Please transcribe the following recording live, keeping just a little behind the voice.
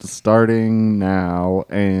starting now,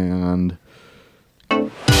 and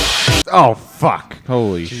oh fuck!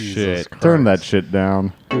 Holy Jesus shit. Christ. Turn that shit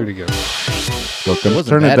down. Do it again. wasn't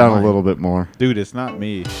Turn it bad, down mine. a little bit more. Dude, it's not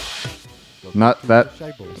me. Not that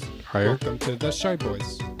Higher. Welcome to the Shy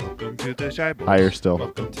Boys. Welcome to the Shy Boys. higher still.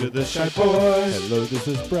 Welcome to the Shy Boys. Hello, this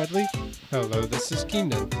is Bradley. Hello, this is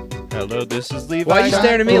Keenan. Hello, this is Levi. Why are you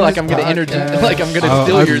staring at me like I'm gonna introduce, like I'm gonna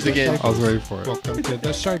steal yours again? I was waiting for it. Welcome to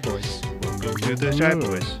the Shy Boys. Welcome to the Shy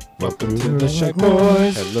Boys. Welcome to the the Shy Shy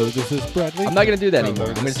Boys. Hello, this is Bradley. I'm not gonna do that Hello, anymore.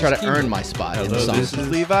 I'm gonna this try is to Keenan. earn my spot in the Hello, song. this is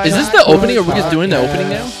Levi. Is this the opening? Are we just doing the opening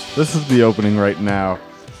now? This is the opening right now,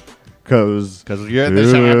 because you're at the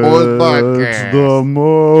Shy Boys it's podcast. the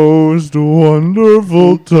most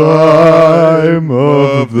wonderful time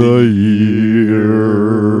of the year.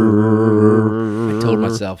 I told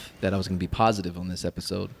myself that I was gonna be positive on this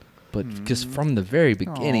episode, but because from the very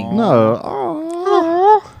beginning,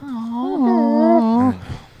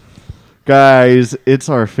 Guys, it's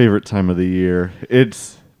our favorite time of the year.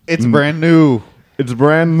 It's brand new. It's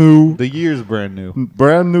brand new. The year's brand new.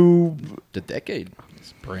 Brand new. the decade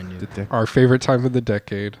is brand new. Our favorite time of the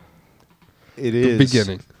decade. It The is.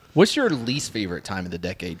 beginning. What's your least favorite time of the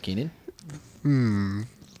decade, Keenan?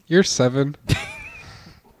 Year 7.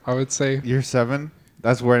 I would say. Year 7.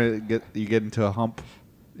 That's where you get into a hump.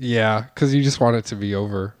 Yeah, because you just want it to be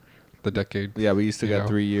over the decade. Yeah, we used to You got know.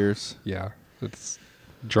 3 years. Yeah, it's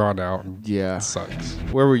drawn out and Yeah. it sucks.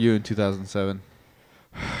 Where were you in 2007?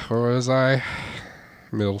 Where was I?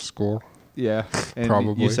 Middle school. Yeah. And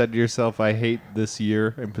Probably. you said to yourself, I hate this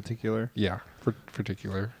year in particular. Yeah, for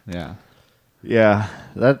particular. Yeah. Yeah,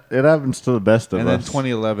 that it happens to the best of And then us.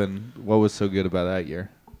 2011, what was so good about that year?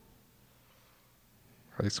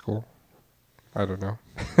 High school. I don't know.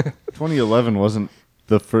 2011 wasn't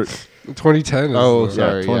the first. 2010 is Oh, the-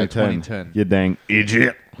 sorry. Yeah, yeah, 2010. 2010. You dang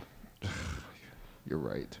idiot. You're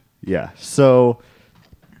right. Yeah. So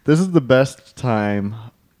this is the best time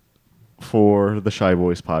for the Shy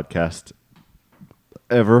Boys podcast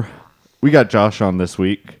ever. We got Josh on this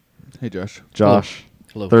week. Hey, Josh. Josh,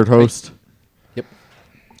 Hello. third host. Yep.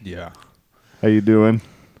 Yeah. How you doing?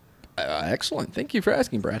 Excellent. Thank you for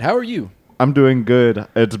asking, Brad. How are you? I'm doing good.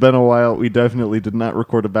 It's been a while. We definitely did not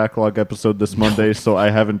record a backlog episode this Monday, so I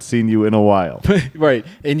haven't seen you in a while. Right.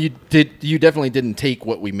 And you definitely didn't take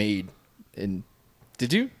what we made. And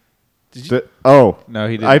did you? Oh, No,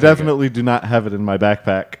 he didn't. I take definitely do not have it in my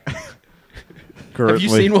backpack. Currently. Have you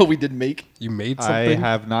seen what we did make? You made it. I something?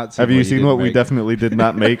 have not seen Have you seen did what we make. definitely did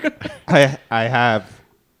not make? I have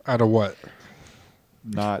Out of what?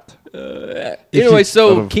 not. Anyway,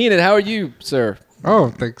 so Keenan, how are you, sir? Oh,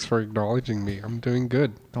 thanks for acknowledging me. I'm doing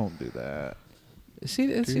good. Don't do that. See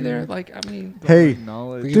there? Like, I mean, Hey,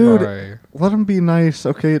 Acknowledge. dude, Levi. let him be nice.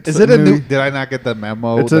 Okay, it's Is it a new? Did I not get the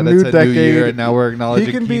memo? It's that a new it's a decade. new year, and now we're acknowledging.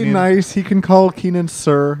 He can be Keenan? nice. He can call Keenan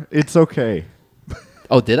sir. It's okay.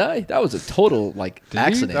 oh, did I? That was a total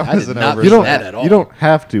accident. That I was did an not oversight. do You don't. that at all. You don't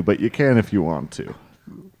have to, but you can if you want to.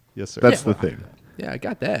 Yes, sir. That's the thing. Yeah, I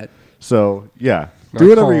got that. So yeah, No, do I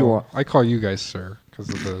whatever call- you want. I call you guys sir because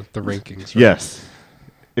of the rankings. Right? Yes.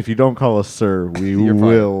 If you don't call us sir, we You're fired.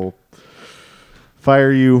 will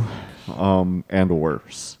fire you, and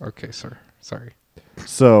worse. Okay, sir. Sorry.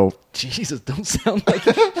 So Jesus, don't sound like.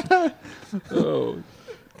 oh,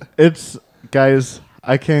 it's guys.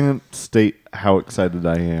 I can't state how excited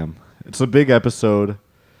I am. It's a big episode.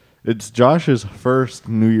 It's Josh's first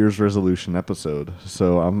New Year's resolution episode,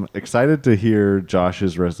 so I'm excited to hear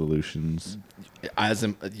Josh's resolutions.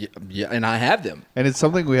 yeah, and I have them. And it's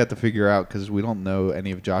something we have to figure out because we don't know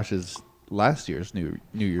any of Josh's last year's New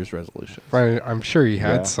Year's resolutions. I'm sure he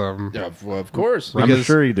had Yeah. some. Yeah, of course. I'm Because-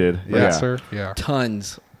 sure he did. Yeah. Yeah. Sir. Yeah.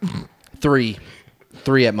 Tons. Three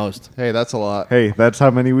at most. Hey, that's a lot. Hey, that's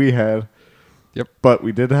how many we had. Yep. But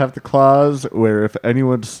we did have the clause where if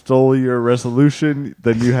anyone stole your resolution,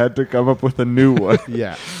 then you had to come up with a new one.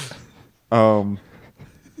 Yeah.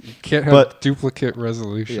 Can't have But- duplicate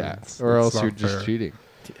resolutions. Yeah. That's Or else not you're just fair. cheating.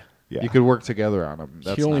 Yeah. You could work together on them.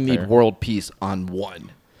 That's you only not need fair. world peace on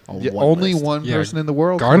one. On Yeah, one only list. one Yeah, person in the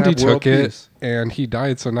world. can Gandhi have world took it peace. and he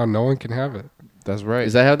died, so now no one can have it. That's right.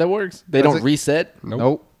 Is that how that works? They That's don't it. reset.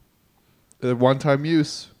 Nope. One-time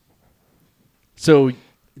use. So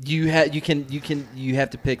you have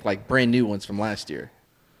to pick like brand new ones from last year.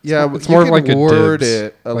 Yeah, It's you more can like a word dibs.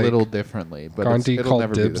 it a Like, little differently, but Gandhi it'll called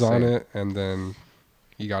never be dibs the on same. it, and then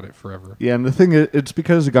he got it forever. Yeah, and the thing is, it's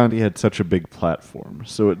because Gandhi had such a big platform.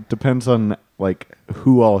 So it depends on like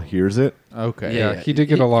who all hears it. Okay. Yeah, Yeah, he did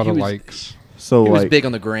get a lot he of was- likes. So He was like big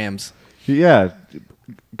on the grams. yeah,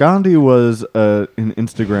 Gandhi was an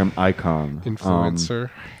Instagram icon. Influencer.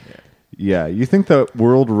 Yeah, you think the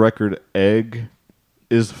world record egg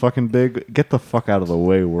is fucking big. Get the fuck out of the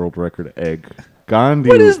way, world record egg. Gandhi.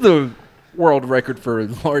 What is the world record for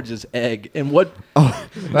largest egg, and what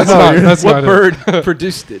That's what not bird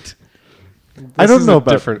produced it? I This don't is know a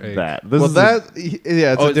about different egg. that. This Well, is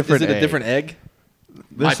it's a different Is it egg. a different egg?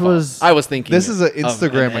 My this fault. was I was thinking. This is an of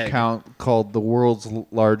Instagram egg. account called the world's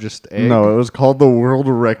largest egg. no. It was called the world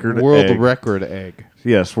record. world egg. record egg.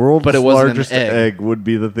 Yes, world's But it wasn't an largest egg. egg would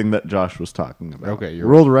be the thing that Josh was talking about. Okay, you're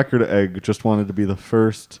world record egg just wanted to be the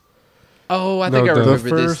first. Oh, I No, think I the remember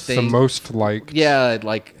this first- The thing. most liked. Yeah,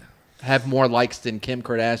 like have more likes than Kim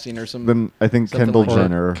Kardashian or something. Then I think Something Kendall like that.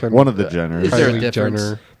 Jenner, Kendall- one of the Jenners, Is there a Kylie difference?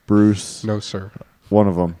 Jenner. Bruce, No, sir. one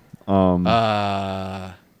of them.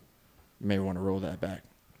 Maybe want to roll that back.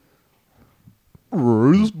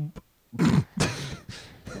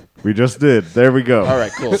 We just did. There we go. All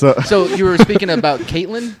right, cool. So, So you were speaking about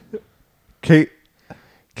Caitlyn? Kate.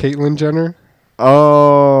 Caitlyn Jenner.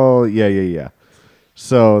 Oh, yeah.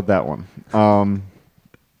 So that one.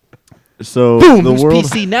 So Boom! the Who's world.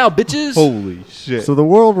 PC now, bitches? Holy shit! So the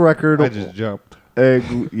world record I just jumped. egg.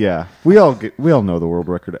 Yeah, we all know the world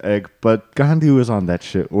record egg, but Gandhi was on that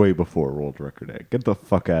shit way before world record egg. Get the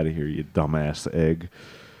fuck out of here, you dumbass egg.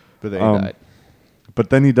 But they Um, died.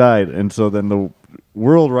 But then he died, and so then the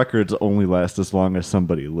world records only last as long as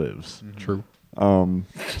somebody lives. True.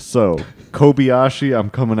 So Kobayashi,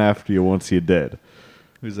 I'm coming after you once you're dead.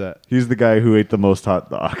 Who's that? He's the guy who ate the most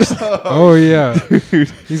hot dogs. Oh yeah,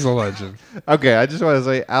 he's a legend. Okay, I just want to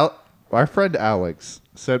say, our friend Alex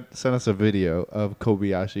sent us a video of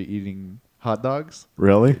Kobayashi eating hot dogs,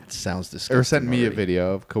 Really? Sounds disgusting. or sent me a already.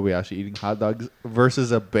 video of Kobayashi eating hot dogs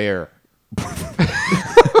versus a bear.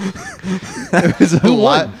 It was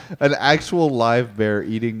an actual live bear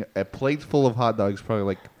eating a plate full of hot dogs, probably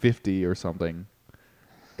like 50 or something,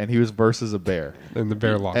 and he was versus a bear, And the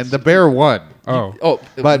bear lost. and the bear won, oh, Oh,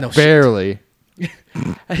 but no, shit. barely.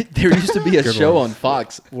 There used to be a Good show one. on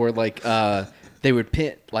Fox where like they would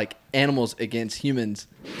pit like animals against humans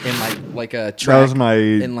in like a track was my-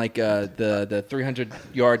 in like the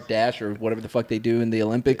 300-yard dash or whatever the fuck they do in the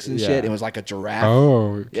Olympics and Yeah. shit. It was like a giraffe.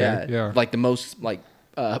 oh, okay. yeah, yeah. like the most like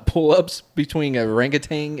pull-ups between a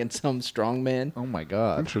orangutan and some strongman. Oh my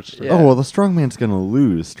god! Interesting. Yeah. Oh, well, the strongman's going to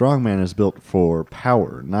lose. Strongman is built for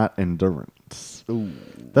power, not endurance. Ooh.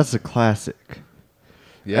 That's a classic.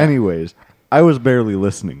 Yeah. Anyways, I was barely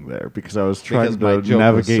listening there because I was trying because my to joke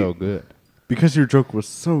navigate. was so good. Because your joke was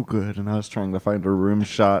so good, and I was trying to find a room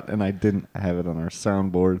shot, and I didn't have it on our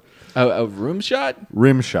soundboard. A room shot?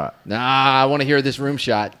 Rim shot. Nah, I want to hear this room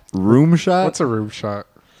shot. Room shot? What's a room shot?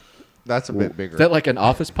 That's a bit bigger. Is that like an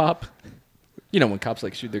office pop? You know when cops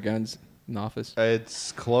like shoot their guns in the office?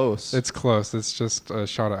 It's close. It's close. It's just a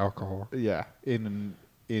shot of alcohol. yeah, in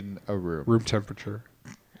a room. Room temperature.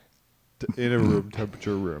 In a room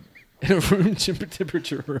temperature room. In a room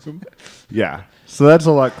temperature room. Yeah. So that's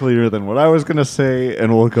a lot clearer than what I was going to say,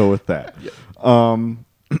 and we'll go with that. And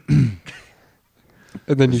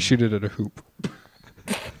then you shoot it at a hoop.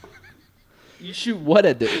 You shoot what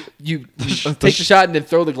at the you take the shot and then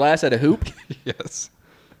throw the glass at a hoop? Yes.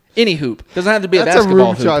 Any hoop. Doesn't have to be a That's a basketball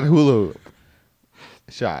room hoop. shot hula hoop.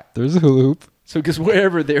 Shot. There's a hula hoop. So because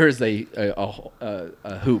wherever there is a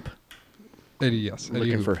hoop, Eddie, yes. I'm Eddie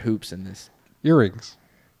looking hoop. for hoops in this. Earrings.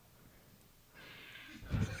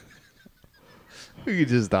 We could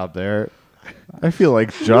just stop there. I feel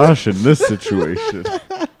like Josh in this situation.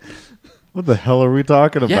 What the hell are we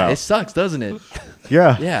talking Yeah, about? it sucks, doesn't it?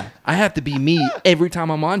 Yeah. Yeah, I have to be me every time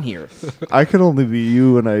I'm on here. I can only be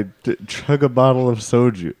you when I chug a bottle of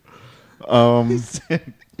soju.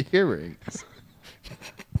 Earrings.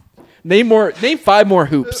 Name 5 more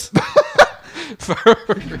hoops.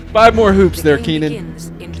 5 more hoops there, Keenan. Begins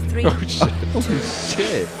in 3,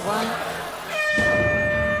 Shit. 1.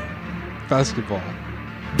 Basketball.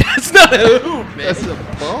 That's not a hoop, man. That's a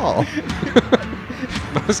ball.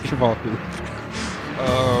 Basketball hoop.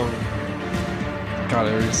 God,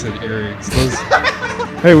 I already said earrings. Those,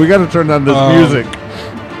 Hey, we got to turn down this music.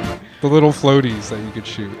 the little floaties that you could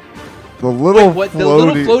shoot. The little What the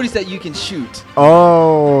floaty- little floaties that you can shoot?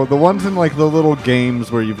 Oh, the ones in like the little games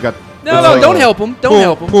where you've got. No, it's no, like- don't help him. Don't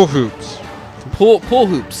help him. Pool hoops. Pull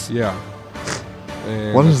hoops. Yeah.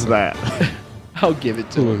 And What is that? I'll give it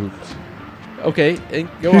to Hula him. hoops. Okay, and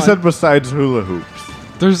go He on. said besides hula hoops.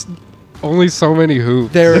 There's only so many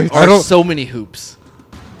hoops. There I are don't so many hoops.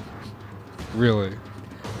 really.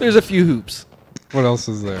 There's a few hoops. What else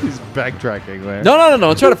is there? He's backtracking there.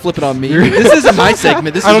 No. Try to flip it on me. This isn't my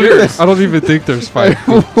segment. This is yours. I don't even think there's 5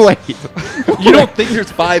 hoops. Wait. You don't think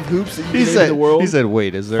there's 5 hoops that you He can name said. in the world? He said,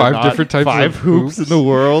 "Wait, is there 5 not different types 5 of hoops in hoops? the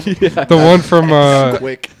world?" The one from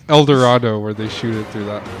quick. El Dorado where they shoot it through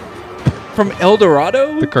that. From El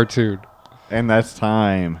Dorado? The cartoon. And that's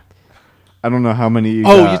time. I don't know how many you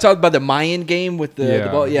Oh, got. you talking about the Mayan game with the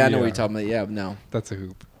Yeah, ball? Yeah, I know what yeah. you're talking about. Yeah, no. That's a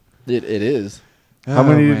hoop. It is. How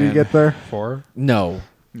many did you get there? 4. No.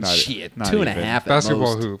 Not- Shit. not 2.5 even. at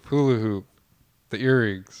Basketball most. hoop, hula hoop, the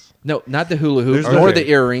earrings. No, not the hula hoop, There's nor okay. the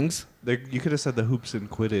earrings. You could have said the hoops in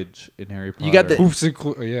Quidditch in Harry Potter. You got the- Hoops,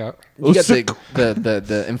 yeah. You got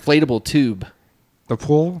the inflatable tube. The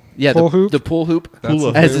pool. Yeah, pool the hoop. the pool hoop. That's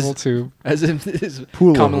Hula a hoop. little tube. As it is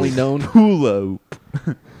Hula commonly hoop. known. hula hoop.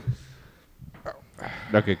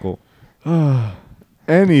 Okay, cool.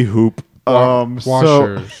 Any hoop. So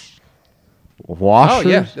Washers. washers. Oh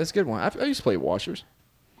yeah, that's a good one. I used to play washers.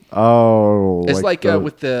 Oh, It's like the-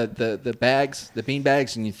 with the bags, the bean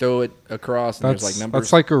bags, and you throw it across, and there's like numbers.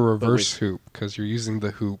 That's like a but reverse with- hoop because you're using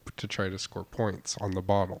the hoop to try to score points on the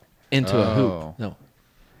bottle. into a Oh. hoop. No,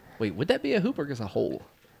 wait, would that be a hoop or just a hole?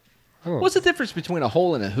 I don't know. What's the difference between a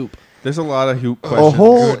hole and a hoop? There's a lot of hoop questions. a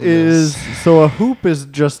hole Goodness. is so a hoop is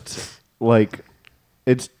just like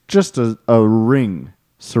it's just a ring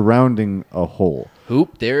surrounding a hole.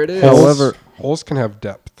 Hoop, there it is. However- holes can have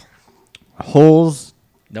depth. Holes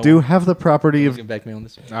No do one- have the property You of can back me on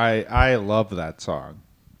this one. I love that song.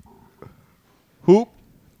 Hoop.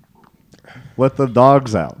 let the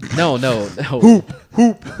dogs out. No. Hoop.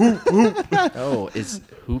 Oh, it's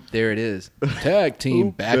hoop. There it is. Tag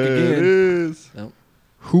team back again. No,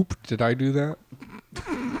 Hoop, did I do that?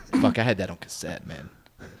 fuck, I had that on cassette, man.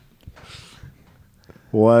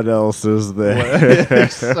 What else is there?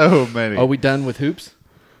 There's so many. Are we done with hoops?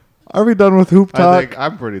 Are we done with hoop I talk? think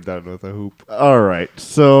I'm pretty done with a hoop. All right.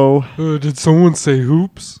 So, Did someone say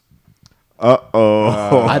hoops?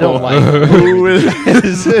 oh, I don't like. who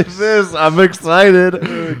is this? I'm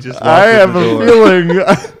excited. Just I walked have in a the door.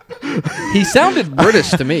 feeling. He sounded British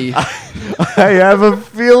to me. I have a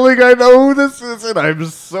feeling I know who this is, and I'm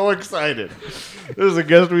so excited. This is a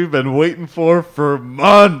guest we've been waiting for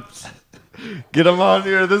months. Get him on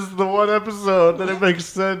here. This is the one episode that it makes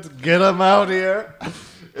sense. Get him out here.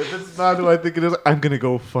 If it's not who I think it is, I'm going to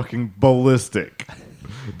go fucking ballistic.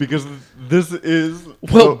 Because this is...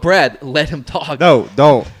 Well, Brad, let him talk. No,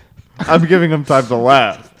 don't. I'm giving him time to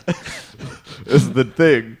laugh. This is the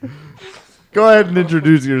thing. Go ahead and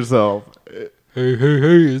introduce yourself. Hey,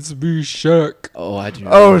 it's me, Shaq. Oh, I do.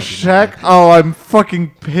 Oh, Shaq. Oh, I'm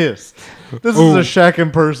fucking pissed. This is Oh. a Shaq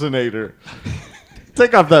impersonator.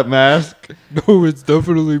 Take off that mask. No, it's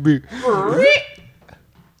definitely me.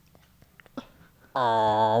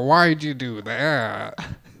 Oh, why'd you do that?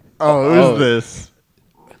 Oh, who's Oh. this?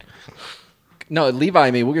 No, Levi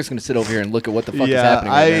and me, we're just going to sit over here and look at what the fuck is Yeah,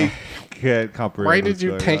 happening right I now. can't comprehend. Why what's did you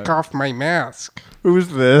going take on. off my mask? Who's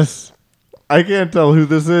this? I can't tell who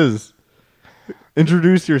this is.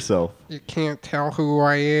 Introduce yourself. You can't tell who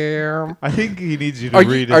I am. I think he needs you to Are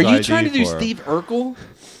read you, his are you ID trying to do for him. Steve Urkel?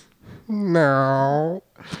 No.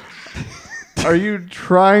 Are you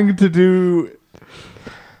trying to do...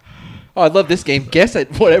 Oh, I love this game. Guess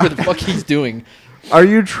at whatever the fuck he's doing. Are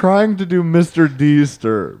you trying to do Mr.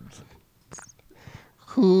 Disturbed?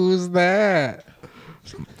 Who's that?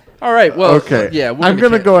 All right, well, Okay. yeah. We're I'm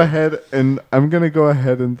gonna ca- go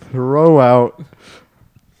ahead and throw out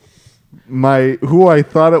who I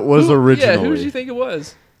thought it was originally. Yeah, who did you think it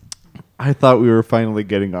was? I thought we were finally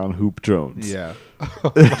getting on Hoop Jones. Yeah.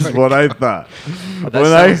 Is what I thought. that When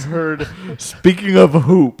I sounds- heard, speaking of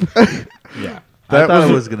hoop, Yeah. That I thought was-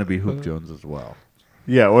 it was going to be Hoop Jones as well.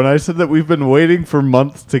 yeah, when I said that we've been waiting for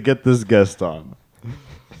months to get this guest on.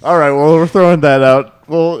 All right, well, we're throwing that out.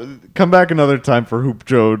 We'll come back another time for Hoop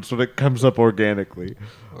Jones when it comes up organically.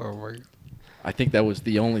 Oh my! I think that was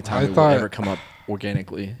the only time I it would thought- ever come up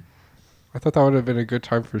organically. I thought that would have been a good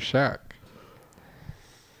time for Shaq.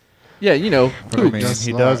 Yeah, you know, I hoops. mean, Guess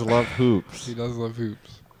he not. does love hoops. He does love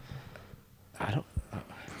hoops. I don't.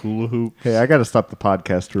 Hula hoop. Hey, I got to stop the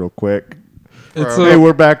podcast real quick. It's Hey,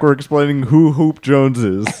 we're back. We're explaining who Hoop Jones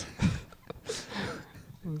is.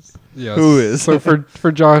 yes. Who is? So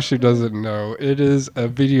for Josh who doesn't know, it is a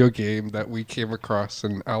video game that we came across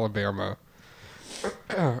in Alabama.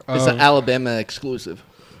 It's an Alabama exclusive.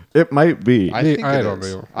 It might be. I don't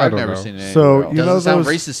know. I I've don't never know. seen it. So, anywhere else. you know Doesn't sound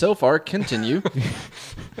those- racist so far. Continue.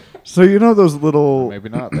 So you know those little Maybe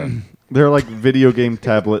not then. they're like video game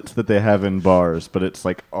tablets that they have in bars, but it's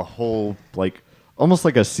like a whole like almost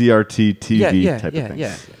like a CRT TV type of thing.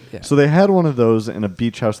 yeah. So they had one of those in a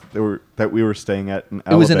beach house that we were staying at in It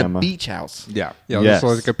Alabama. was in a beach house. Yeah. Yeah, Yes.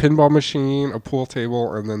 there's like a pinball machine, a pool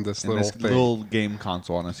table, and then this And little this thing. little game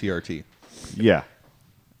console on a CRT Yeah.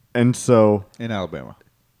 And so in Alabama.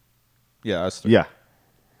 Yeah, us three. yeah.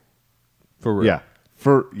 For real. Yeah.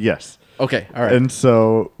 Yes. Okay, all right. And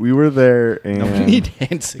so we were there, we and need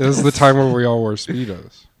hand signals. This is the time when we all wore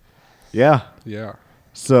Speedos. yeah. Yeah.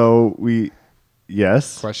 So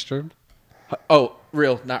yes. Question? Oh,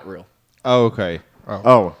 real, not real. Oh, okay.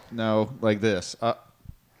 Oh, No, like this.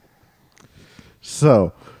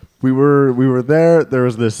 so we were there. There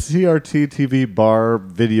was this CRT TV bar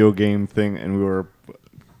video game thing, and we were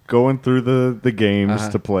going through the games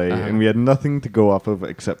to play, and we had nothing to go off of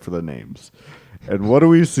except for the names. And what do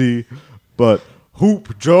we see but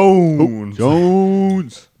Hoop Jones?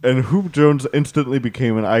 And Hoop Jones instantly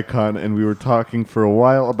became an icon, and we were talking for a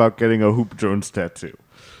while about getting a Hoop Jones tattoo.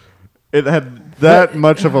 It had that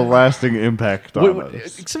much of a lasting impact on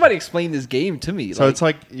us. Somebody explain this game to me. So it's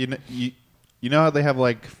like you know how they have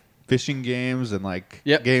like fishing games and like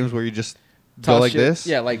Yep. games where you just toss go like your- this.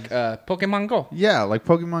 Yeah, like Pokemon Go. Yeah, like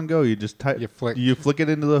Pokemon Go. You just You flick. you flick it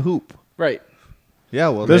into the hoop. Right. Yeah,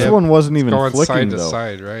 well, This they have- one wasn't even Going flicking side to though.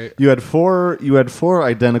 side, right? You had four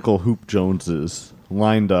identical Hoop Joneses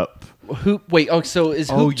lined up. Hoop. Wait. Oh, so is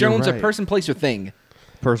Oh, Hoop you're Jones a right. person, place, or thing?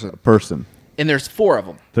 person. And there's 4 of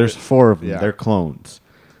them. There's 4 of them. Yeah. They're clones.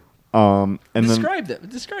 And Describe them.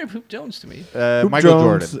 Describe Hoop Jones to me. then Hoop Michael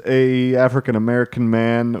Jones, Jordan. a African American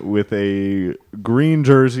man with a green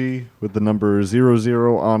jersey with the number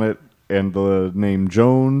 00 on it and the name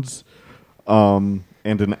Jones, and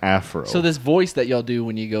an afro. So this voice that y'all do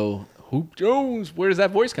when you go Hoop Jones, where does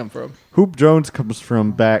that voice come from? Hoop Jones comes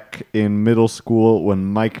from back in middle school when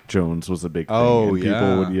Mike Jones was a big thing. Oh, and yeah.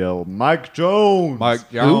 people would yell, Mike Jones!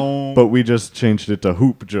 Mike Jones. But we just changed it to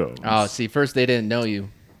Hoop Jones. Oh, see, first they didn't know you,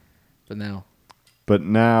 but now But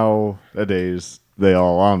nowadays, they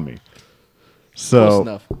all on me. close So,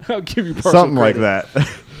 enough. I'll give you partial something like credit. that.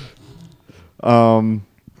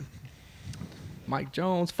 Mike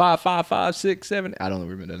Jones 55567. I don't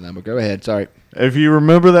remember that number. Go ahead. Sorry. If you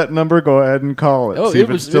remember that number, go ahead and call it. Oh, See it if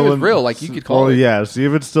was- it's still it was in, real, like you could call it. Yeah, see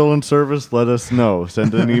if it's still in service. Let us know.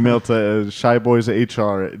 Send an email to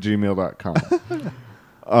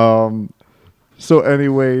shyboyshr@gmail.com. So,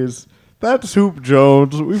 anyways, that's Hoop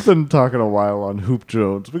Jones. We've been talking a while on Hoop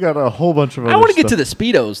Jones. We got a whole bunch of. I want to get to the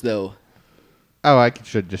Speedos though. Oh, I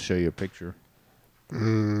should just show you a picture.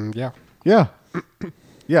 Yeah. Yeah,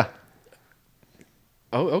 yeah,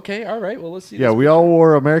 Oh, okay. All right. Well, let's see. yeah. this. We all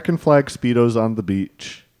wore American flag speedos on the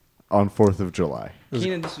beach on 4th of July.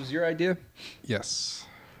 Keenan, this was your idea? Yes.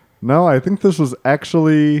 No, I think this was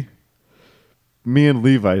actually me and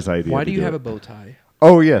Levi's idea. Why to do you have it. a bow tie?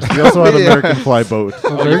 Oh yes, we also had American fly boat.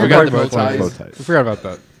 Oh, you forgot the bow Fly ties. ties. I forgot about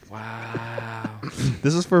that. Wow.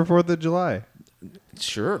 This is for 4th of July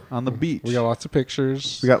Sure. on the beach. We got lots of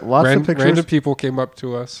pictures. We got lots of pictures. Random people came up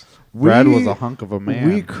to us. Brad We- was a hunk of a man.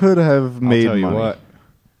 We could have I'll made tell you money, what.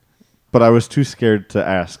 but I was too scared to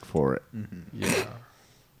ask for it. Yeah.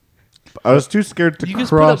 I was too scared to You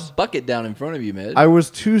just cross. put a bucket down in front of you, man. I was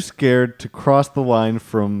too scared to cross the line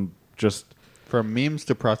from just From memes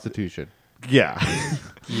to prostitution. yeah.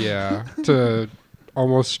 Yeah. To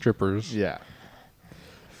almost strippers. Yeah.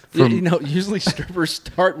 Usually strippers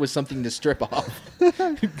start with something to strip off.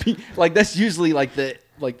 Like that's usually like the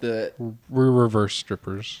We're reverse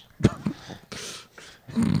strippers.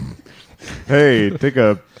 Hey,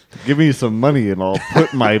 give me some money and I'll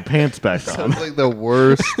put my pants back on. Sounds like the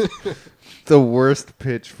worst, the worst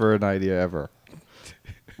pitch for an idea ever.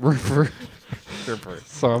 Reverse stripper.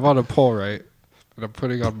 So I'm on a pole, right? And I'm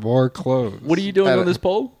putting on more clothes. What are you doing on this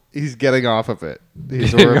pole? He's getting off of it.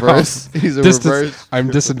 He's a Getting reverse. off. He's a Distance- reverse. I'm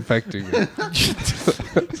disinfecting it.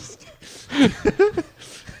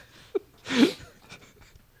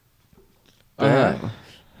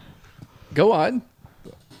 Go on.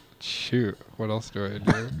 Shoot. What else do I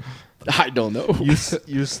do? I don't know.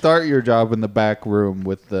 You start your job in the back room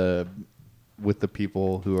with the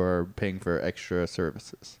people who are paying for extra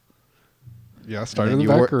services. Yeah, And start then in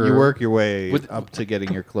the you, back you room. work your way With- up to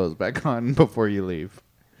getting your clothes back on before you leave.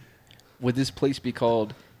 Would this place be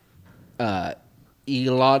called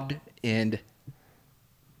Elod and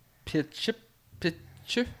Pitch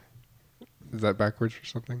Is that backwards or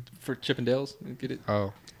something? for Chippendales? Get it?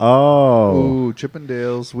 Oh. Oh, Ooh,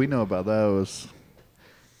 Chippendales. We know about those.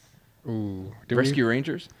 Ooh. Do Rescue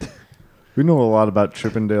Rangers? we know a lot about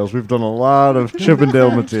Chippendales. We've done a lot of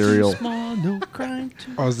Chippendale material. Small, no crime.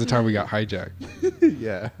 Oh, it was the time we got hijacked.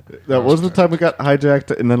 Yeah. That was the time we got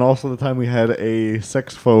hijacked, and then also the time we had a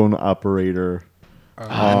sex phone operator.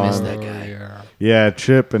 I missed that Oh, guy. yeah. Yeah,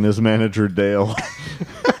 Chip and his manager Dale.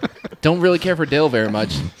 Don't really care for Dale very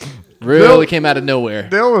much. Really came out of nowhere.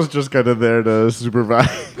 Dale was just kind of there to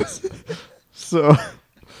supervise. So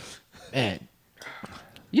Man.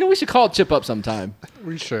 You know, we should call Chip up sometime.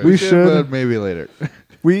 We should. We should. But maybe later.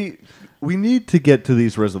 we we need to get to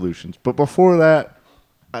these resolutions, but before that,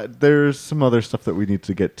 there's some other stuff that we need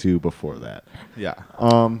to get to before that. Yeah.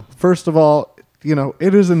 First of all,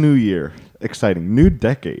 it is a new year, exciting, new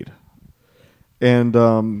decade, and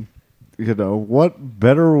what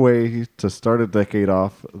better way to start a decade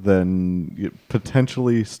off than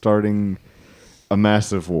potentially starting a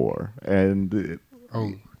massive war? And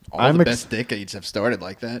Oh, All the best decades have started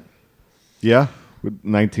like that. yeah,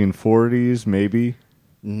 1940s maybe.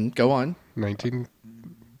 Go on. 19.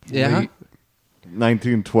 Yeah. Late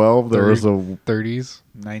 1912, there was a 30s.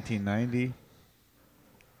 1990.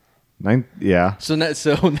 yeah. So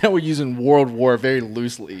now we're using World War very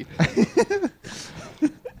loosely.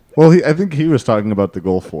 Well, I think he was talking about the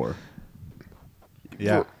Gulf War.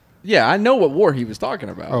 Yeah. Yeah, I know what war he was talking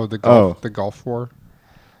about. Oh, the Gulf War.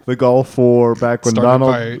 The Gulf War back when Started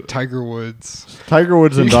by Tiger Woods. Tiger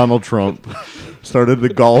Woods and Donald Trump started the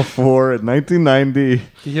Gulf War in 1990.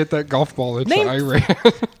 He hit that golf ball into Name- Iran.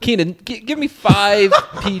 Keenan, give me 5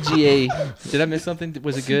 PGA. Did I miss something?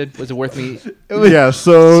 Was it good? Was it worth me? Yeah,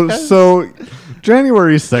 so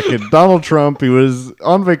January 2nd, Donald Trump, he was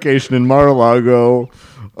on vacation in Mar-a-Lago,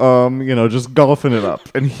 just golfing it up.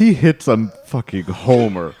 And he hits a fucking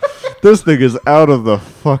homer. This thing is out of the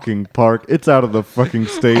fucking park. It's out of the fucking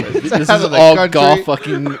state. This is out of the all country. golf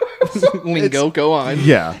fucking lingo. Go on.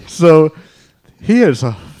 Yeah, so he is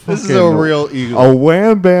a This is fucking- a real eagle. A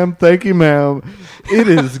wham bam, thank you, ma'am. It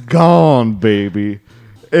is gone, baby.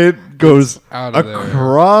 It goes out of there.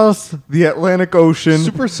 across the Atlantic Ocean.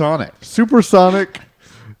 Supersonic. Supersonic.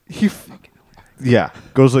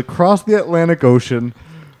 Goes across the Atlantic Ocean.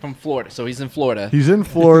 From Florida. So he's in Florida. He's in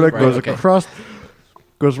Florida. Right, Goes okay. across.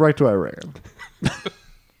 Goes right to Iran. It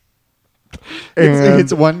and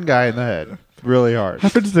hits one guy in the head really hard.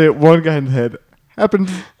 happens to hit one guy in the head.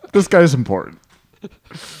 This guy's important.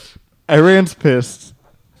 Iran's pissed.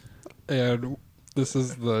 And this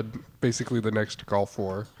is basically the next Gulf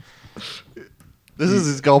War. This is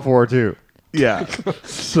his Gulf War too. Yeah.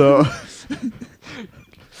 So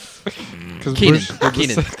Because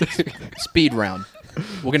Keenan. Speed round.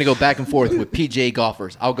 We're gonna go back and forth with PGA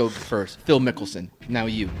golfers. I'll go first. Phil Mickelson. Now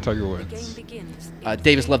you. Tiger Game Woods. begins.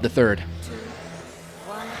 Davis Love III.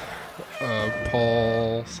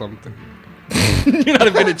 Paul something. You're not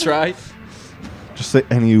even gonna try. just say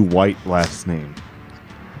any white last name.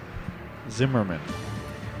 Zimmerman.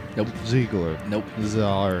 Nope. Ziegler. Nope.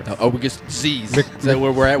 Czar. Oh, we just Z's. Mick- Is that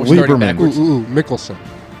where we're at? We're starting Lieberman. backwards. Ooh, Mickelson.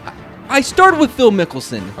 I started with Phil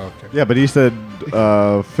Mickelson. Okay. Yeah, but he said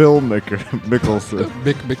Phil Mickelson.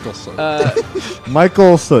 Mick Mickelson.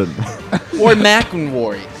 Mickelson. Or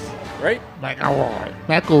McEnroy. Right?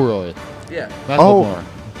 McElroy. Yeah. Oh,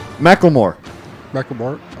 Macklemore.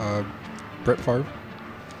 Macklemore. Brett Favre.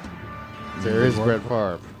 There is Brett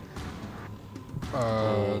Favre.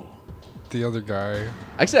 The other guy.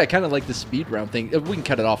 Actually, I kind of like the speed round thing. We can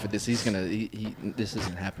cut it off with this. He's gonna. This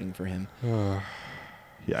isn't happening for him.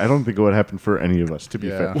 Yeah, I don't think it would happen for any of us, to be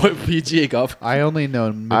Yeah. fair. What PGA golf? I only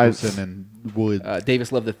know Mickelson and Woods.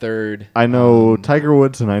 Davis Love III. I know Tiger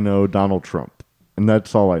Woods and I know Donald Trump. And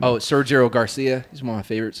that's all I know. Oh, Sergio Garcia. He's one of my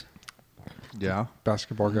favorites. yeah.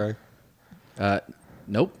 Basketball guy.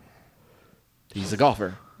 Nope. He's a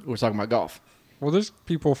golfer. We're talking about golf. Well, there's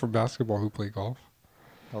people from basketball who play golf.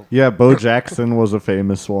 Yeah, Bo Jackson was a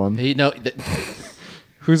famous one. He no.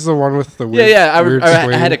 Who's the one with the weird, Yeah. weird I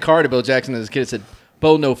swing? had a card of Bill Jackson as a kid. It said,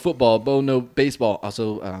 "Bo no football, Bo no baseball."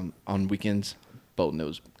 Also, on weekends, Bo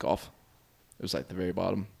knows golf. It was like the very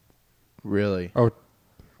bottom. Really? Oh,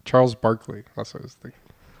 Charles Barkley. That's what I was thinking.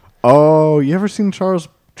 Oh, you ever seen Charles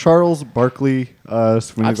Barkley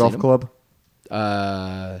swing a I've golf seen him. club?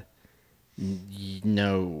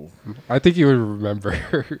 No. I think you would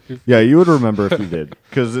remember. Yeah, you would remember if you did.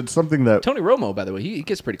 Because it's something that... Tony Romo, by the way, he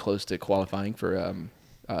gets pretty close to qualifying for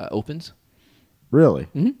Opens. Really?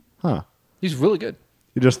 Huh. He's really good.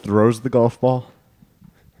 He just throws the golf ball?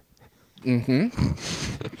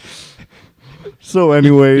 So he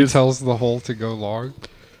anyways... tells the hole to go long.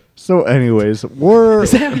 we're...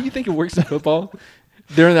 Is that how you think it works in football?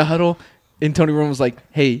 They're in the huddle, and Tony Romo's like,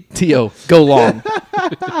 "Hey, T.O., go long."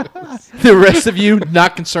 The rest of you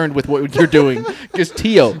not concerned with what you're doing. Just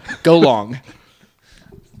T.O., go long.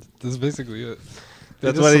 That's basically it.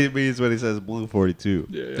 That's what he means when he says blue 42.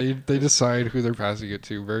 They decide who they're passing it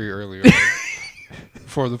to very early on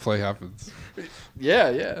before the play happens.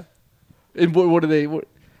 Yeah. And what do they?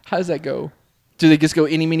 How does that go? Do they just go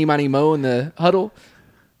eeny, meeny, miny, mo in the huddle?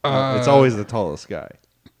 It's always the tallest guy.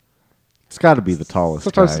 It's got to be the tallest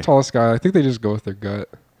Sometimes guy. the tallest guy. I think they just go with their gut.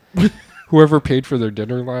 Whoever paid for their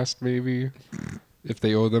dinner last, maybe, if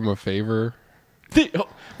they owe them a favor.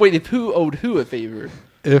 Wait, if who owed who a favor?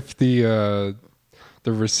 if the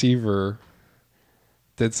receiver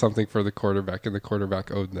did something for the quarterback and the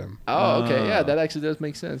quarterback owed them. Oh, okay. Yeah, that actually does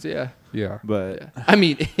make sense. Yeah. Yeah. But Yeah. I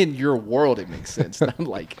mean, in your world, it makes sense. Not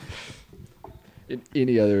like in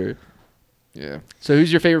any other. Yeah. So,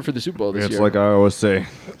 who's your favorite for the Super Bowl this It's year? like I always say,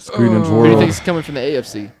 Screening's Who do you world. think is coming from the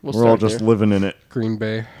AFC? We're all just living in it. Green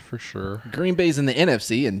Bay for sure. Green Bay's in the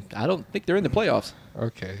NFC, and I don't think they're in the playoffs.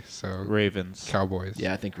 Okay, so Ravens. Cowboys.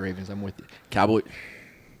 Yeah, I think Ravens. I'm with you. Cowboy,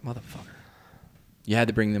 motherfucker. You had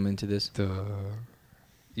to bring them into this. The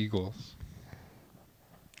Eagles.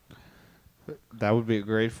 That would be a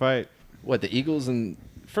great fight. What, the Eagles? And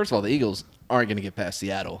first of all, the Eagles aren't going to get past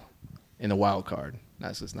Seattle in the wild card.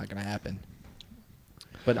 That's just not going to happen.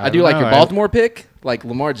 But I do don't like know. your Baltimore pick. Like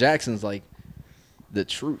Lamar Jackson's like the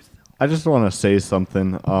truth. I just want to say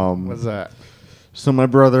something. What's that? So my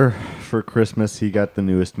brother, for Christmas, he got the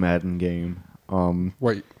newest Madden game.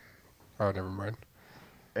 Wait. Oh, never mind.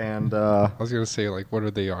 And I was gonna say like, what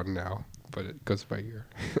are they on now? But it goes by year.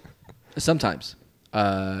 Sometimes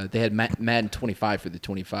they had Madden 25 for the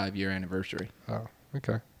 25-year anniversary. Oh,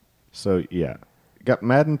 okay. so yeah, got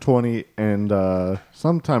Madden 20, and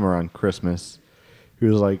sometime around Christmas, he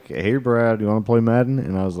was like, "Hey, Brad, you want to play Madden?"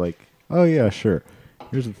 And I was like, "Oh yeah, sure."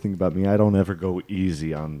 Here's the thing about me: I don't ever go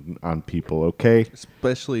easy on people. Okay,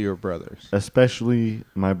 Especially your brothers. especially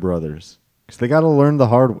my brothers, because they got to learn the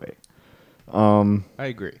hard way. I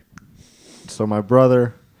agree. So my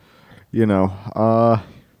brother, he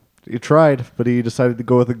tried, but he decided to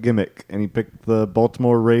go with a gimmick, and he picked the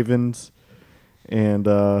Baltimore Ravens, and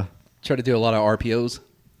Try to do a lot of RPOs.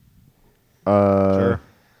 Sure.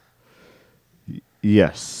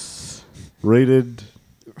 yes, rated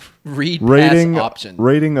Read rating pass option.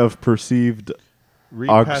 rating of perceived. Read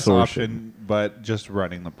pass Oxortion. option, but just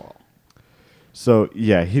running the ball. So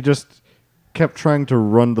yeah, he just kept trying to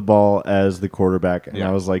run the ball as the quarterback, and Yeah.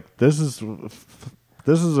 I was like, this is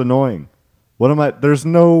annoying. What am I? There's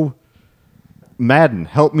no Madden.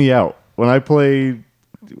 Help me out when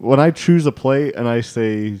I choose a play and I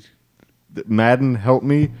say, Madden, help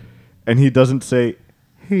me, and he doesn't say,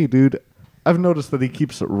 hey, dude, I've noticed that he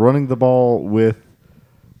keeps running the ball with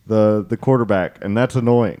the quarterback, and that's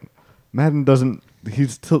annoying. Madden doesn't.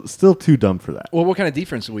 He's still too dumb for that. Well, what kind of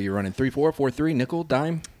defense were you running? 3-4, 4-3, nickel,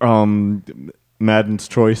 dime? Madden's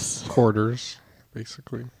choice. Quarters,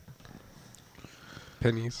 basically.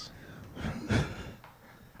 Pennies.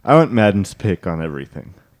 I went Madden's pick on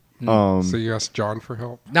everything. So you asked John for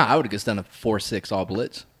help. Nah, I would have just done a 4-6 all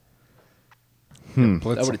blitz. Blitz.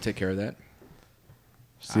 That would have taken care of that.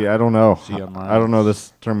 See, I don't know. See online. I don't know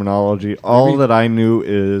this terminology. All that I knew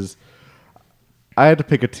is I had to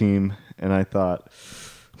pick a team, and I thought,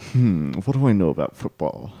 what do I know about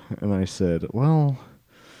football? And I said, well,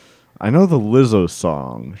 I know the Lizzo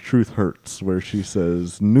song, Truth Hurts, where she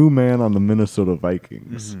says, new man on the Minnesota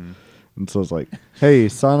Vikings. And so I was like, hey,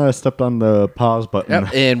 Sana stepped on the pause button.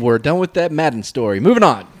 Yep. And we're done with that Madden story. Moving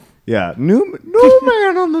on. Yeah, new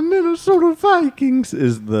man on the Minnesota Vikings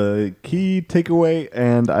is the key takeaway,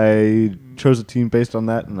 and I chose a team based on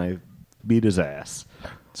that, and I beat his ass.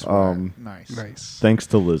 Nice. Nice. Thanks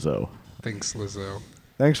to Lizzo. Thanks, Lizzo.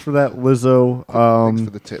 Thanks for that, Lizzo. Thanks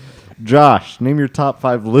for the tip. Josh, name your top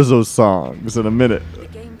 5 Lizzo songs in a minute. The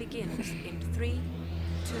game begins in 3,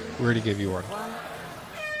 2, We already gave you one. 1.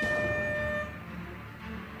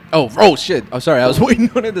 Oh, shit. I'm sorry. I was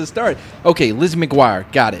waiting on it to start. Okay, Liz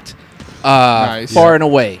McGuire. Got it. Nice. Far and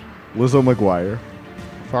away. Lizzo McGuire.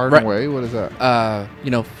 Far and Right. away. What is that?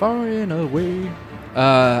 Far and away.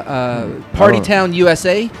 Party Town,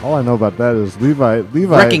 USA. All I know about that is Levi.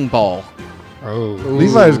 Wrecking Ball. Oh.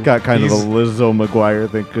 Levi's got kind of a He's- Lizzo McGuire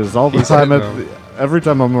thing because all the He's time, hitting every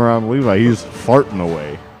time I'm around Levi, he's farting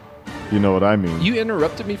away. You know what I mean? You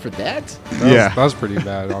interrupted me for that? That was pretty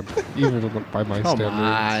bad, even by my Come standards.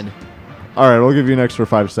 on. All right, I'll give you an extra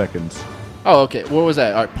 5 seconds. Oh, okay. What was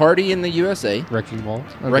that? All right, Party in the USA. Wrecking Ball.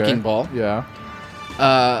 Wrecking Ball. Yeah.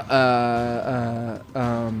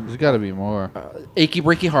 There's got to be more. Achy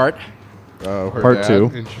Breaky Heart. Oh, her Part dad.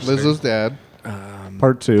 2. Interesting. Lizzo's dad.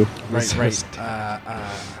 Part 2. Right.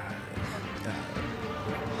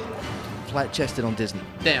 Flat chested on Disney.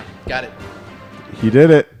 Damn. Got it. He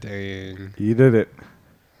did it. Dang. He did it.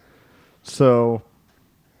 So,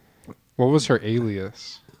 What was her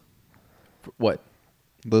alias? What?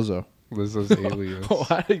 Lizzo. Lizzo's alias. Oh,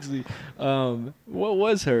 I actually. What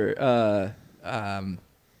was her?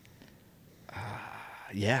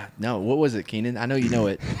 Yeah. No. What was it, Keenan? I know you know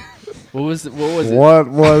it. What was it? what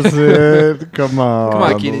was it? Come on. Come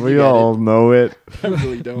on, Keenan, We you got all know it. I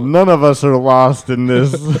really don't. None of us are lost in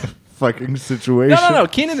this fucking situation. No.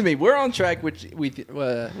 Keenan to me. We're on track. Which we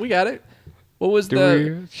got it. What was Do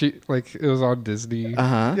the? we? She like it was on Disney. Uh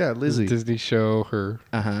huh. Yeah, Lizzie. Disney show. Her.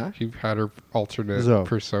 Uh huh. She had her alternate Zo.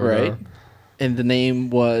 persona. Right. And the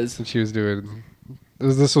name was. And she was doing.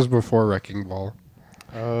 This was before Wrecking Ball.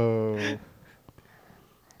 Oh.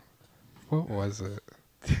 What was it?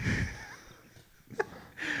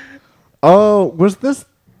 Oh, was this?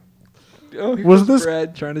 Oh, Was this-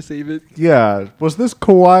 Brad trying to save it? Yeah, was this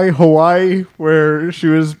Kauai, Hawaii, where she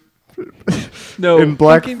was No. in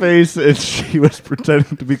blackface and she was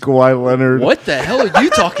pretending to be Kawhi Leonard? What the hell are you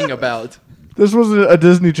talking about? This was a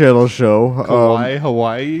Disney Channel show.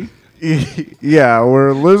 Hawaii. Yeah,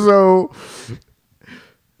 where Lizzo.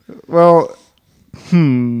 Well,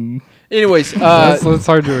 Anyways, That's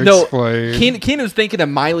hard to no, explain. Keenan was thinking of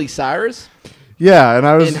Miley Cyrus yeah, and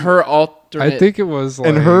I was in her alternate. I think it was like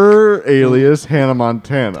and her alias Hannah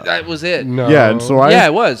Montana. that was it. No. Yeah, and so Yeah,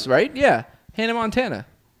 it was right. Yeah, Hannah Montana.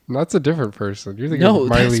 That's a different person. You're thinking No, of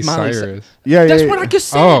Miley that's Miley Cyrus. Yeah, That's yeah, what I just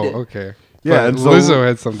said. Oh, okay. Yeah, But and so- Lizzo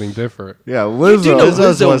had something different. yeah, You Lizzo. do know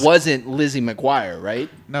Lizzo's Lizzo was- wasn't Lizzie McGuire, right?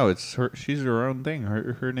 No, it's her. She's her own thing.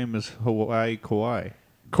 Her name is Hawaii Kauai.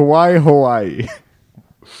 Kauai, Hawaii.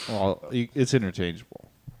 Well, it's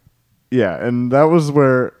interchangeable. Yeah, and that was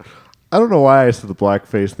where I don't know why I said the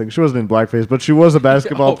blackface thing. She wasn't in blackface, but she was a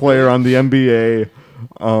basketball Oh, player on the NBA.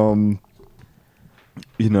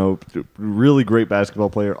 You know, really great basketball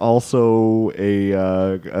player. Also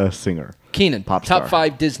a singer. Keenan, Pop top star.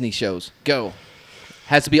 5 Disney shows. Go.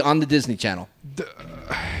 Has to be on the Disney Channel.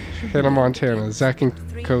 Hannah Montana, Zach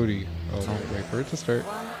and Cody. Oh, wait for it to start.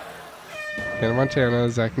 Hannah Montana,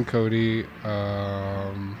 Zach and Cody.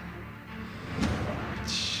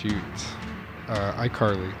 Shoot.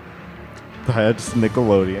 iCarly. That's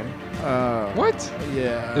Nickelodeon. What?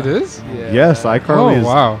 Yeah. It is? Yes, iCarly Oh, is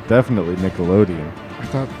wow. definitely Nickelodeon. I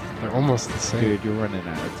thought they're almost the same. Dude, you're running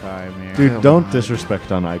out of time here. Dude, don't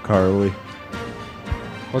disrespect on iCarly.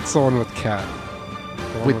 What's the one with Cat?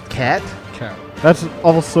 The one With Cat? Cat. That's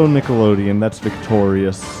also Nickelodeon. That's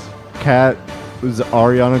Victorious. Cat was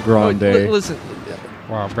Ariana Oh, Grande. listen,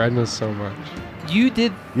 Wow, Brad knows so much. you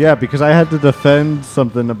did. Yeah, because I had to defend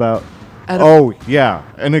something about. Out of- Oh, yeah.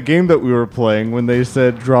 In a game that we were playing, when they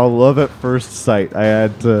said draw love at first sight,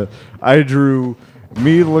 I drew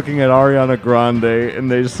me looking at Ariana Grande, and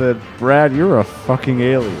they said, Brad, you're a fucking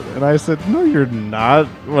alien. And I said, no, you're not.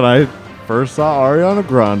 When I first saw Ariana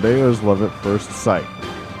Grande, it was love at first sight.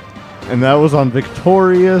 And that was on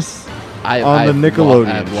Victorious on the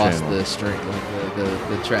Nickelodeon I've lost channel. the string, like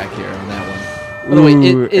the track here on that one. By the way,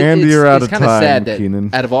 Ooh, Andy, you're out of kinda time, sad that Keenan.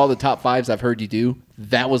 out of all the top 5s I've heard you do,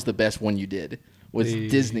 that was the best one you did. Was Hey.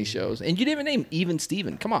 Disney shows, and you didn't even name Even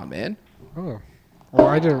Steven. Come on, man. Oh. Well,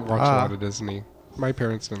 I didn't watch a lot of Disney. My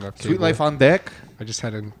parents didn't have cable. Sweet Life on Deck. I just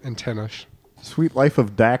had an antenna. Sweet Life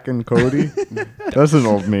of Dak and Cody. That's an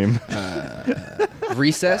old meme.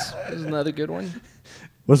 Recess is another good one.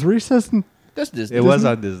 Was Recess in... That's Disney. It was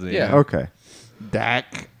on Disney. Yeah. Okay.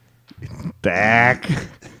 Dak. Dak.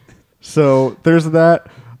 So there's that.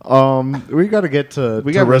 We got to get to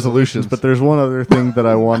got resolutions, but there's one other thing that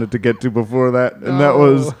I wanted to get to before that, and that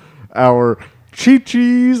was our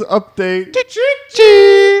Chi-Chi's update.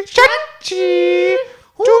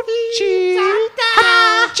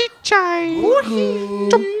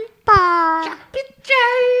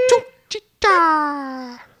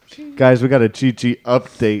 Guys, we got a Chi-Chi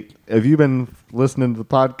update. Have you been listening to the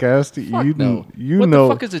podcast? Fuck you no. you what know.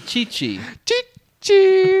 the fuck is a Chi-Chi?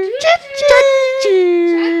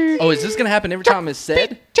 Oh, is this gonna happen every time it's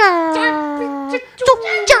said?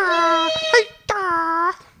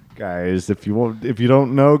 Guys, if you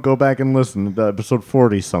don't know, go back and listen to episode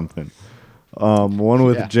 40 something. One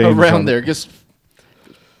with Yeah, James around on- there. Just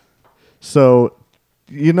So,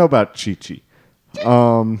 you know about Chi-Chi.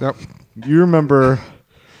 Yep. You remember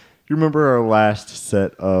our last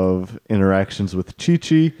set of interactions with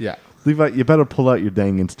Chi-Chi? Yeah. Levi, you better pull out your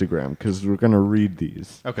dang Instagram because we're gonna read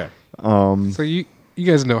these. Okay. So you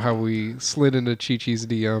guys know how we slid into Chi-Chi's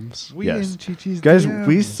DMs. We Yes. in Chi-Chi's Guys, DMs.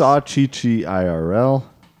 we saw Chi-Chi IRL.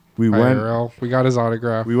 We went. IRL. We got his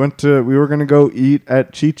autograph. We were gonna go eat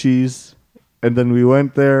at Chi-Chi's, and then we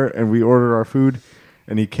went there and we ordered our food,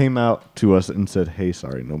 and he came out to us and said, "Hey,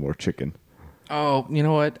 sorry, no more chicken." oh, you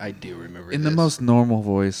know what? I do remember. in the this. most normal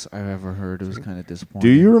voice I've ever heard. It was kind of disappointing. Do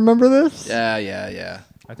you remember this? Yeah.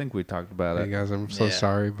 I think we talked about Hey it. guys, I'm so Yeah.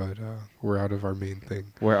 sorry, but we're out of our main thing.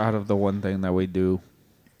 We're out of the one thing that we do.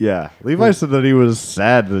 Yeah. Levi said that he was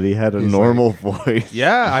sad that he had a He's normal voice.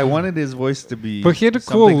 Yeah, I wanted his voice to be. But he had a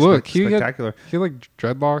cool something look. He had spectacular. like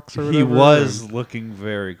dreadlocks or whatever. He was looking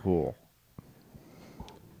very cool,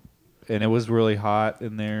 and it was really hot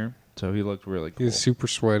in there, so he looked really He cool. was super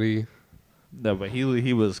sweaty. No, but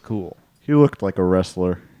he was cool. He He looked like a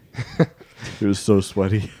wrestler. He was so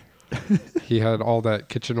sweaty. He had all that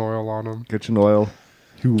kitchen oil on him. Kitchen oil.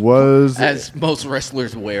 He was. As most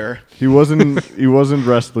wrestlers wear. He wasn't. He wasn't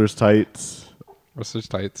wrestler's tights. Wrestler's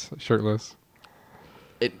tights, shirtless.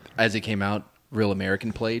 As it came out, Real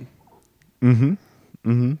American played.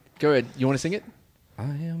 Mm-hmm. Go ahead. You want to sing it? I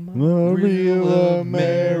am A real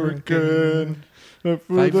American.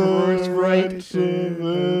 Fight for his rights.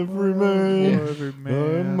 Every man.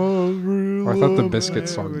 I'm a real I thought the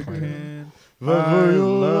Biscuits song played. American. I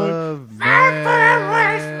love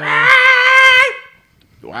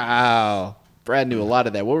Wow. Brad knew a lot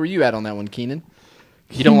of that. What were you at on that one, Keenan?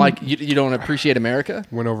 You don't like you don't appreciate America?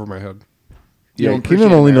 Went over my head. You Yeah, don't Keenan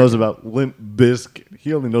appreciate only America? knows about Limp Bizkit.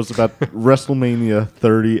 He only knows about WrestleMania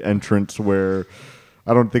 30 entrance where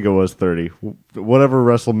I don't think it was 30. Whatever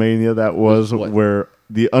WrestleMania that was, What? where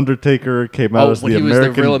The Undertaker came out Oh, as when the he was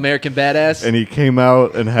American, the Real American Badass? and he came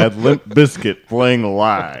out and had Limp Bizkit playing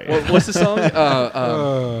live. What's the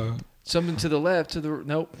song? Something to the left, to the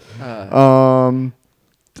nope.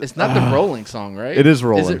 It's not the rolling song, right? It is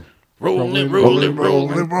rolling. Is it rolling,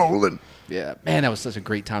 rolling? Yeah, man, that was such a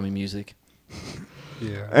great time in music.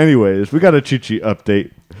 Yeah. Anyways, we got a Chi-Chi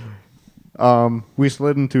update. We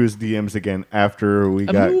slid into his DMs again after we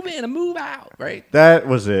A got... move in, a move out, right? That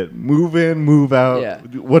was it. Move in, move out. Yeah.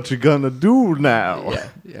 What you gonna do now?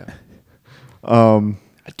 Yeah. Um,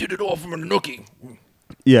 I did it all from a nookie.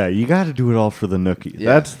 Yeah, you got to do it all for the nookie.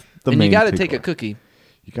 Yeah. That's the And main you got to takeaway. take a cookie,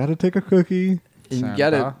 You got to take a cookie. and you Santa.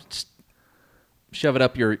 got to shove it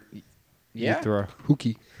up your. Yeah. Throw.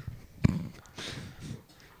 Hookie.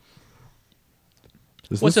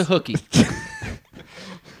 Is What's this- a hookie?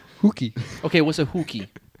 Hookie. Okay, what's a hookie?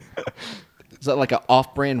 Is that like an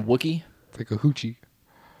off-brand Wookie? It's like a hoochie.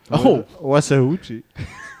 Oh, What's a hoochie?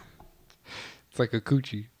 It's like a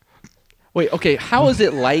coochie. wait. Okay, how is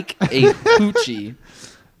it like a hoochie?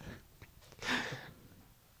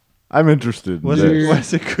 I'm interested. in What's this.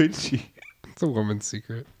 what's a coochie? It's a woman's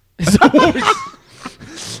secret.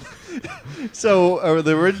 So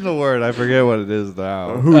the original word, I forget what it is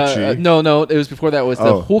now. A hoochie. No, it was before that. Was the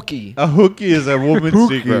Oh. hookie? A hookie is a woman's Hookie.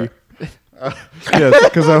 secret. Yes,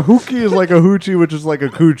 because a hookie is like a hoochie, which is like a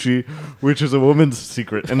coochie, which is a woman's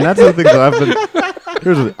secret, and that's the thing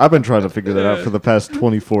that I've been trying to figure that out for the past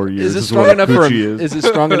 24 years. Is it what strong enough for a? coochie Is it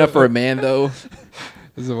strong enough for a man though?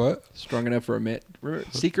 Is it what? Strong enough for a man?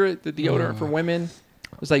 Secret, the deodorant for women.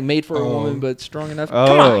 It was like made for a woman, but strong enough. Come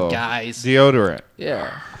Oh. on, guys. Deodorant.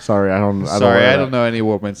 Yeah. Sorry, I don't know any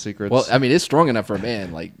woman's secrets. Well, I mean, it's strong enough for a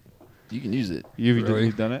man. Like, you can use it. you've, Really?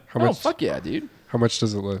 you've done it? How Oh, much? fuck yeah, dude. How much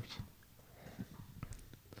does it lift?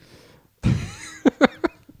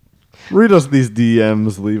 Read us these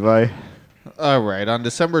DMs, Levi. All right. On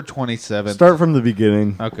December 27th. Start from the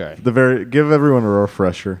beginning. Okay. Give everyone a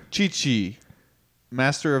refresher. Chi-Chi,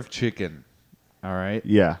 Master of Chicken. All right.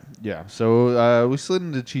 Yeah. Yeah. So we slid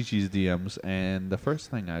into Chi-Chi's DMs, and the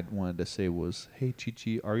first thing I wanted to say was, "Hey,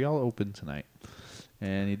 Chi-Chi, are y'all open tonight?"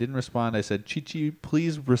 And he didn't respond. I said, "Chi-Chi,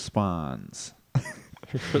 please respond."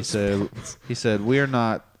 He said, "We are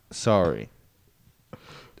not sorry."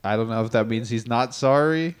 I don't know if that means he's not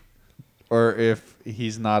sorry, or if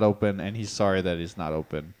he's not open and he's sorry that he's not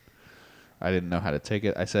open. I didn't know how to take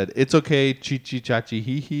it. I said, "It's okay, Chi-Chi, Chachi,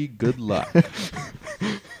 hee, good luck."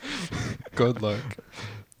 Good luck.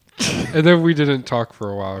 And then we didn't talk for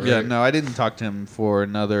a while, right? Yeah, no, I didn't talk to him for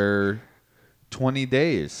another 20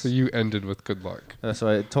 days. So you ended with good luck. So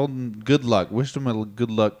I told him good luck, wished him a good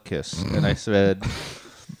luck kiss. And I said,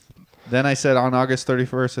 then I said on August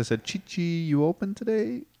 31st, I said, "Chi-Chi, you open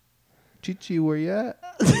today? Chi-Chi, where you at?"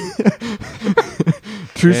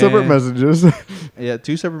 Two separate And- messages. Yeah,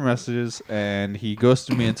 2 separate messages. And he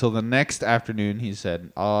ghosted me until the next afternoon. He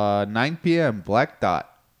said, 9 p.m., black dot.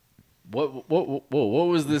 What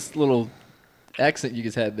was this little accent you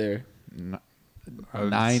guys had there?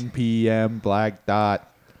 9 p.m., black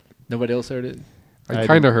dot. Nobody else heard it? I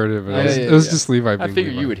kind of heard it, but Yeah, it was yeah. just Levi I being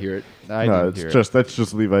figured Levi. you would hear it. I No, didn't it's hear it. just that's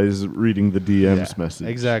just Levi's reading the DM's Yeah, message.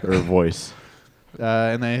 exactly. Or voice.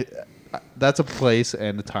 And that's a place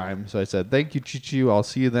and a time. So I said, "Thank you, Chi-Chi. I'll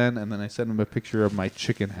see you then." And then I sent him a picture of my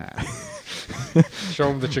chicken hat. Show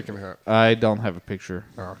him the chicken hat. I don't have a picture.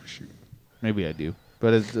 Oh, shoot. Maybe I do,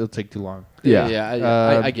 but it'll take too long.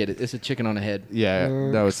 Yeah. I get it. It's a chicken on a head. Yeah,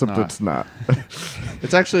 no, it's Except not. it's not.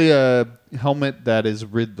 It's actually a helmet that is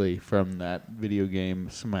Ridley from that video game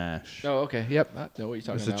Smash. Oh, okay. Yep. I know what you're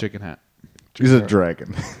talking It's about. a chicken hat. He's a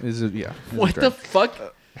dragon. Is it? Yeah. it's a What the dragon.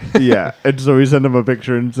 fuck? Yeah. And so we sent him a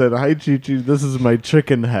picture and said, "Hi, Chi-Chi, this is my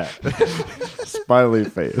chicken hat." Smiley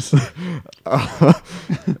face.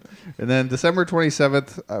 And then December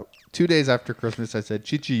 27th, 2 days after Christmas, I said,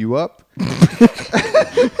 Chi-Chi, you up?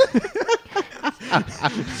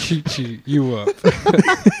 Chi-Chi, you up.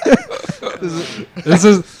 This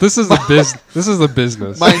is the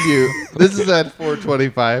business. Mind you, this is at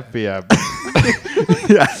 4:25 p.m.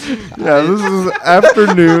 Yeah, this is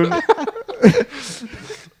afternoon.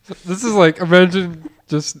 This is like, imagine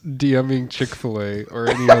just DMing Chick-fil-A or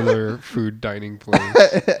any other food dining place.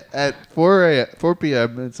 At 4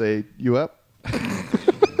 p.m. and say, you up?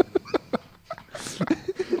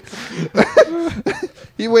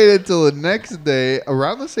 He waited till the next day,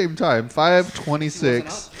 around the same time,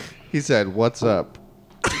 5:26. He said, what's up?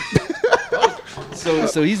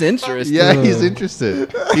 So he's interested. Yeah, he's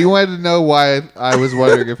interested. He wanted to know why I was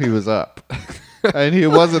wondering if he was up. And he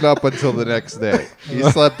wasn't up until the next day. He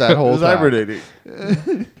slept that It whole was time. hibernating.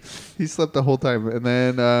 He slept the whole time. And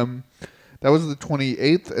then that was the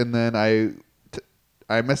 28th. And then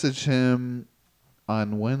I messaged him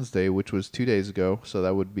on Wednesday, which was 2 days ago. So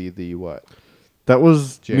that would be the what? That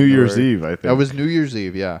was New Year's January. Eve, I think. That was New Year's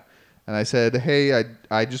Eve, yeah. And I said, hey,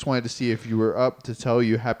 I just wanted to see if you were up to tell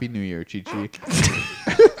you Happy New Year, Chi-Chi.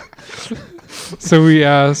 So we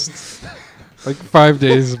asked like 5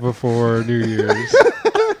 days before New Year's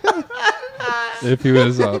if he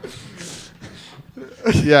was up.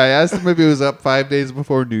 Yeah, I asked him if he was up 5 days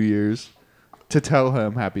before New Year's to tell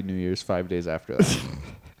him Happy New Year's 5 days after that.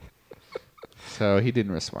 So he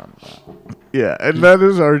didn't respond to that. Yeah, and that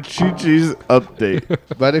is our Chi-Chi's update.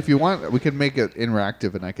 But if you want, we can make it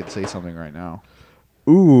interactive and I could say something right now.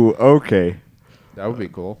 Ooh, okay. That would be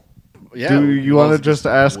cool. Yeah. Do you want to just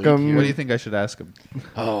ask week him? What do you think I should ask him,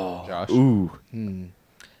 Oh. Josh? Ooh,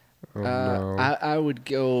 Oh, no. I would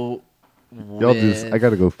go. y'all just. I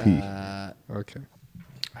gotta go pee. Okay.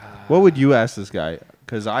 What would you ask this guy?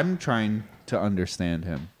 Because I'm trying to understand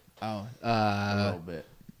him Oh. a little bit.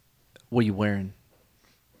 What are you wearing?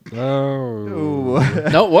 Oh.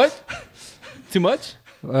 No, what? Too much?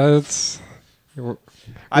 That's.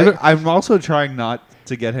 I'm also trying not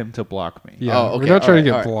to get him to block me. Yeah, Oh, okay, we're not trying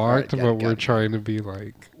to alright, get alright, blocked, got it, but got we're it. trying to be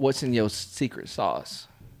like. What's in your secret sauce?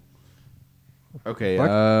 Okay.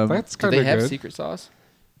 That's Do kind they of have good. secret sauce?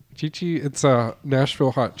 Chi-Chi, it's a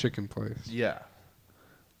Nashville hot chicken place. Yeah.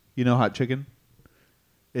 You know hot chicken?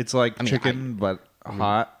 It's like I mean, chicken, but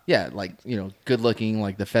hot. Yeah, like good looking.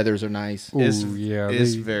 Like the feathers are nice. Ooh, It's- yeah,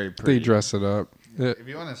 it's they, very pretty. They dress it up. If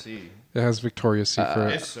you want to see, It has Victoria's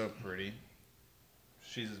Secret. it's so pretty.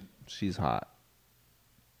 She's hot.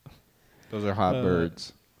 Those are hot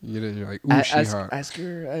birds. You're like, ooh, she hot. Ask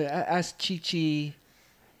her. Ask Chi-Chi.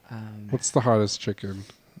 What's the hottest chicken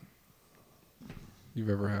you've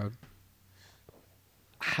ever had?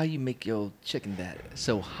 How you make your chicken that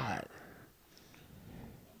so hot?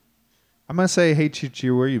 I'm gonna say, hey Chi-Chi,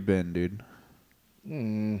 where you been, dude?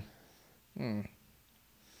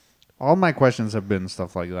 All my questions have been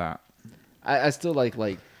stuff like that. I still like.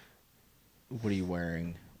 What are you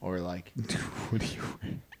wearing? Or like. What are you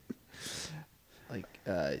wearing? Like.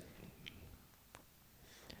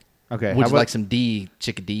 Okay. Would you like some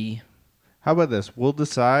chicken D? How about this? We'll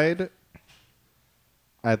decide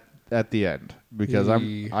at the end because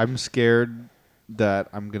I'm scared that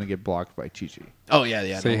I'm gonna get blocked by Chi-Chi. Oh yeah.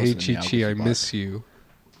 Say, don't hey, listen to me, I'll Chi-Chi, get you I blocked. miss you.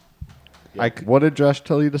 What did Josh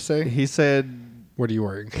tell you to say? He said, What are you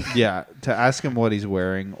wearing? yeah, to ask him what he's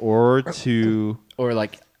wearing or to Or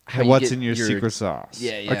like. How you what's get in your secret sauce.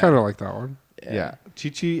 Yeah. I kind of like that one. Yeah.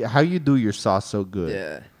 Chi-Chi, how you do your sauce so good?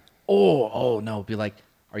 Yeah. Oh no! Be like,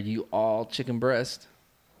 are you all chicken breast?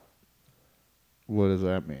 What does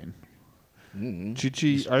that mean? Mm-hmm.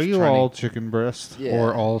 Chi-Chi, are you trying to- all chicken breast? Yeah.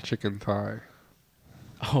 Or all chicken thigh.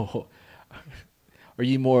 Oh, are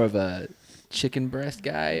you more of a chicken breast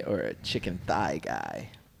guy or a chicken thigh guy?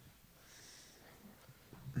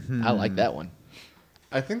 I like that one.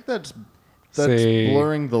 I think that's Say-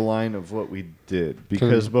 blurring the line of what we did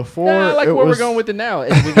because Can- before Nah, I like it where was, we're going with it now.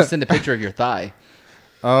 And we can send a picture of your thigh.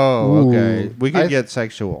 Oh, okay. Ooh. We could I- get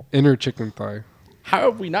sexual. Inner chicken thigh. How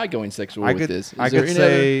are we not going sexual I with could, this? Is I there could any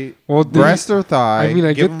say Well, breast or thigh. I mean,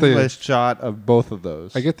 I give get him the- a shot of both of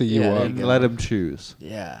those. I get the you Yeah, up. there and you go. let him choose.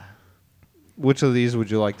 Yeah. Which of these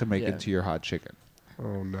would you like to make Yeah. into your hot chicken?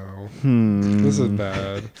 Oh no, Hmm. this is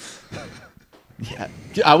bad. Yeah.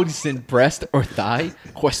 I would send breast or thigh?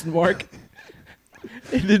 Question mark.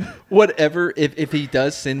 And then whatever, if he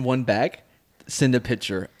does send one back, send a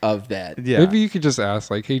picture of that. Yeah. Maybe you could just ask,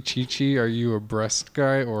 like, hey, Chi-Chi, are you a breast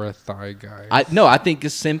guy or a thigh guy? I think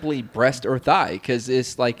it's simply breast or thigh because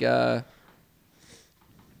it's like but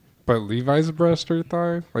But Levi's breast or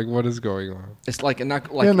thigh? Like, what is going on? It's like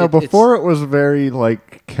not like yeah, no. it's- Before it was very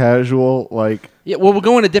like casual. Like, Yeah, well, we're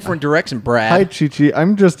going a different direction, Brad. hi, Chi-Chi.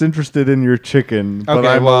 I'm just interested in your chicken. But Okay,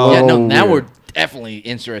 I'm well- a yeah, little no. Now weird. we're definitely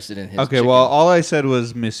interested in his. Okay, chicken. well, all I said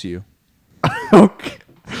was miss you. okay.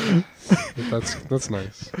 That's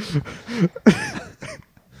nice.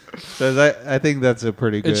 So I think that's a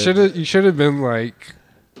pretty good. You should have been like,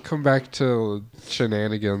 come back to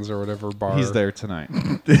Shenanigans or whatever bar. He's there tonight.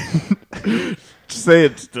 Say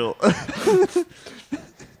it still.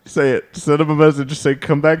 Say it. Send him a message. Say,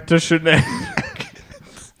 come back to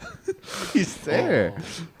shenanigans. He's there.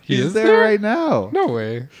 He He's is there, there? right now. No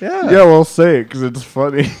way. Yeah. Yeah, well, say it because it's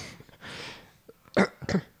funny.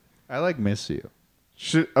 I like miss you.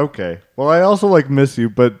 Okay. Well, I also like miss you,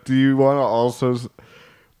 but do you want to also...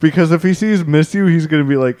 Because if he sees miss you, he's going to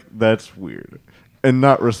be like, that's weird. And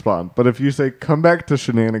not respond. But if you say, come back to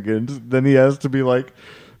shenanigans, then he has to be like,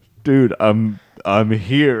 dude, I'm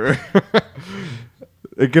here.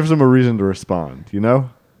 It gives him a reason to respond, you know?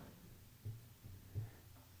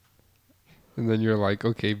 And then you're like,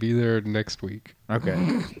 okay, be there next week.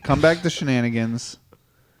 Okay. Come back to shenanigans.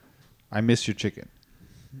 I miss your chicken.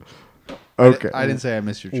 Okay. I didn't say I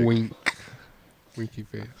miss your chicken. Wink. Winky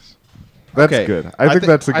face. That's Okay. good. I think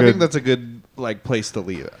that's a good... I think that's a good like place to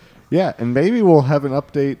leave it. Yeah, and maybe we'll have an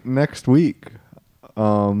update next week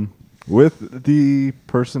with the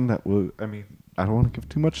person that will... I mean, I don't want to give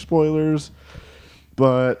too much spoilers,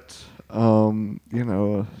 but, the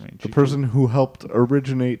Chi-Chi. person who helped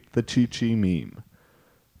originate the Chi-Chi meme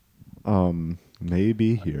may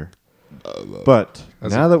be here. But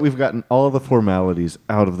That's now that we've gotten all of the formalities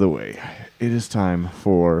out of the way, it is time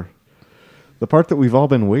for the part that we've all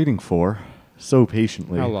been waiting for so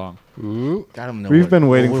patiently. How long? Ooh. I don't know. We've been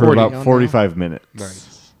waiting for 40 about now? 45 minutes.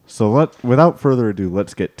 Nice. So without further ado,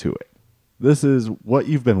 let's get to it. This is what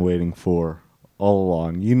you've been waiting for all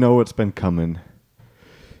along. You know it's been coming.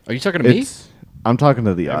 Are you talking to me? I'm talking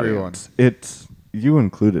to the Everyone. audience. It's you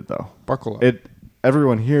included though. Buckle up.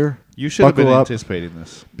 Everyone here. You should have been buckle up anticipating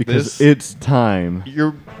this because This- it's time.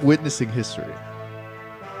 you're witnessing history.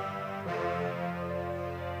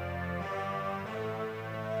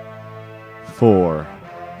 For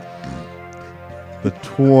the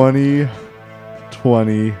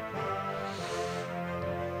 2020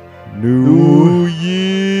 New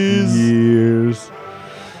Year's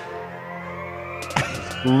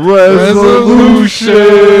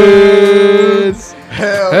resolutions.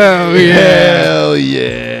 Hell yeah. Hell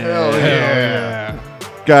yeah. Hell yeah.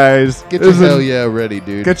 Guys, Get this your is hell yeah ready,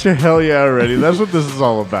 dude. Get your hell yeah ready. That's what this is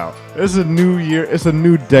all about. It's a new year. It's a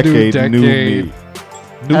new decade. New decade. me.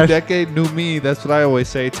 New Ash- decade, new me. That's what I always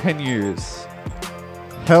say. 10 years.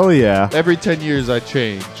 Hell yeah. Every 10 years I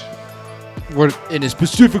change. What? And it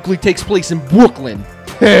specifically takes place in Brooklyn.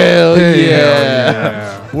 Hell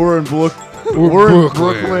Yeah. We're in Brook. We're We're in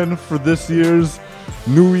Brooklyn. Brooklyn for this year's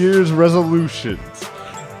New Year's resolutions,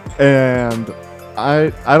 and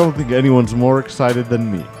I don't think anyone's more excited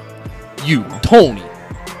than me. You, Tony.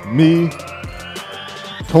 Me,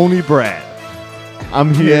 Tony Brad.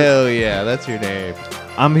 I'm here. Hell yeah, that's your name.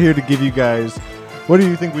 I'm here to give you guys. What do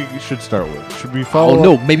you think we should start with? Should we follow? Oh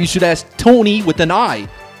no, up? maybe you should ask Tony with an I.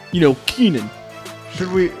 You know, Keenan.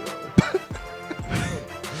 Should we?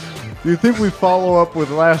 Do you think we follow up with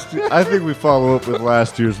last? I think we follow up with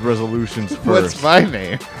last year's resolutions first. What's my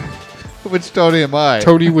name? Which Tony am I?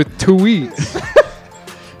 Tony with 2 E's.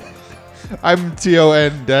 I'm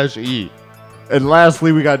TON-E. And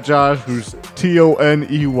lastly, we got Josh, who's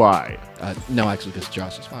Toney. No, actually, because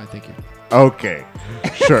Josh is fine. Thank you. Okay,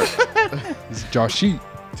 sure. It's Joshy.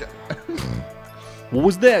 What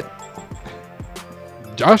was that?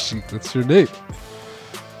 Joshy, that's your name.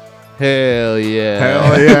 Hell yeah.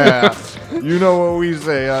 Hell yeah. You know what we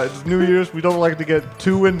say. It's New Year's. We don't like to get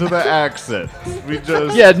too into the accent. We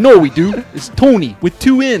just... Yeah, no, we do. It's Tony with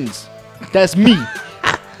 2 N's. That's me.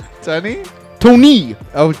 Tony? Tony.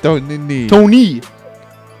 Oh, Tony. Tony.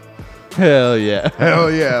 Hell yeah. Hell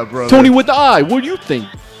yeah, brother. Tony with the I. What do you think?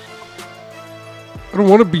 I don't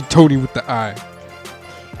want to be Tony with the I.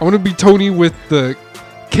 I want to be Tony with the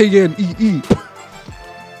K-N-E-E.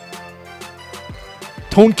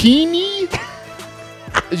 Tonkini?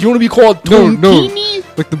 You want to be called No, no.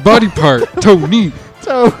 Tonkini? Like the body part. Tony.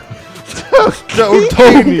 Tony.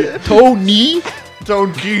 Tony?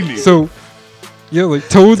 Tonkini. So, yeah, like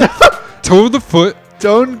toe the foot,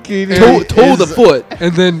 Tony. Toe the foot.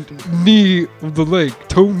 and then knee of the leg.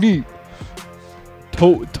 Toe knee.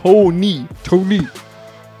 Tony. Tony.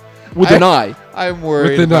 With an I. I'm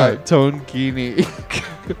worried With an eye. about Tonkini.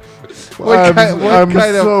 I'm what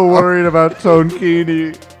kind so of- worried about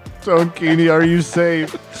Tonkini. Tonkini, are you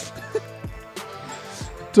safe?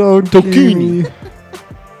 Tokini.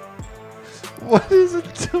 What is a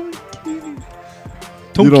Tokini?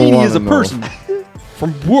 You don't Tokini is wanna a know. person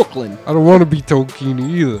from Brooklyn. I don't want to be Tokini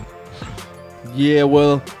either. Yeah,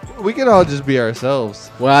 well, We can all just be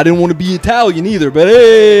ourselves. I didn't want to be Italian either, but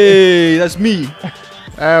hey, that's me.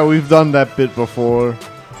 We've done that bit before.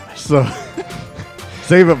 So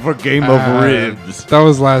save it for Game of Ribs. That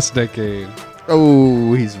was last decade.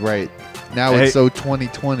 Oh, he's right. Now Hey. it's so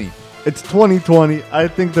 2020. It's 2020. I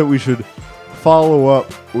think that we should follow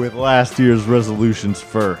up with last year's resolutions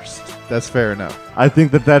first. That's fair enough. I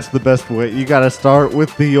think that that's the best way. You got to start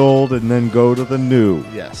with the old and then go to the new.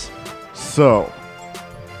 Yes. So,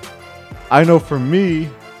 I know for me,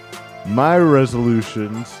 my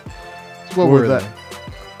resolutions What were were that they?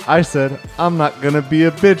 I said, I'm not going to be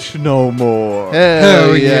a bitch no more.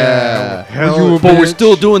 Hell yeah. Hell Were you a But we're bitch?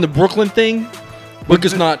 still doing the Brooklyn thing.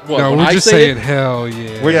 Because not what? No, when we're I just say saying it? hell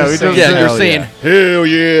yeah. We're Yeah, just we saying don't Yeah, say you're hell saying yeah. hell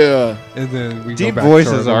yeah. And then we Deep go back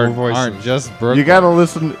voices to our aren't, normal aren't voices. just Brooklyn. You got to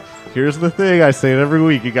listen. Here's the thing. I say it every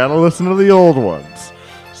week. You got to listen to the old ones.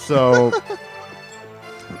 So,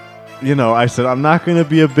 I said, I'm not going to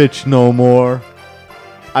be a bitch no more.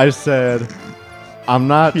 I said, I'm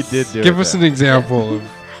not. He did do Give it us there. an example of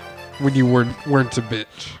when you weren't a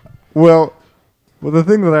bitch. Well, the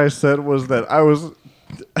thing that I said was that I was.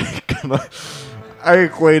 I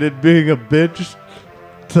equated being a bitch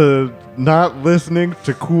to not listening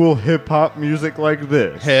to cool hip hop music like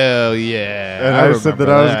this. Hell yeah. And I said that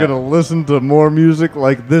I was going to listen to more music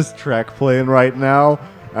like this track playing right now.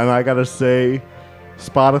 And I got to say,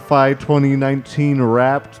 Spotify 2019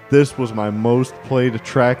 Wrapped, this was my most played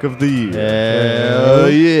track of the year. Hell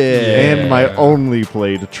yeah. And my only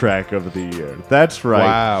played track of the year. That's right.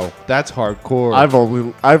 Wow. That's hardcore.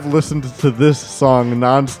 I've listened to this song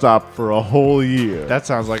nonstop for a whole year. That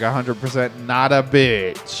sounds like 100% not a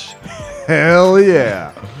bitch. Hell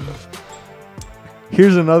yeah.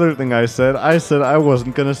 Here's another thing I said. I said I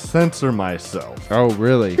wasn't going to censor myself. Oh,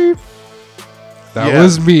 really? That Yeah.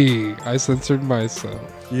 was me. I censored myself.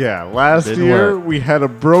 Yeah, last Didn't year work. we had a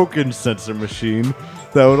broken censor machine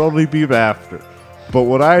that would only beep after. But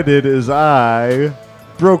what I did is I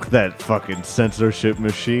broke that fucking censorship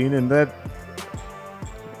machine, and that's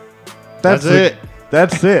it.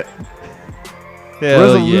 That's it. Hell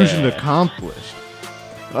Resolution yeah. accomplished.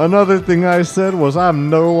 Another thing I said was I'm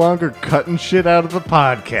no longer cutting shit out of the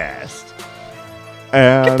podcast.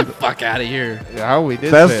 And Fuck out of here. Yeah, we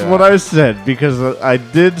did that's say what that. I said, because I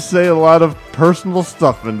did say a lot of personal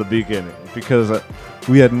stuff in the beginning, because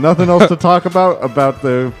we had nothing else to talk about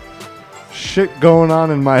the shit going on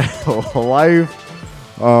in my life,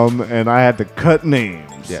 and I had to cut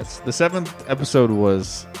names. Yes. The 7th episode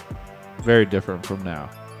was very different from now.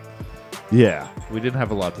 Yeah. We didn't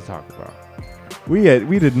have a lot to talk about. We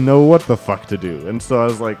didn't know what the fuck to do, and so I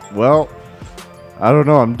was like, well, I don't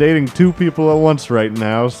know. I'm dating two people at once right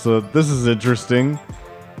now, so this is interesting.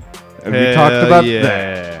 And we talked Hell about yeah.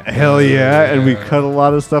 that. Hell yeah. And we cut a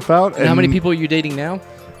lot of stuff out. And how many people are you dating now?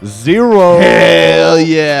 0. Hell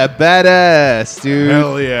yeah. Badass, dude.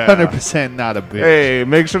 Hell yeah. 100% not a bitch. Hey,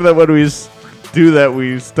 make sure that when we do that,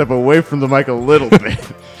 we step away from the mic a little bit.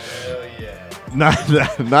 Hell yeah.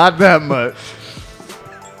 Not that much.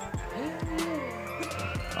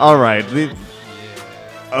 All right.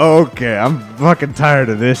 Okay, I'm fucking tired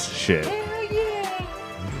of this shit.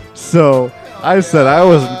 So I said I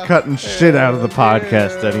wasn't cutting shit out of the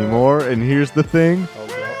podcast anymore, and here's the thing: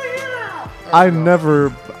 I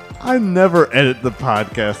never edit the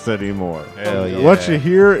podcast anymore. Hell yeah. What you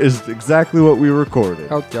hear is exactly what we recorded.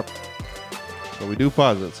 Oh, yep. But we do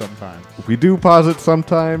pause it sometimes. We do pause it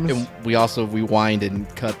sometimes. And we also rewind and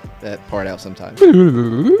cut that part out sometimes.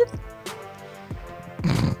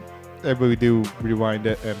 But we do rewind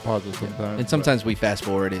it and pause it sometimes. And sometimes we fast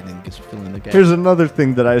forward it and just fill in the gap. Here's another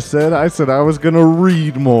thing that I said. I said I was gonna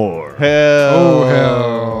read more. Hell. Oh,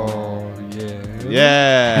 hell yeah.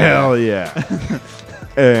 Yeah. Hell yeah.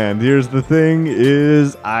 And here's the thing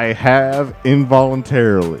is I have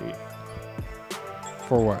involuntarily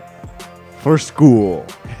For what? for school.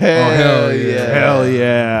 Hell yeah. Hell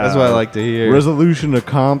yeah. That's what I like to hear. Resolution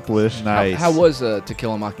accomplished. Nice. How was To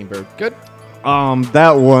Kill a Mockingbird? Good?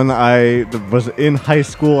 That one I was in high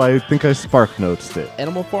school. I think I spark notes it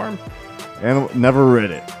Animal Farm? and never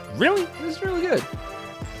read it. Really? It was really good.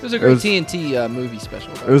 It was a It great was- TNT movie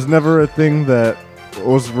special. It was never a thing that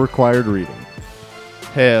was required reading.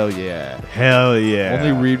 Hell yeah. Hell yeah.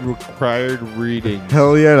 Only read required reading.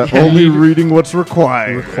 Hell yeah. Only reading what's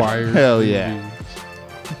required. Required. Hell yeah.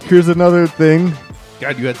 movies. Here's another thing.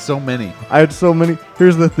 God, you had so many. I had so many.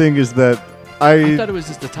 Here's the thing is that I thought it was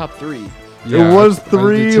just the top 3. Yeah, it was I did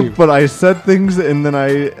 3, too. but I said things and then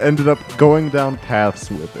I ended up going down paths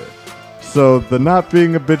with it. So the not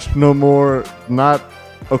being a bitch no more, not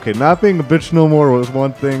being a bitch no more was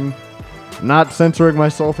one thing. Not censoring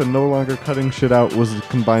myself and no longer cutting shit out was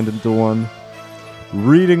combined into one.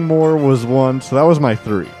 Reading more was one, so that was my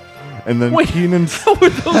 3. And then Wait. Keenan's How were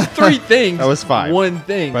those 3 things? That was 5. One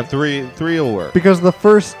thing. But three will work. because the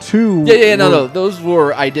first 2 no, were those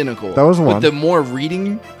were identical. That was But one. the more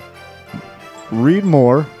reading, read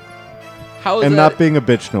more how is and that? not being a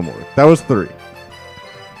bitch no more. That was 3.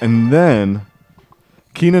 And then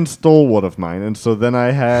Keenan stole one of mine, and so then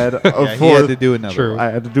I had a Yeah, he fourth. had to do another True. one. I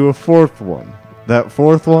had to do a 4th one. That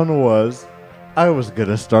 4th one was I was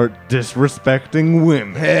gonna start disrespecting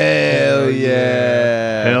women. Hell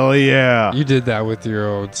yeah. Hell yeah! You did that with your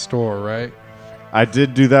own store, right? I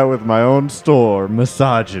did do that with my own store,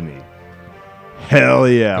 misogyny. Hell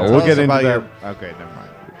yeah! Tell We'll Tell get us into about that. Okay, never mind.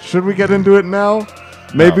 Should we get into it now?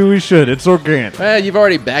 Maybe we should. It's organic. You've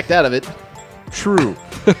already backed out of it True.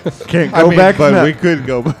 Can't go back but now. we could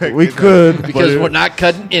go back. We to that. could, because but we're not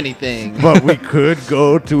cutting anything. but we could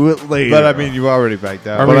go to it later. But I mean, you already backed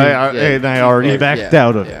out. I but mean, I already yeah, backed yeah,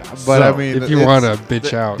 out of yeah. it. But So, I mean, If you it's- want to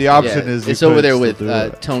bitch out. the option is you it's over could there still with do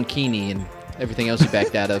it. Tone Keeney and everything else you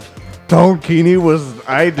backed out of. Tone Keeney was.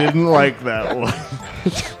 I didn't like that one.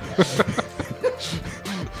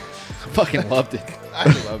 Fucking loved it. I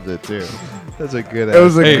loved it too. That's a good. It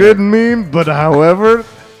was a Hey. good meme, but however,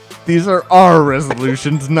 these are our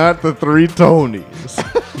resolutions, not the 3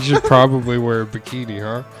 Tonys. You should probably wear a bikini,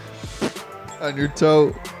 huh? on your toe.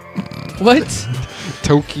 What?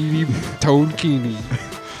 Tokini, Tonkini.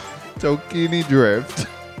 Tokini drift.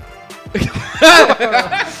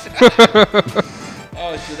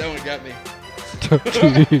 Oh shit, that one got me.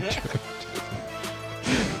 Tokini.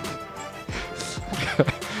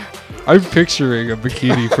 I'm picturing a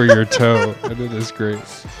bikini for your toe, and it is great.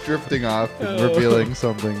 Drifting off and revealing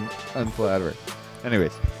something unflattering.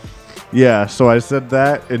 Anyways, Yeah, so I said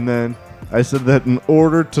that, and then I said that in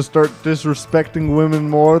order to start disrespecting women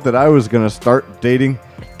more, that I was gonna start dating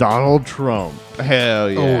Donald Trump. hell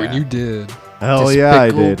yeah. Oh, and you did. Hell yeah, I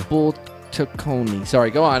did. Despicable Taconi. Sorry,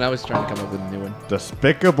 go on. I was trying to come up with a new one.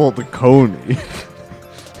 Despicable to Coney.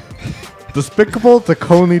 Despicable to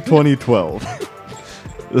Coney 2012.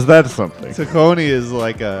 Is that something? Taconi is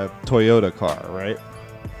like a Toyota car, right?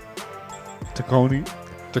 Taconi,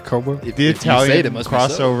 Tacoma. If, the if you say it, Italian it must be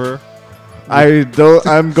so. crossover.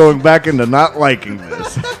 I'm going back into not liking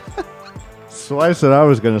this. So I said I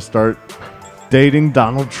was gonna start dating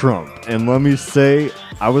Donald Trump, and let me say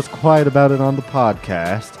I was quiet about it on the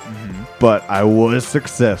podcast, but I was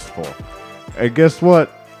successful. And guess what?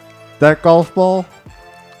 That golf ball,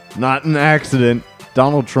 not an accident.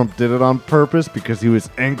 Donald Trump did it on purpose because he was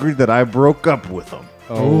angry that I broke up with him.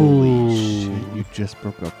 Holy Ooh. shit! You just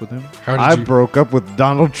broke up with him. How I did you? broke up with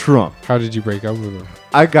Donald Trump. How did you break up with him?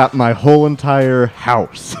 I got my whole entire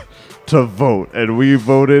house to vote, and we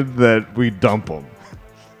voted that we dump him.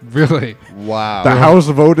 Really? Wow. The House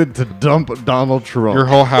voted to dump Donald Trump. Your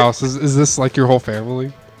whole house is this like your whole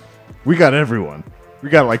family? We got everyone. We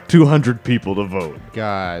got like 200 people to vote.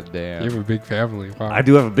 God damn. You have a big family. Wow. I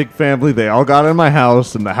do have a big family. They all got in my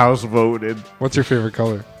house, and the House voted What's your favorite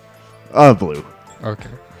color? blue. Okay.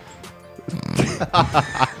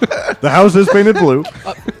 The house is painted blue.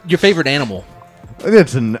 Your favorite animal?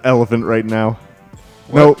 It's an elephant right now.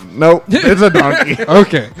 No, it's a donkey.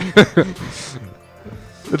 Okay.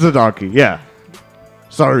 It's a donkey. Yeah.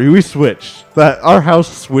 Sorry, we switched. Our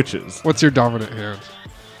house switches. What's your dominant hand?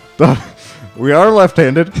 We are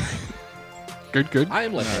left-handed. Good, good. I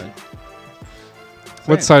am left-handed.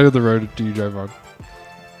 What side of the road do you drive on?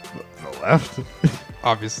 The left,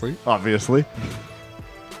 Obviously. obviously.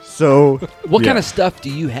 So, What yeah. kind of stuff do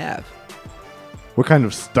you have? What kind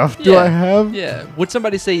of stuff do I have? Yeah. Would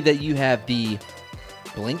somebody say that you have the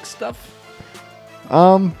blink stuff?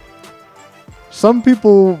 Some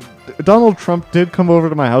people. Donald Trump did come over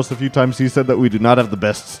to my house a few times. He said that we do not have the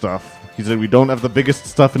best stuff. He said we don't have the biggest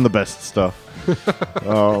stuff and the best stuff.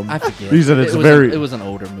 I forget. He said it's it was very. it was an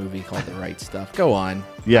older movie called The Right Stuff. Go on.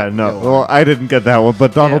 Yeah, no. Go on. Well, I didn't get that one,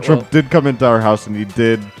 but Donald Yeah, Trump well- did come into our house and he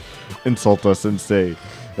did insult us and say,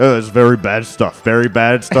 "Oh, it's very bad stuff. Very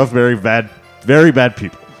bad stuff. Very bad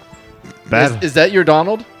people." Bad. Is that your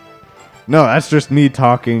Donald? No, that's just me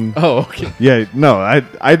talking. Oh, okay. Yeah, no,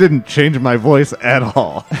 I didn't change my voice at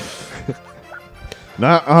all.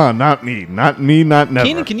 Not me. Not never.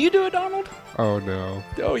 Keenan, can you do a Donald? Oh no.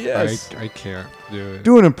 Oh yes. I can't do it.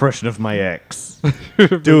 Do an impression of my ex.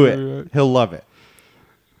 Do it. He'll love it.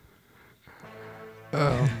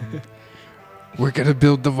 we're gonna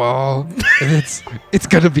build the wall, and it's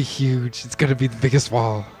gonna be huge. It's gonna be the biggest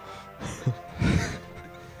wall.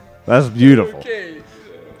 That's beautiful. Okay.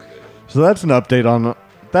 So that's an update on.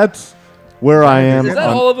 That's where I am. Is that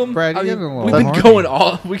on- all of them? Brad, I you're mean, getting a we've little been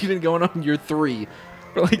horny. we've been going on year 3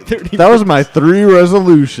 for like 30 That was my 3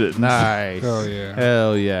 resolutions. Nice. Oh yeah.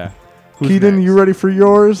 Hell yeah. Who's Keaton, next? you ready for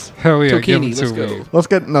yours? Hell yeah. Give Tokini, it let's to go. me. Let's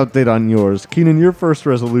get an update on yours. Keenan, your first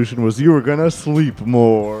resolution was you were gonna sleep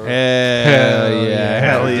more. Hell Hell yeah.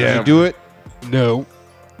 Hell Did yeah. you do it? No.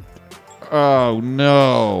 Oh,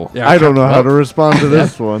 no. Yeah, I don't know how to respond to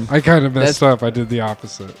this one. I kind of messed That's- up. I did the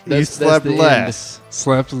opposite. You That's slept the end. less.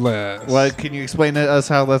 Slept less. What? Can you explain to us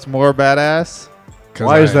how that's more badass? 'Cause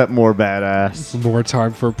Why is I- that more badass? more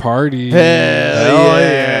time for parties? Hell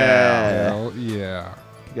yeah. Hell yeah.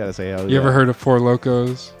 You gotta say hell You ever heard of Four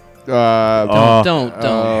Locos? Oh. Don't.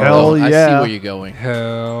 Hell I see yeah. where you're going.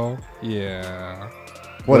 Hell yeah.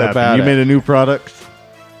 What What about happened? You it? made a new product?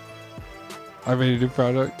 I made a new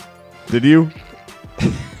product. Did you?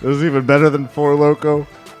 It was even better than Four Loco.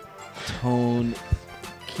 Tone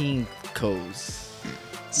Kinkos.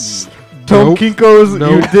 Tom Nope. Kinko's,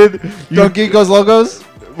 Nope. you did. You, Donkey Goes Logos?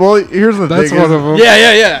 well, here's the That's thing. one is- of them.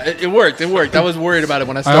 Yeah. It worked. I was worried about it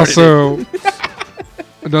when I I started. also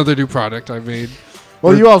another new product I made.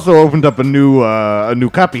 Well, you also opened up a new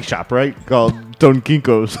copy shop, right? Called Don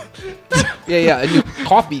Kinko's. Yeah. A new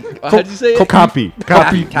coffee. How'd you say it? Copy, not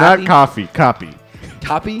Copy. coffee. Copy.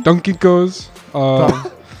 Copy. Donkey Goes.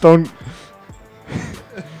 Don't.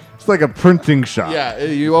 It's like a printing shop. Yeah,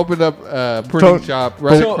 you opened up a printing Don't- shop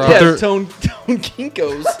right don't- across. Yeah, Tone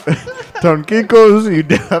Kinkos. Don Kinko's. You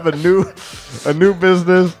did have a new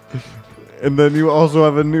business, and then you also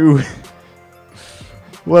have a new.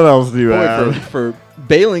 What else do you Boy, have? for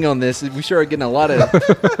bailing on this, we sure are getting a lot of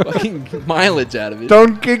fucking mileage out of it.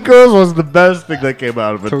 Don Kinko's was the best thing that came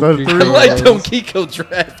out of it. Don The Kinko's. three- I like Don Kiko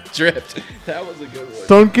drift. That was a good one.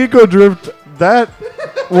 Don Kiko Drift, that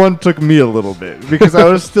one took me a little bit because I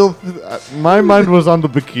was still, my mind was on the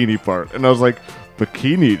bikini part, and I was like,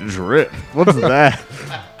 bikini drift? What's that?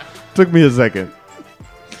 Took me a second.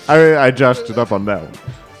 I joshed it up on that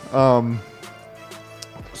one.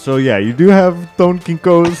 So yeah, you do have Don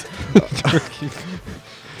Kinko's.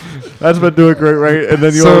 That's been doing great, right? And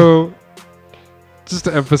then you So, just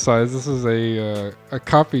to emphasize, this is a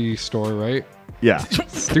copy store, right? yeah.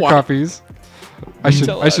 Do Why? copies. I should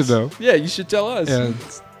Tell should us. know. Yeah, you should tell us. And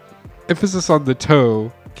emphasis on the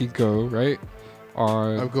toe, Kinko, right?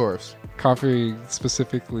 On Of course. coffee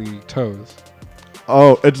specifically toes.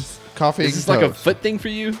 Oh, it's Coffee Is and this like a toast. foot thing for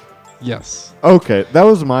you? Yes. okay. That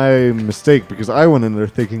was my mistake because I went in there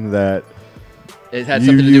thinking that. It had You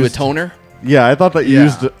something to do with used- toner. Yeah, I thought that you Yeah.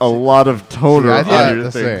 used a lot of toner See, I on thought your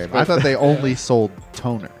the things, same. but I thought they only sold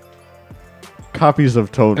toner. copies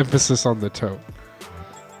of toner. Emphasis on the toe.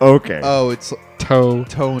 Okay. Oh, it's Toe.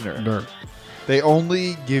 toner. They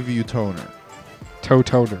only give you toner. Toe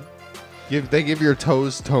toner. They give your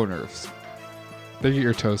toes toners. They get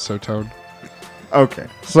your toes so toned. Okay,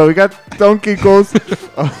 so we got Donkey Goes.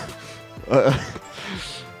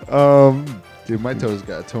 Dude, my toes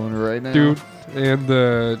got toner right now. Dude, and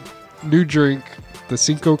the new drink, the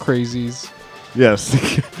Cinco Crazies. Yes,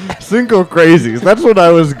 Cinco Crazies. That's what I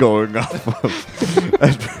was going off of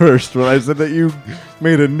at first when I said that you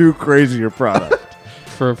made a new crazier product.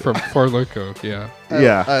 From Four Loco, yeah.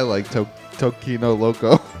 Yeah. I like Tokino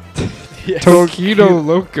Loco. Yes. Tokino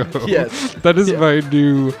Loco. Yes. That is Yeah. my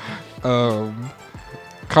new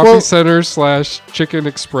coffee Well- center / Chicken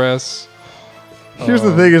Express. Here's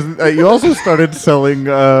the thing: is that you also started selling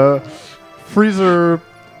freezer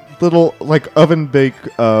little like oven bake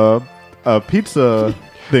pizza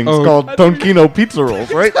things Oh. called Tonkino pizza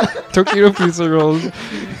rolls, right? Tokino pizza rolls.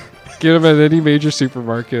 Get them at any major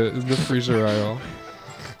supermarket in the freezer aisle.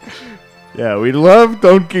 Yeah, we love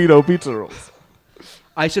Tonkino pizza rolls.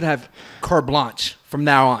 I should have carte blanche from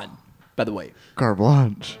now on, by the way. Carte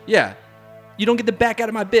blanche. Yeah. You don't get the back out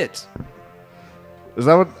of my bits. Is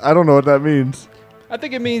that what? I don't know what that means. I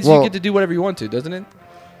think it means Well- you get to do whatever you want to, doesn't it?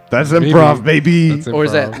 That's Maybe. improv, baby. That's Or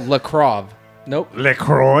is that improv. LaCrove? Nope.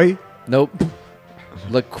 LaCroix. Nope.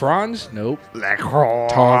 LaCrange? Nope. LaCroix.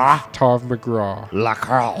 Tov McGraw?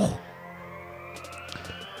 LaCroix.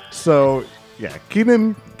 So, yeah,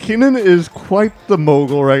 Keenan is quite the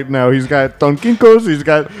mogul right now. He's got Tonkinkos, he's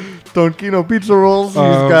got Tonkino pizza rolls, he's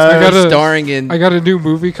I got gotta- Starring in. I got a new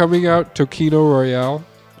movie coming out, Tokino Royale,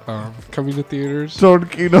 coming to theaters.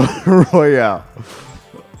 Tonkino Royale.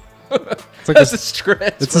 It's like That's a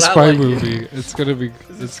stretch. it's a but I spy like it. movie. It's gonna be a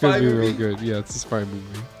it's gonna spy be movie? real good. Yeah, it's a spy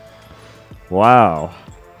movie. Wow.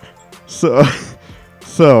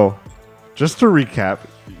 So just to recap,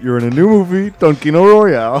 you're in a new movie, Tonkino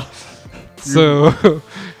Royale. So,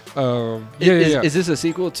 yeah. Is this a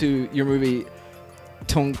sequel to your movie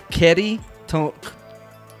Tonketi?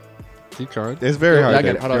 Keep going. It's very hard. I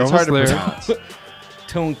got it. Hold on. It's You're hard to almost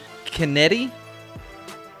pronounce. Tonkinetti?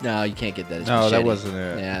 No, you can't get that. It's No, that machete. wasn't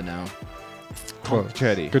it. Yeah, no. Close.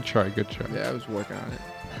 Chetty. Good try. Good try. Yeah, I was working on it.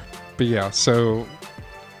 But yeah, so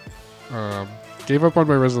gave up on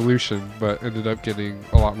my resolution, but ended up getting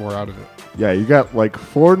a lot more out of it. Yeah, you got like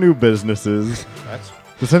 4 new businesses. That's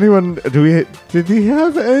Did he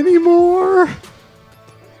have any more?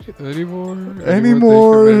 Any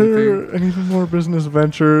more? Any more business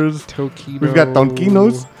ventures? Tokino. We've got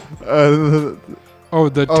Tonkinos. The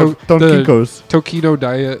Tonkikos. Tokino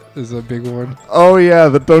diet is a big one. Oh yeah,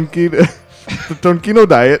 the Tonkino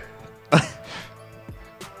diet.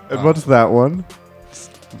 And what's that one?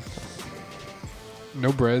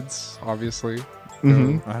 No breads, obviously.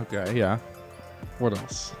 Mhm. No. okay. Yeah. What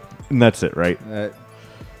else? And that's it, right?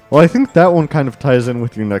 Well, I think that one kind of ties in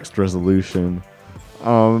with your next resolution.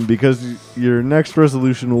 Because your next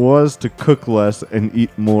resolution was to cook less and eat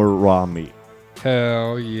more raw meat.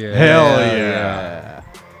 Hell yeah. Hell yeah.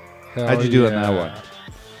 Hell How'd you do in that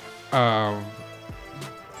one?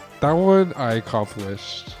 That one I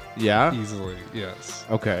accomplished Yeah. easily. Yes.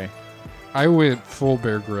 Okay. I went full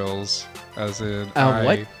Bear Grylls, as in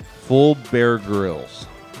What? Full Bear Grylls.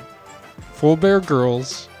 Full Bear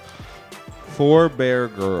Girls, 4 Bear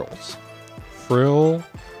Girls. Frill,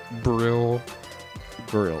 Brill,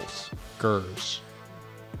 Grills. Gers.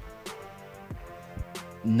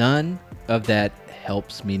 None of that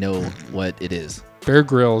helps me know what it is. Bear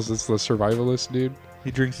Grylls is the survivalist dude.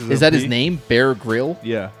 He drinks his Is that his name? Bear Grill?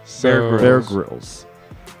 Yeah. So- Bear Grylls.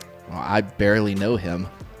 Well, I barely know him.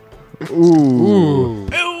 Ooh.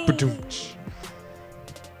 Ba-doom-tsh.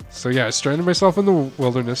 So yeah, I stranded myself in the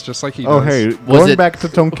wilderness just like he Oh does. hey, Was going it- back to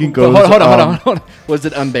Tonkiko's. Hold on. Was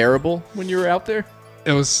it unbearable when you were out there?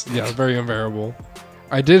 It was very unbearable.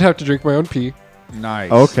 I did have to drink my own pee.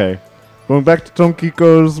 Nice. Okay. Going back to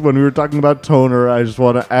Tonkiko's, when we were talking about Toner, I just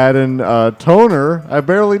want to add in Toner. I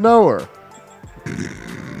barely know her.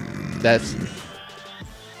 That's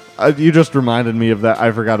You just reminded me of that.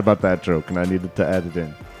 I forgot about that joke, and I needed to add it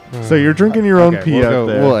in. So you're drinking your own pee out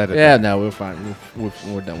there. We'll edit. yeah. No, we're fine. We're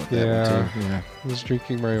done with that Yeah. one too. Yeah. I was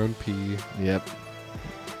drinking my own pee, Yep.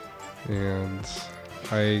 and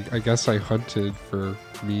I guess I hunted for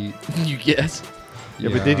meat. You guess? Yeah,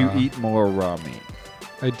 but did you eat more raw meat?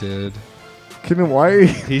 I did. Kidding, why?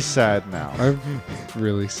 He's sad now. I'm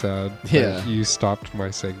really sad that Yeah. you stopped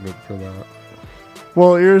my segment for that.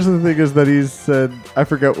 Well, here's the thing: is that he said, I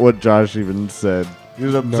forget what Josh even said. He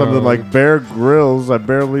said No. something like Bear Grylls. I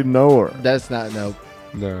barely know her. That's not no.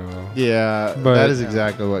 No. Yeah, But- that is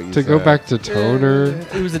exactly what you To said. go back to Toner,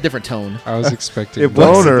 It was a different tone. I was expecting It that.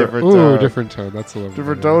 was a Toner. different Ooh, tone. different tone. That's a little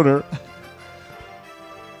Different better. Toner.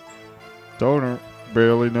 Toner.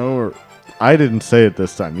 Barely know her. I didn't say it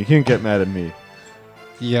this time. You can't get mad at me.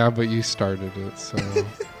 Yeah, but you started it, so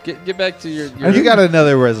Get back to your. You got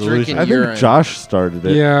another resolution. I Urine. think Josh started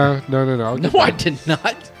it. yeah. No. I'll No, get I back. did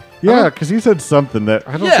not. Yeah, because he said something that.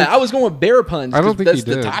 I don't Yeah, think I was going with bear puns. I don't 'cause think that's he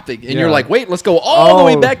the did. topic, and Yeah. you're like, wait, let's go all the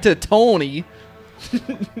way Oh. back to Tony.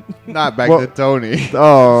 Not back Well- to Tony.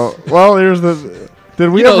 Oh, well, here's the. Did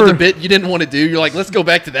we You know ever? the bit you didn't want to do. You're like, let's go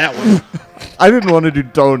back to that one. I didn't want to do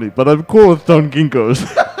Tony, but I'm cool with Tonkinkos.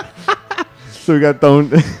 So we got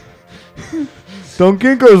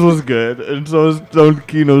Tonkinkos was good, and so is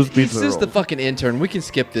Tonkino's He's pizza just the rolls. fucking intern. We can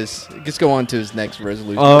skip this. Just go on to his next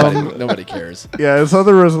resolution. Nobody cares. Yeah, his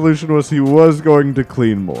other resolution was he was going to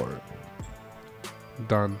clean more.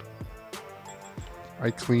 done.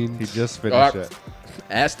 I cleaned. He just finished it.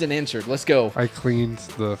 Asked and answered. Let's go. I cleaned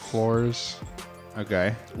the floors,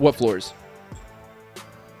 Okay. What floors?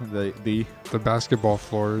 The the basketball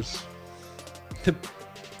floors.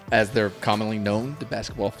 As they're commonly known, the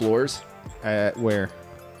basketball floors. where?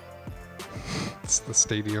 It's the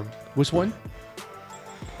stadium. Which one?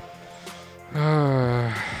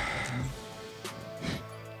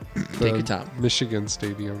 Take your time. Michigan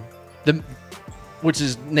Stadium, Which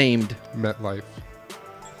is named. MetLife.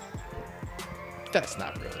 That's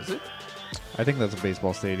not real, is it? I think that's a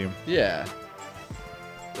baseball stadium. Yeah.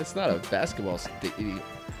 That's not a basketball stadium.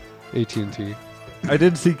 AT&T. I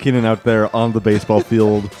did see Keenan out there on the baseball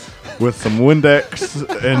field with some Windex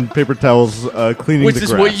and paper towels cleaning Which the is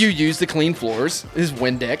grass. what you use to clean floors. Is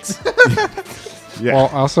Windex. Yeah. Well,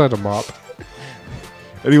 I also had a mop.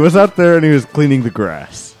 And he was out there and he was cleaning the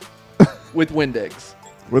grass. With Windex.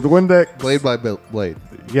 With Windex. Blade by blade.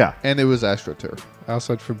 Yeah. And it was AstroTurf. I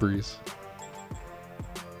also had Febreze.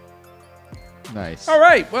 Nice. All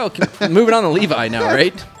right. Well, moving on to Levi now,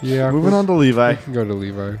 right? Yeah. Moving on to Levi. We can go to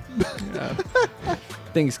Levi.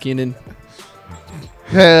 Thanks, Keenan.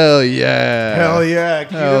 Hell yeah. Hell yeah,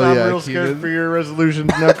 Keenan, Hell I'm yeah, real scared Keenan. for your resolutions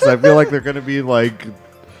now because I feel like they're going to be like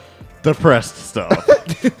depressed stuff.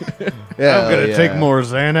 Hell I'm going to yeah. take more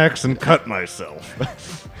Xanax and cut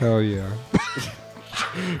myself. Hell yeah.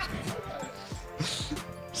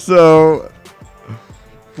 So,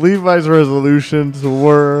 Levi's resolutions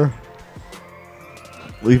were...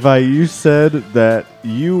 Levi, you said that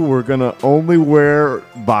you were going to only wear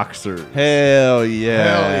boxers. Hell yeah.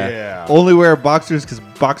 Hell yeah. Only wear boxers because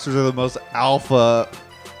boxers are the most alpha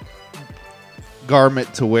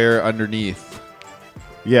garment to wear underneath.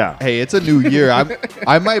 Yeah. Hey, it's a new year.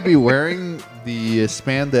 I might be wearing the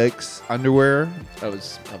spandex underwear That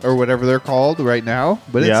was or whatever they're called right now,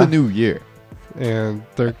 but it's Yeah. a new year. And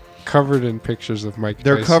they're covered in pictures of Mike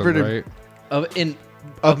They're Tyson, covered in- right?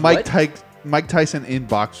 Of what? Mike Tyson in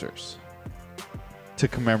boxers to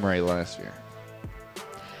commemorate last year.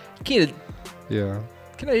 Keenan, Yeah.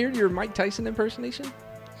 can I hear your Mike Tyson impersonation?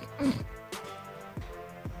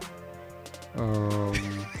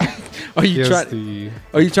 Are you He has trying? the...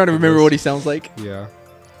 Are you trying to remember what he sounds like? Yeah.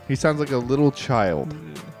 He sounds like a little child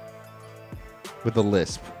with a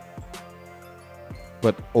lisp,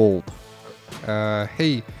 but old.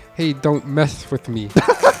 Hey, don't mess with me.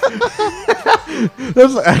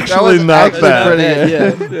 That's actually was not actually bad. pretty Yeah,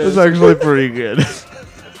 That's actually pretty good.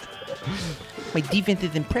 My defense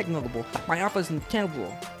is impregnable. My offense is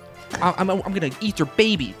terrible. I'm gonna eat your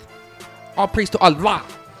babies. All praise to Allah.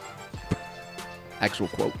 Actual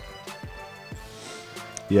quote.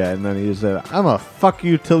 Yeah, and then he said, I'm a fuck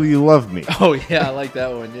you till you love me. Oh yeah, I like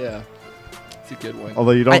that one. Yeah, it's a good one.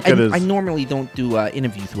 Although you don't get his... I normally don't do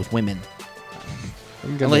interviews with women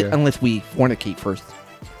I'm gonna, unless we fornicate first.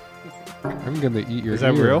 I'm gonna eat your Is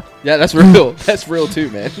that ear. real? Yeah, that's real. That's real too,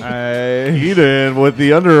 man. Eden with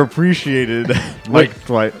the underappreciated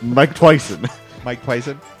Mike Tyson. Mike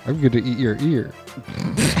Tyson. I'm gonna eat your ear.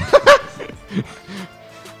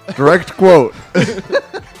 Direct quote.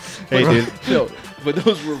 Hey, dude. No, but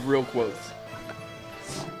those were real quotes.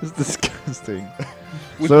 It's disgusting.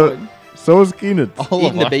 Which So, one? so is Keenan. All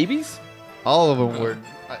Eating the babies? all of them were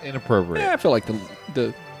inappropriate. Yeah, I feel like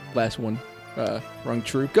the last one rung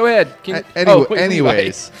true. Go ahead. Keenan. Anyway, Oh, wait,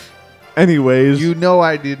 anyways, Anyways, you know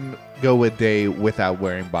I didn't go a day without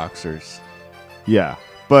wearing boxers. yeah.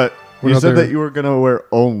 But What you said other- that you were going to wear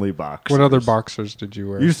only boxers. What other boxers did you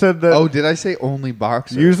wear? You said that... Oh, did I say only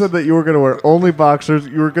boxers? You said that you were going to wear only boxers.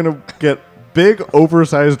 You were going to get big,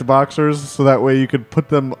 oversized boxers so that way you could put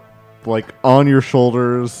them like on your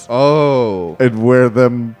shoulders Oh. and wear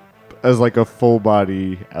them as like a full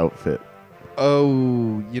body outfit.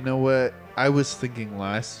 Oh, you know what? I was thinking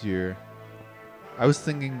last year. I was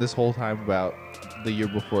thinking this whole time about the year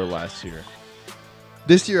before last year.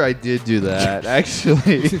 This year I did do that,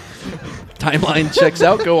 actually. Timeline checks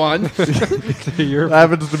out. Go on. the year, It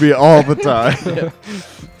happens to be all the time.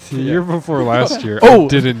 the year before last year, Oh, I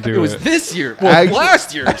didn't do it was this year. Well, Actually-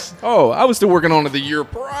 last year's. Oh, I was still working on it the year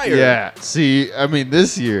prior. Yeah. See, I mean,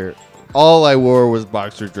 this year, all I wore was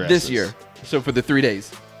boxer dresses. This year. So for the 3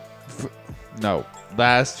 days. No,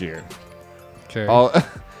 last year. Okay. All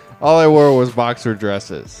I wore was boxer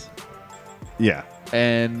dresses. Yeah.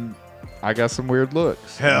 And I got some weird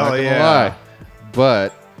looks. I'm Hell not gonna yeah. lie.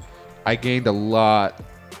 But I gained a lot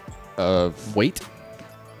of Wait.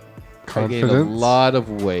 I gained a Confidence. lot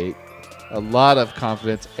of weight, a lot of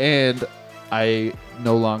confidence, and I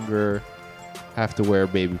no longer have to wear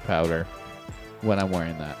baby powder when I'm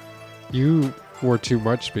wearing that. You wore too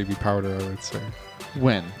much baby powder, I would say.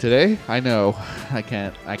 When? Today? I know. I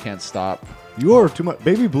can't stop. You wore too much.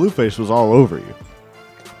 Baby Blueface was all over you.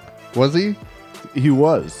 Was he? He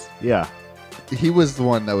was. Yeah. He was the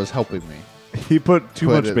one that was helping me. He put too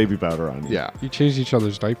Put much it- baby powder on you. Yeah, You changed each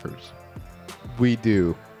other's diapers. we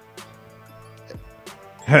do.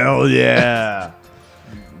 Hell yeah.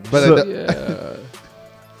 But So- I d- Yeah.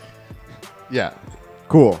 yeah.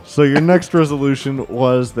 Cool. So your next resolution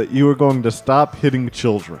was that you were going to stop hitting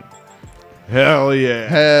children. Hell yeah.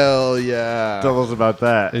 Hell yeah. Tell us about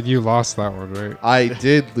that. And you lost that one, right? I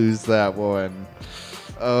did lose that one.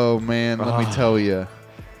 Oh man, let me tell you.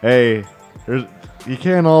 Hey, you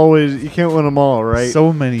can't win them all, right?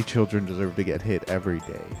 So many children deserve to get hit every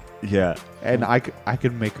day, yeah. and I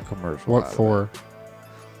could make a commercial. What out of for?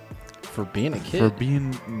 For being a it. kid. For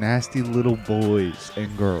being nasty little boys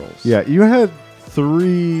and girls. Yeah, you had a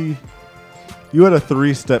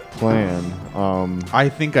 3-step plan. I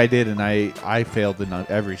think I did, and I failed in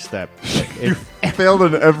every step. You failed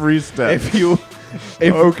in every step. If you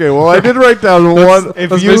Okay, well, I did write down one. If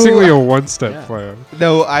That's you basically a one-step Yeah. plan.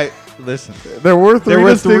 no, I listen. There were three There were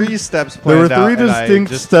distinct. three steps There were planned three out, and I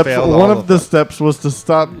distinct just steps. failed One all of the them. steps was to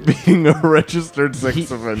stop being a registered sex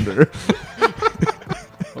offender.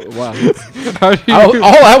 Wow. How do you,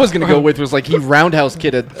 All I was gonna go with was like he roundhouse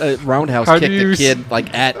roundhouse How do kicked you a kid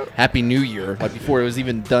like at Happy New Year, like before it was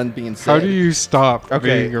even done being said. how do you stop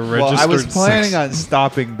Okay, being a well, registered I was planning sex? on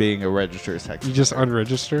stopping being a registered sex. You just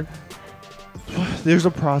unregister? There's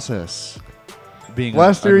a process. Being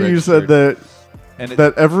Last year, you said unregistered. that and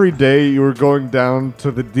that every day you were going down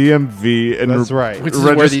to the DMV and that's right. Which is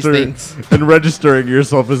where these registering- things. and registering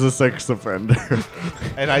yourself as a sex offender.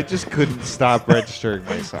 And I just couldn't stop registering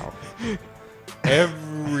myself.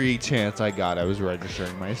 Every chance I got, I was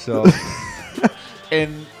registering myself.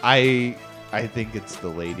 And I think it's the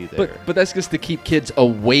lady there. But that's just to keep kids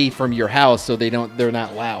away from your house so they're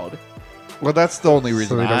not loud. Well, that's the only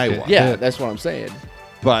reason they don't I get want. Yeah, hit. that's what I'm saying.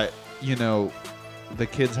 But you know, the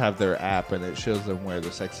kids have their app and it shows them where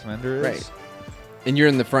the sex offender is. Right. And you're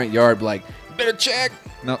in the front yard like, better check.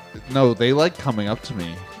 No, they like coming up to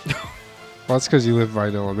me. Well, that's because you live by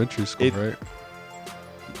an elementary school, It- right?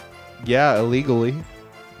 Yeah, illegally.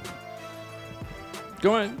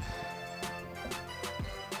 Go on.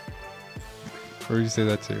 Or you say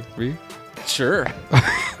that to me? Sure.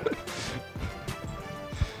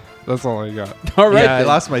 That's all I got. All right. Yeah, I then.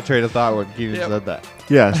 lost my train of thought when Keenan Yep. said that.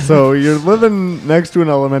 Yeah, so you're living next to an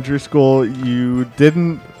elementary school. You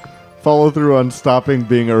didn't follow through on stopping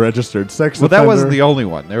being a registered sex Well, offender. that wasn't the only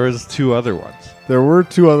one. There was two other ones. There were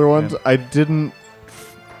two other ones. Yeah.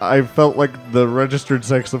 I felt like the registered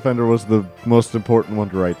sex offender was the most important one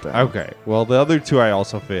to write down. Okay. Well, the other two I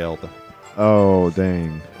also failed. Oh,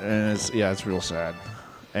 dang. And it's real sad.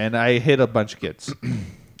 And I hit a bunch of kids.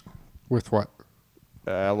 With what?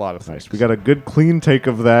 A lot of things. Nice. We got a good clean take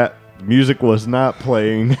of that. Music was not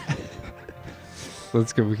playing.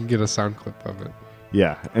 Let's go. We can get a sound clip of it.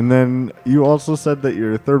 Yeah. And then you also said that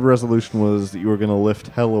your third resolution was that you were going to lift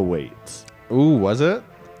hella weights. Ooh, was it?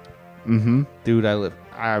 Mm-hmm. Dude, I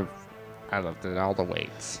lifted all the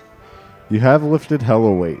weights. You have lifted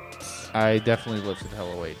hella weights. I definitely lifted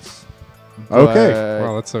hella weights. Okay.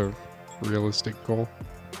 Wow, that's a realistic goal.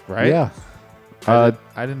 Right? Yeah. I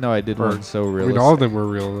didn't know I did Or- one so I realistic. mean, all of them were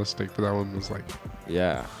realistic, but that one was like,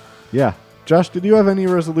 Yeah. Yeah. Josh, did you have any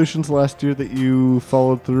resolutions last year that you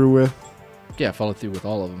followed through with? Yeah, I followed through with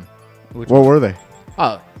all of them. What were they?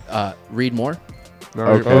 Read more. no,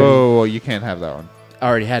 Okay. you're fine. Oh, you can't have that one. I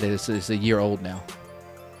already had it. It's a year old now.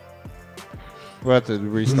 We'll have to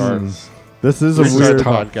restart. This is a Restart weird the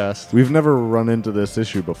podcast. We've never run into this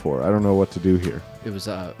issue before. I don't know what to do here. It was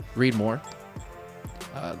read more,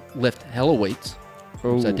 lift hella weights,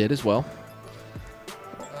 which I Oh. did as well,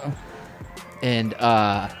 and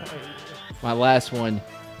my last one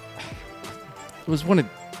was one of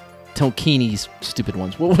Tokini's stupid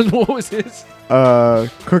ones. What was his?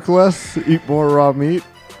 Cook less, eat more raw meat.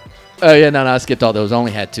 Oh yeah, no, I skipped all those. I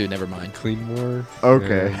only had two. Never mind. Clean more.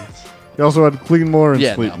 Okay. and- You also had clean more and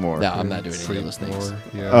Yeah, sleep no, more. no, I'm and not doing any sleep of those things. more.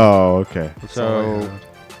 Yeah. Oh, okay. That's all I So- had.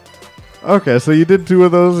 Okay, so you did two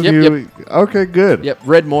of those. And Yep, you, Okay, good. Yep,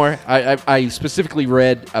 read more. I specifically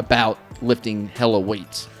read about lifting hella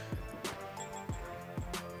weights.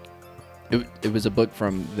 It was a book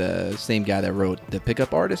from the same guy that wrote The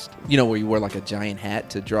Pickup Artist. You know, where you wear like a giant hat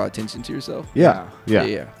to draw attention to yourself. Yeah. Yeah.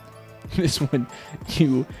 Yeah. This one,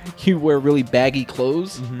 you wear really baggy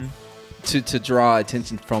clothes to draw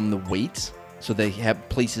attention from the weights, so they have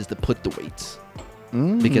places to put the weights.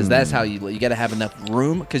 Because that's how you got to have enough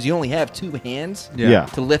room, because you only have two hands Yeah.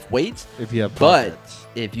 to lift weights. If you have But pockets.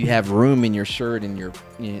 if you have room in your shirt and your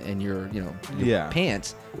your Yeah.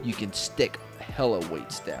 pants, you can stick hella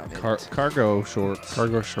weights down. in it. Cargo shorts.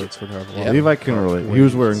 Cargo shorts would have a lot. Yeah. Levi can relate. He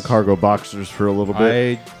was wearing cargo boxers for a little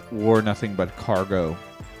bit. I wore nothing but cargo.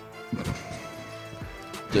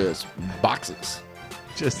 Just boxes.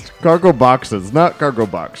 Just Cargo boxes, not cargo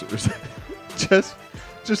boxers.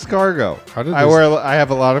 just cargo. How did I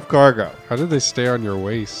have a lot of cargo. How did they stay on your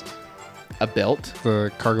waist? A belt. The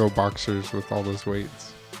cargo boxers with all those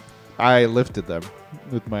weights. I lifted them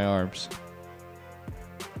with my arms.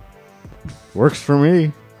 Works for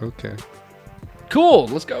me. Okay. Cool.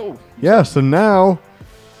 Let's go. Yeah, so now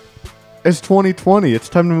it's 2020. It's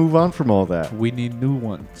time to move on from all that. We need new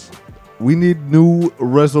ones. We need new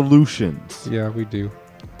resolutions. Yeah, we do.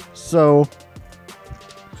 So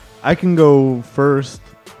I can go first.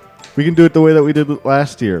 We can do it the way that we did it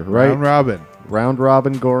last year, right? Round robin. Round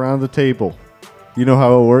robin, go around the table. You know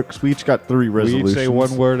how it works. We each got three We resolutions. each say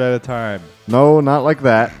one word at a time. No, not like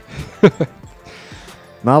that.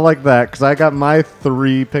 Not like that, because I got my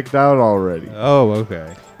 3 picked out already. Oh,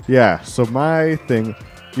 okay. Yeah, so my thing,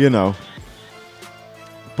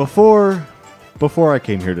 before I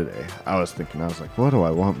came here today, I was like, what do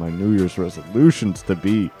I want my New Year's resolutions to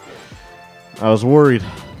be? I was worried.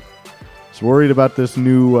 About this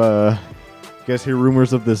new, you guys hear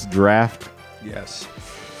rumors of this draft? Yes.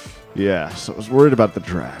 Yeah, so I was worried about the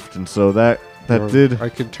draft, and so that Or did. I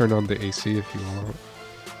can turn on the AC if you want.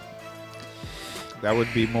 That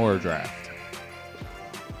would be more draft.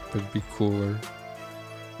 That'd be cooler.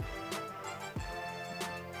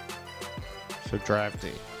 So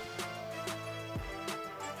drafty.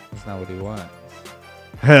 That's not what he wants.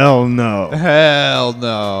 Hell no. Hell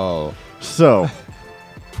no. So,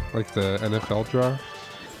 Like the NFL draft.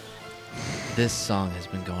 This song has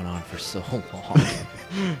been going on for so long.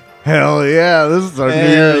 hell yeah, this is our New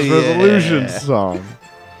Hell Year's yeah. resolution song.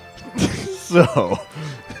 So,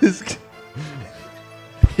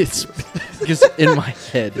 It's just in my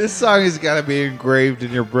head. This song has got to be engraved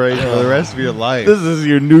in your brain for the rest of your life. this is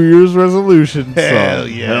your New Year's resolution Hell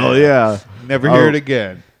song. yeah. Hell yeah. Never hear Oh. it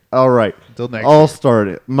again. All right. Until next I'll year. start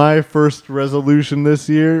it. My first resolution this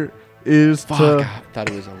year is Fuck, to I thought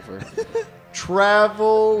it was over.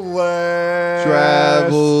 travel less.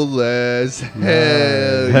 Travel less.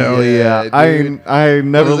 Hell yeah. dude. I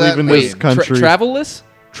never does that leave in mean? this country. Travelless?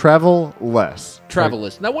 Travel less.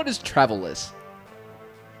 Travelless. Now, what is travelless?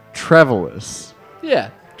 Travelless. Yeah,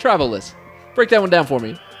 travelless. Break that one down for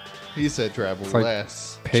me. He said travel It's like-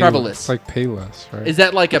 less. Payless. Travelist. It's like Payless, right? Is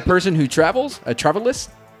that like a person who travels? A travellist?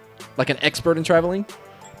 Like an expert in traveling?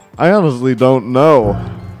 I honestly don't know.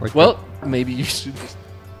 like Well, maybe you should.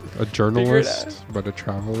 a journalist, but a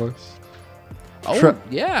travelist. Oh, Tra-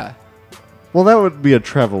 yeah. Well, that would be a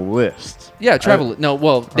travel list. Yeah, travel. No,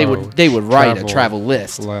 well, they Oh, would write a travel travel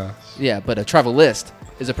list. Less. Yeah, but a travel list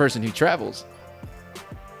is a person who travels.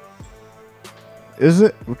 Is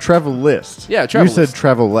it travel list? Yeah, You travel said list.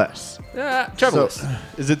 travel less. Travel list.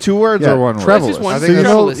 Is it 2 words Yeah, or 1 word? travel It's just one list. I So think you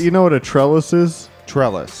that's- know, trellis. you know what a trellis is?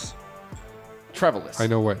 Trellis. Travel list. I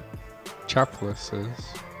know what chapless is.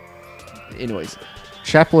 Anyways,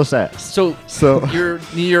 Chapless ass. so So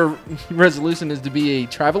your resolution is to be a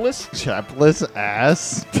travelist? Chapless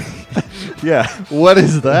ass? yeah, What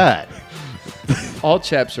is that? All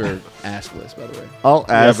chaps are assless, by the way. all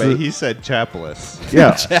Yeah, ass. but he said chapless.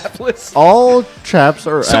 Yeah, Chapless? all chaps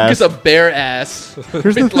are So ass. it's a bare ass.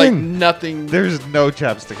 Here's the with like thing. nothing. There's no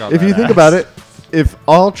chapstick on If that you think ass. about it, if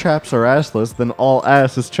all chaps are assless, then all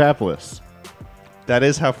ass is chapless. That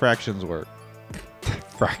is how fractions work.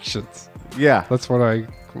 Fractions. Yeah. That's what I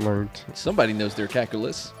learned. Somebody knows their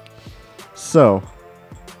calculus. So,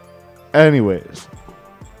 anyways,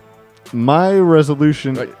 my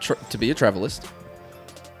resolution. Right, to be a travelist.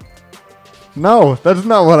 No, that's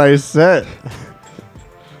not what I said.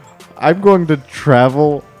 I'm going to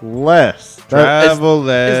travel less. Travel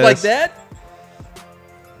less. It's like that?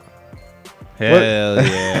 Hell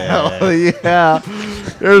yeah. Hell yeah.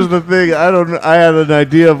 Here's the thing. I had an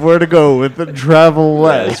idea of where to go with the travel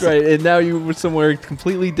less. That's right. And now you were somewhere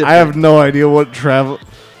completely different. I have no idea what travel.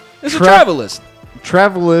 It's a tra- travelist.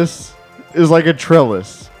 Travelist is like a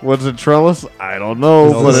trellis. What's a trellis? I don't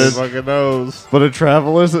know, but Nobody it's, fucking knows. but a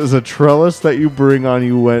travelist is a trellis that you bring on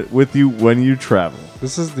you with you when you travel.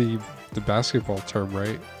 This is the basketball term,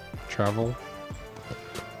 right? Travel.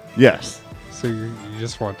 Yes. So you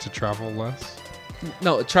just want to travel less.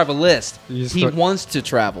 No, a travelist. You just He don't- wants to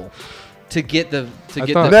travel to get the I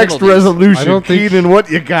the thought- Next penalties. I resolution, don't think- Keenan. What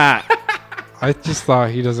you got? I just thought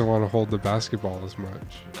he doesn't want to hold the basketball as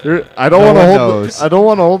much. I don't No want to one hold. knows. I don't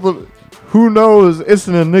want to hold the. Who knows? It's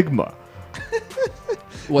an enigma.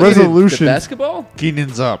 What, resolution. The basketball?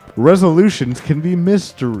 Keenan's up. Resolutions can be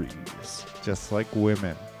mysteries. Just like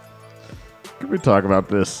women. Can we talk about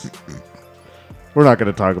this? We're not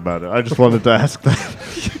going to talk about it. I just wanted to ask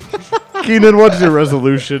that. Keenan, what's your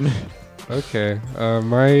resolution? Okay. My Gotta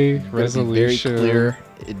be very resolution clear.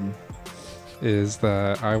 in- is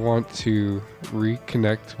that I want to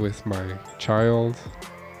reconnect with my child,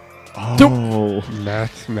 Oh,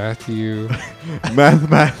 Matthew.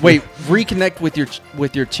 math. Wait, reconnect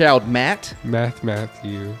with your child, Matt.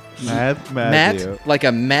 Matthew. Matt, like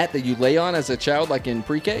a mat that you lay on as a child, like in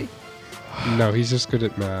pre-K. No, he's just good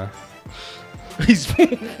at math. He's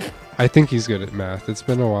I think he's good at math. It's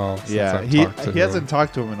been a while since Yeah, I've he talked to him. hasn't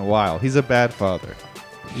talked to him in a while. He's a bad father.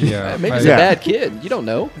 Yeah, maybe I, he's Yeah. a bad kid. You don't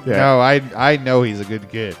know. Yeah. No, I know he's a good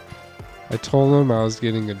kid. I told him I was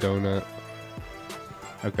getting a donut,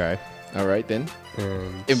 Okay. All right then.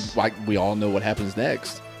 and Like we all know what happens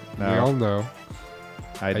next. we all No, know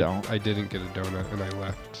I don't. I didn't get a donut, and I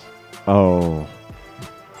left. Oh.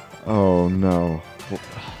 Oh no.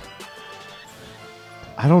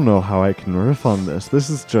 I don't know how I can riff on this. This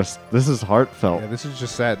is heartfelt. Yeah, this is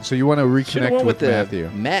just sad. So you want to Should've reconnect went with the Matthew?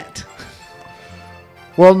 Matt.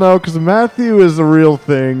 Well, no, because Matthew is a real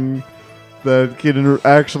thing that Kid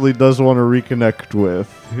actually does want to reconnect with,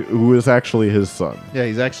 who is actually his son. Yeah,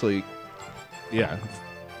 he's actually. Yeah.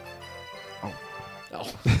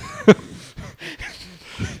 Oh.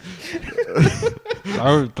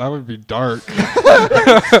 That would be dark.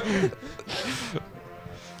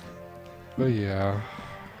 But yeah.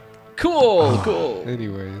 Cool.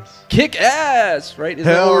 Anyways. Kick ass, right? Is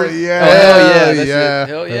Hell that what we're- yeah. Oh, hell yeah. Hell That's yeah. it.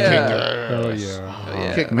 Hell yeah. Hell yeah. Hell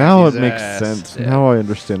yeah. Kick Now it Matthew's makes ass. sense. Yeah. Now I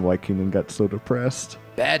understand why Keenan got so depressed.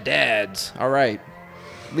 Bad dads. All right.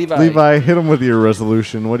 Levi. Levi, hit him with your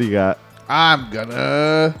resolution. What do you got? I'm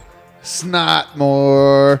gonna snot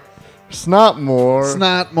more. Snot more.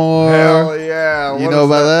 Snot more. Hell yeah. You What know does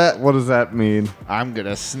about that? What does that mean? I'm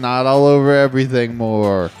gonna snot all over everything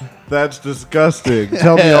more. That's disgusting.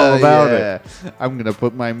 Tell me all Hell about yeah. it. I'm gonna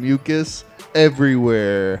put my mucus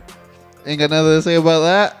everywhere. Ain't got nothing to say about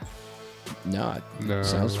that? No, it No.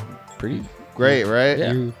 sounds pretty. Great, right?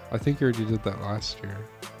 Yeah. I think you already did that last year.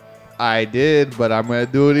 I did, but I'm gonna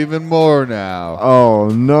do it even more now. Oh,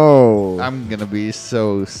 no. I'm gonna be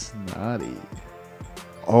so snotty.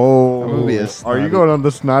 Oh. I'm gonna be a Are you snotty- going on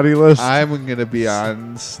the snotty list? I'm gonna be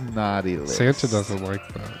on snotty list. Santa doesn't like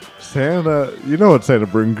that. Santa, you know what Santa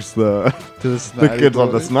brings the to the the snotty kids on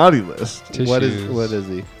the boy? snotty list? What is Tissues.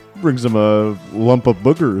 he? Brings them a lump of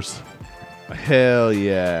boogers. Hell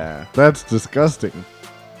yeah. That's disgusting.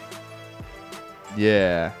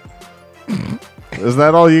 Yeah. Is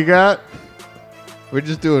that all you got? We're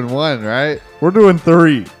just doing one, right? We're doing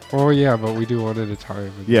 3. Oh yeah, but we do one at a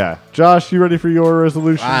time. Yeah. Josh, you ready for your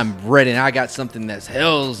resolution? I'm ready. And I got something that's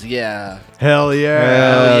hells yeah. Hell yeah.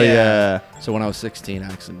 Hell yeah. yeah. So when I was 16, I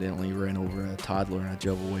accidentally ran over a toddler and I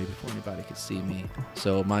drove away before anybody could see me.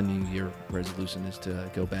 So my New Year resolution is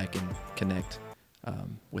to go back and connect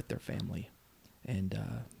with their family and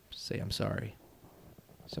say I'm sorry.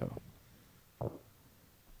 So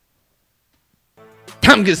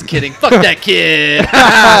I'm just kidding. Fuck that kid.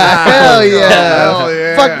 Hell yeah. Hell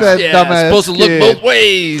yeah. Fuck that Yeah, dumbass supposed to look kid. both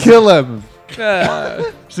ways. Kill him.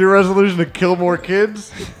 Is your resolution to kill more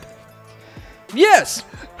kids? Yes.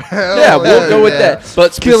 Hell Yeah, we'll go with yeah. that.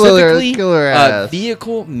 But Kill her- specifically, kill her ass.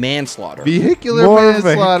 vehicle manslaughter. Vehicular More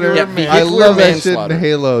manslaughter. vehicular I manslaughter. love that shit in manslaughter.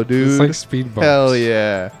 Halo, dude. It's like speed bumps. Hell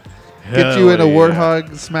yeah. Get Hell you in a yeah.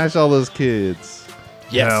 warthog, smash all those kids.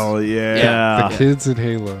 Yes. Hell yeah. Yeah. The kids in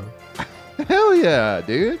Halo. Hell yeah,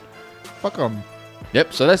 dude. Fuck them.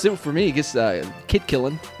 Yep. So that's it for me. I guess kid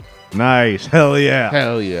killing. Nice. Hell yeah.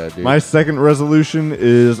 Hell yeah, dude. My second resolution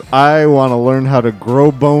is I want to learn how to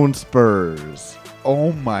grow bone spurs.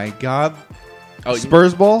 oh my god. Oh,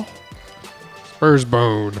 Spurs ball? Spurs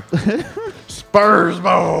bone. Spurs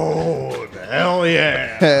bone. Hell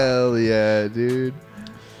yeah. Hell yeah, dude.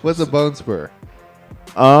 What's a bone spur?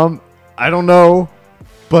 I don't know,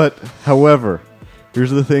 but however, here's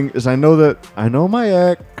the thing: is I know my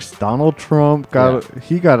ex Donald Trump got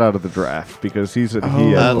out of the draft because he had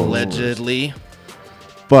bone spurs. allegedly.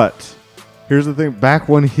 But here's the thing: back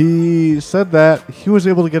when he said that, he was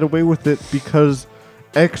able to get away with it because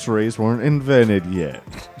X-rays weren't invented yet.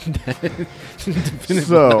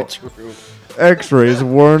 So X-rays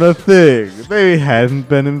weren't a thing; they hadn't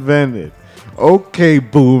been invented. Okay,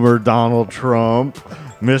 boomer Donald Trump,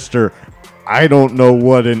 Mister, I don't know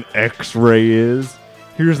what an X-ray is.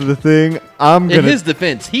 Here's the thing: I'm In gonna. his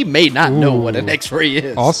defense, he may not know what an Ooh. X-ray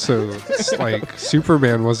is. Also, it's like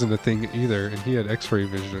Superman wasn't a thing either, and he had X-ray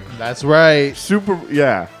vision. That's right.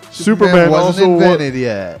 Superman wasn't also invented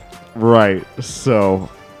yet. right. So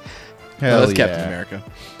Hell that's yeah. Captain America.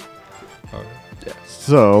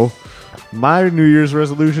 So, my New Year's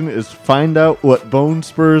resolution is find out what bone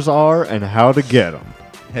spurs are and how to get them.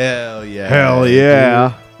 Hell yeah. Hell yeah.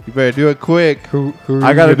 dude. You better do it quick. Who are I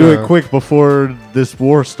you gotta do gonna- it quick before this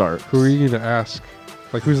war starts. Who are you gonna ask?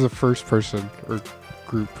 Like, who's the first person or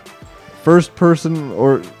group? First person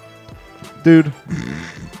or. Dude.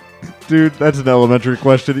 Dude, that's an elementary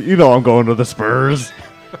question. You know I'm going to the Spurs.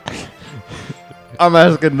 I'm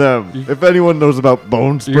asking them. If anyone knows about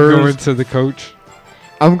bone You're going spurs, to the coach.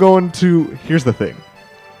 I'm going to. Here's the thing.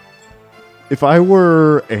 If I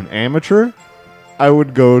were an amateur, I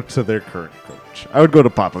would go to their current coach. I would go to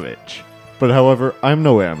Popovich. But however, I'm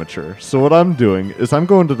no amateur. So what I'm doing is I'm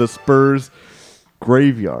going to the Spurs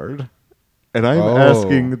graveyard and I'm Oh.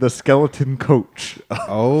 asking the skeleton coach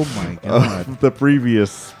Oh my god. of the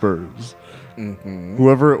previous Spurs.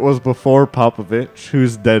 Whoever it was before Popovich,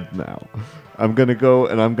 who's dead now. I'm going to go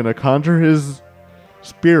and I'm going to conjure his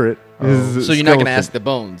spirit His So you're not going to skeleton. ask the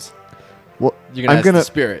bones. Well, You're going to ask the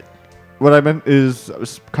spirit. What I meant is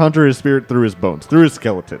conjure his spirit through his bones, through his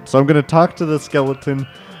skeleton. So I'm going to talk to the skeleton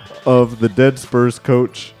of the dead Spurs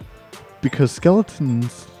coach because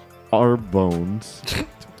skeletons are bones.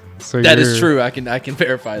 So That is you're- true. I can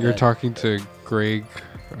verify You're that. talking to Greg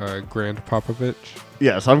Grand Popovich.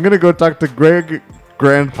 Yes, I'm going to go talk to Greg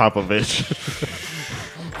Grand Popovich.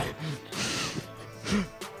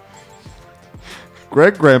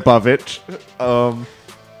 Greg Grandpovich.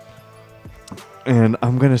 And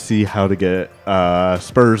I'm going to see how to get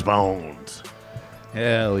Spurs bones.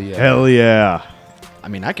 Hell yeah. Hell yeah. I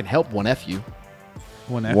mean, I can help one F you.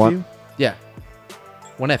 One What? nephew? Yeah.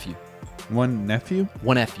 One F you. One nephew?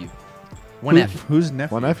 One F you. One F. Who's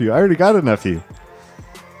nephew? One nephew. I already got a nephew.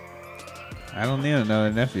 I don't need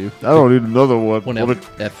another nephew. I don't need another one. One What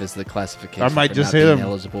F, F is the classification. I might for just not hit being him.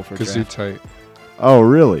 eligible for Because you're draft. tight. Oh,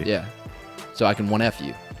 really? Yeah. So I can one F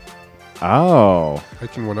you. Oh. I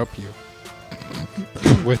can one up you.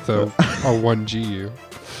 With a 1GU.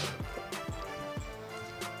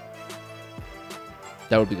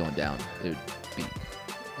 That would be going down. It would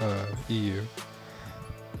be EU.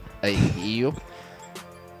 a EU.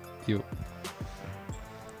 You.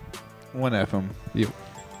 One F him. You.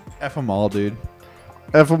 F them all, dude.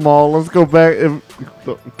 F them all. Let's go back.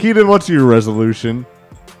 Keaton, what's your resolution?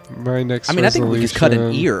 My next I mean, I think we could cut an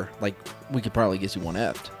resolution- ear. Like, we could probably get you one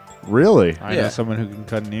F'd. Really? I Yeah. know someone who can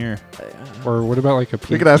cut an ear. Or what about like a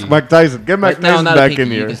pinky? You can ask Mike Tyson. Get Mike Like, no, Tyson not a back pinky. in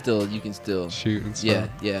You here. can still. Shoot and stuff. Yeah,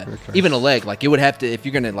 yeah. Okay. Even a leg, like it would have to. If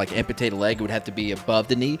you're gonna like amputate a leg, it would have to be above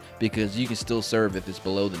the knee because you can still serve if it's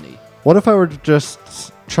below the knee. What if I were to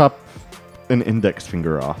just chop an index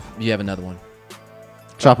finger off? You have another one.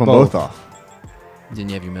 Chop them Both. both off. Then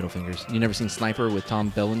you have your middle fingers. You never seen Sniper with Tom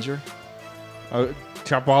Bellinger?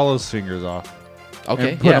 Chop all those fingers off.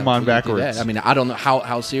 Okay, And put 'em on we could do backwards. that. I mean, I don't know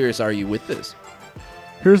how serious are you with this?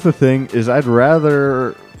 Here's the thing: is I'd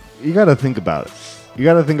rather. You got to think about it. You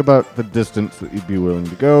got to think about the distance that you'd be willing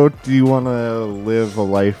to go. Do you want to live a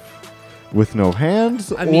life with no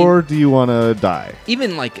hands, I mean- or do you want to die?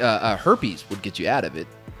 Even like herpes would get you out of it.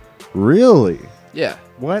 Really? Yeah,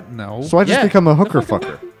 What? No. So I just Yeah. become a hooker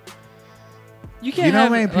fucker. you can't. You know how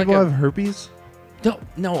have, many like, people a- have herpes?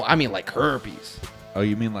 No, I mean like herpes. Oh,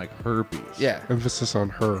 you mean like herpes? Yeah, Emphasis on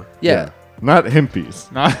her. yeah. Not himpies.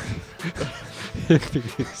 Not.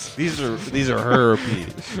 These are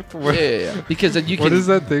herpes. Yeah. Because then you can. What is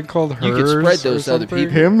that thing called? You can Hers spread or those to other something?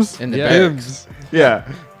 people. Hims? in the Yeah. barracks. Hims. Yeah.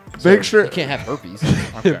 So Make sure you can't have herpes.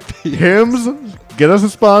 Okay. Hims, get us a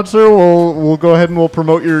sponsor. We'll go ahead and we'll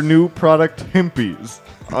promote your new product, Himpies,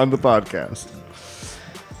 on the podcast.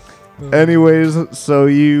 Anyways, so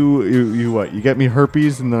you what? You get me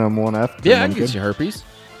herpes and then I'm one F. Yeah, I and I'm can get good? you herpes.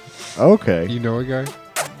 Okay. You know a guy?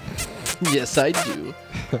 Yes, I do.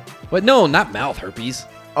 But no, not mouth herpes.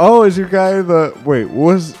 Oh, is your guy the wait?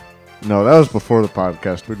 Was no, that was before the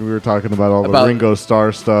podcast when we were talking about all the About- Ringo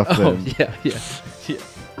Starr stuff. Oh and yeah.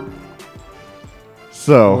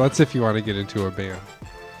 so Well, that's if you want to get into a band.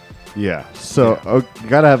 yeah, so you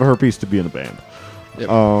gotta have herpes to be in a band.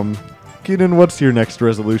 Yep. Keenan, what's your next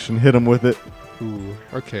resolution? Hit him with it. Ooh,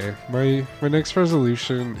 okay. My next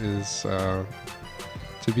resolution is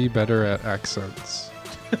to be better at accents.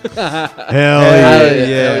 Hell Hell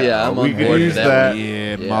yeah! yeah, I'm We on could board use for that. that.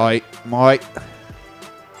 Yeah, Yeah. might.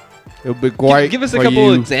 It'll be great. Give us a for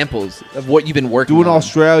couple you. examples of what you've been working Do an on.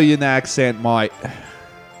 Australian accent, mate.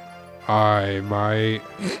 I might.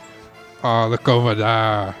 Look over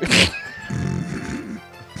there.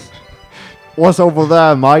 What's over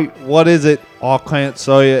there, mate? What is it? I can't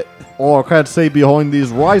say it. Oh, I can't see behind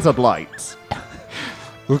these razor lights.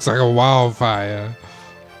 Looks like a wildfire.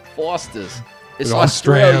 Foster's. It's In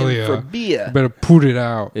Australian Australia. for beer. Better put it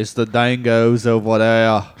out. It's the dingoes over there.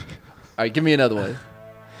 All right, give me another one.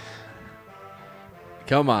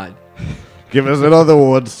 Come on. Give us another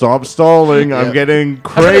one. Stop stalling. I'm Yeah. getting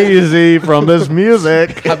crazy from this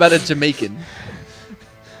music. How about a Jamaican?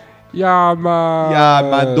 Yeah, man. Yeah,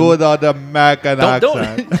 man, do it on the American accent.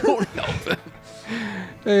 Don't help.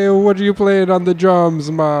 Hey, what are you playing on the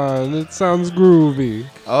drums, man? It sounds groovy.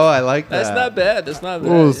 Oh, I like that. That's not bad. That's not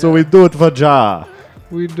bad. Oh, so yeah. we do it for Ja.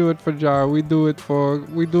 We do it for Jah. We do it for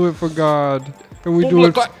God, and we Oh do my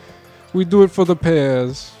it. God. We do it for the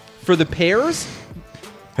pairs. For the pears?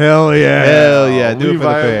 Hell yeah. Hell yeah, do it for the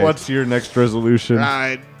Levi, fans. what's your next resolution?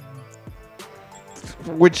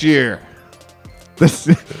 Which year?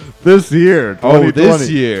 This year. Oh, 2020. this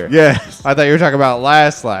year. Yes. I thought you were talking about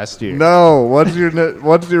last year. No. What's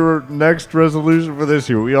your next resolution for this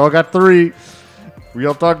year? We all got 3. We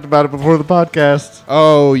all talked about it before the podcast.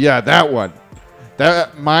 Oh, yeah, that one.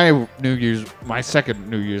 My second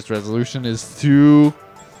New Year's resolution is to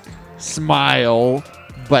smile,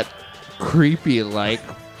 but creepy like,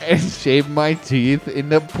 and shave my teeth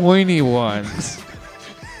into pointy ones.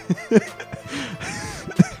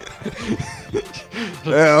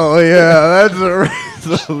 Hell yeah, that's a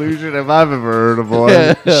resolution if I've ever heard of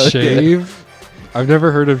one. Shave? I've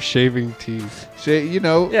never heard of shaving teeth. Shave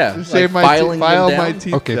Yeah, shave like my filing them file down? my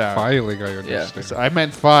teeth. Okay, down. filing, I understand. So I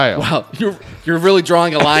meant file. Wow, you're really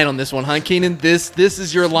drawing a line on this one, huh, Keenan? This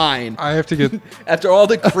is your line. I have to get... After all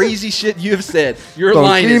the crazy shit you have said, your Donkey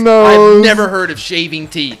line is, nose. I've never heard of shaving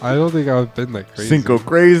teeth. I don't think I've been that crazy. Cinco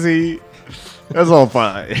crazy. That's all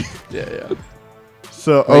fine. Yeah.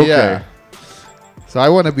 So, But okay. yeah. So I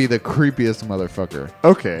want to be the creepiest motherfucker.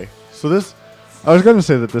 Okay. So this, I was going to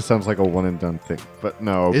say that this sounds like a one and done thing, but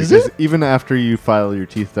no. Is because it? even after you file your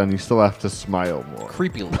teeth down, you still have to smile more.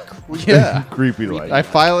 Creepy look. Yeah. Creepy like. I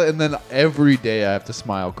file it, and then every day I have to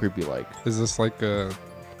smile creepy like. Is this like a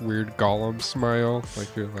weird Gollum smile?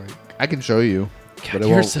 Like you're like... I can show you, but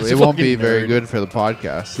you're such a it won't be fucking very nerd. good for the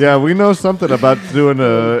podcast. Yeah, we know something about doing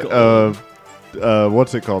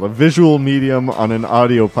what's it called? A visual medium on an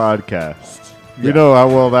audio podcast. We Yeah. know how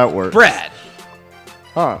well that works. Brad,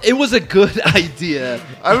 Huh. it was a good idea.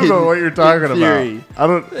 I don't know what you're talking in theory. about. I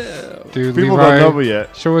don't. Dude, People Levi, don't know me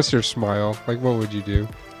yet. show us your smile. Like, what would you do?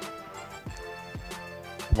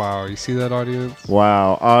 Wow, you see that, audience?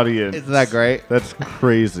 Wow, audience. Isn't that great? That's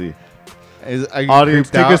crazy. Are you Audience,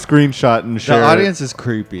 creeped take a out? screenshot and The share. it. audience is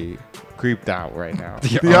creeped out right now.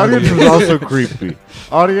 The audience is also creepy.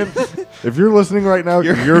 Audience, if you're listening right now,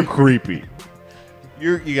 you're creepy.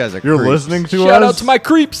 You guys are. You're creeps. listening to Shout us. out to my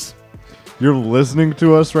creeps. You're listening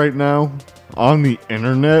to us right now on the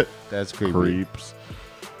internet. That's creepy. Creeps.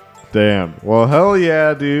 Damn. Well, hell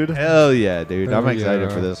yeah, dude. Hell yeah, dude! Hell I'm excited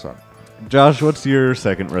yeah. for this one. Josh, what's your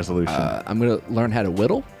second resolution? I'm gonna learn how to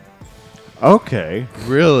whittle. Okay.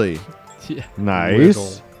 Really? Yeah.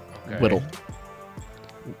 Nice. Whittle.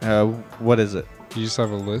 What is it? You just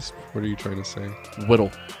have a lisp? What are you trying to say?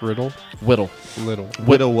 Whittle. Riddle? Whittle. Little.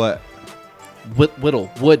 Whittle what? Whittle.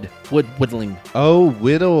 Wood. Whittling. Oh,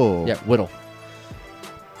 whittle. Yeah, whittle.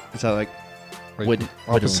 Is that like? Like Wood-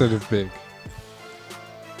 opposite of big.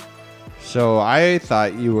 So I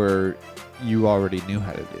thought you already knew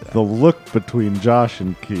how to do that. The look between Josh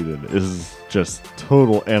and Keaton is just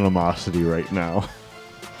total animosity right now.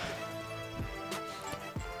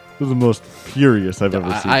 This is the most furious I've ever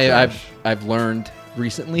seen. Josh. I've learned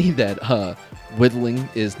recently that whittling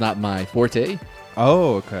is not my forte.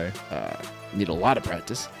 Oh, okay. Need a lot of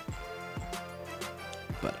practice.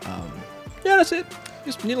 But yeah, that's it.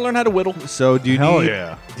 Just need to learn how to whittle. So do you Hell need?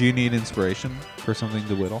 yeah. Do you need inspiration for something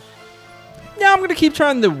to whittle? Yeah, I'm gonna keep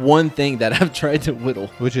trying the one thing that I've tried to whittle.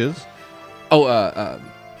 Which is? Oh,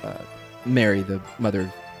 Mary, the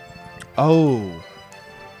mother. Oh,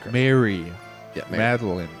 Mary. Yeah, Mary.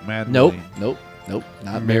 Madeline. Nope,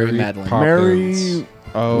 not Mary, Mary Madeline. Poppins. Mary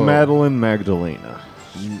Oh, Madeline Magdalena.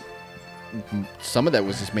 Some of that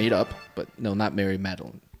was just made up, but no, not Mary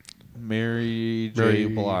Madeline. Mary J. Mary-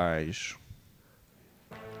 Blige.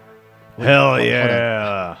 Hell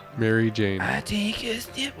yeah. Mary Jane. I take a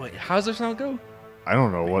step. Wait, how's the song go? I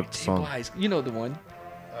don't know what J. song. Blige. You know the one.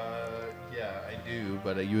 Yeah, I do,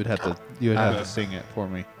 but you would have to sing it for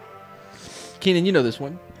me. Keenan, you know this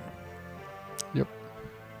one.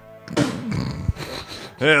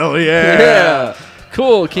 Hell yeah.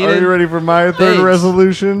 Cool, Are Keenan. you ready for my third Thanks.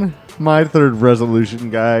 resolution? My third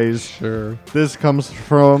resolution, guys. Sure. This comes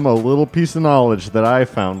from a little piece of knowledge that I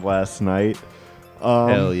found last night.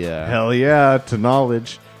 Hell yeah. Hell yeah to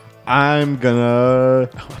knowledge. I'm gonna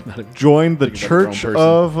join the thinking about the Church wrong person.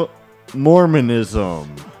 of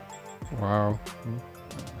Mormonism. Wow.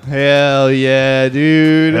 Hell yeah,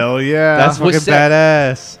 dude. Hell yeah. That's What fucking sect?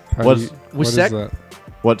 badass. How What's- do you- what what is sect? that?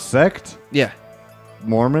 What sect? Yeah,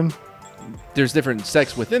 Mormon? there's different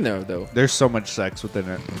sects within there, though. There's so much sex within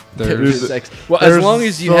it. There's, Sex. Well, as there's long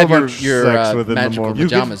as you so have much your sex within the magical Mormon-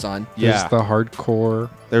 pajamas on. there's Yeah. the hardcore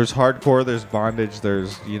There's hardcore, there's bondage,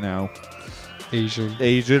 there's, Asian.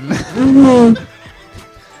 Asian.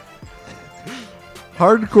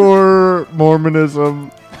 Hardcore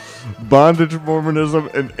Mormonism, bondage Mormonism,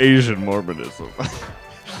 and Asian Mormonism.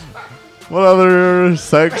 What other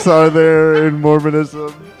sects are there in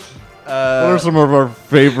Mormonism? What are some of our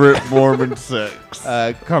favorite Mormon sects?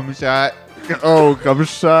 Cum shot. Oh, cum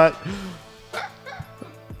shot.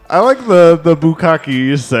 I like the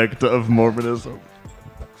Bukkake sect of Mormonism.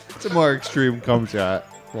 It's a more extreme cum shot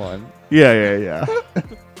one. Yeah.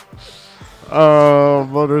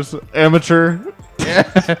 What is amateur?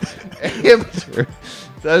 Amateur.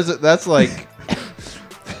 That's like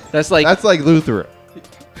That's like That's like Lutheran.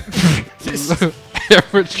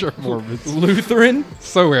 Amateur Mormons. Lutheran.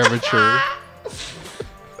 So amateur.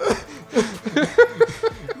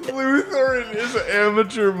 Lutheran is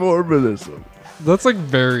amateur Mormonism. That's like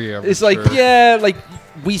very amateur. It's like, yeah, like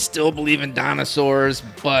we still believe in dinosaurs,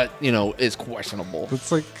 but you know, it's questionable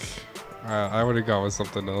It's like I would have gone with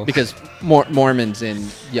something else. because Mormons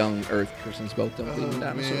and young Earth persons both don't believe in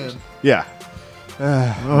dinosaurs. Yeah.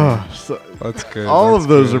 So, That's good. all that's of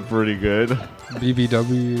those good. are pretty good.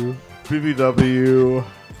 BBW BBW,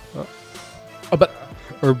 Oh, but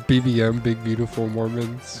or BBM, Big Beautiful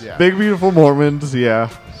Mormons. Yeah. Big Beautiful Mormons. Yeah.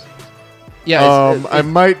 yeah, I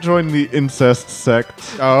might join the incest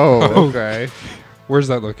sect. Oh, okay. Where's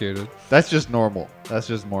that located? That's just normal. That's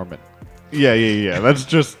just Mormon. Yeah.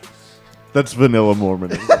 That's vanilla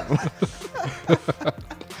Mormonism.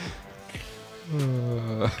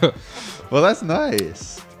 Well, that's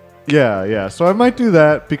nice. Yeah. So I might do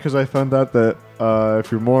that because I found out that if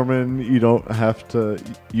you're Mormon, you don't have to.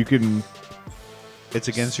 You can. It's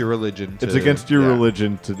against your religion. It's against your yeah.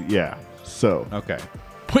 religion to. Yeah. So Okay.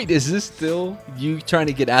 wait, is this still you trying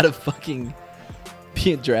to get out of fucking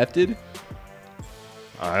being drafted?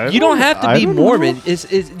 You don't have to I be don't Mormon. know.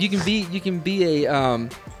 You can be a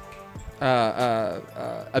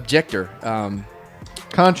objector.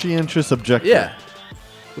 Conscientious objector. Yeah,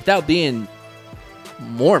 without being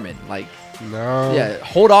Mormon. Like, No. yeah,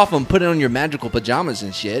 hold off on putting on your magical pajamas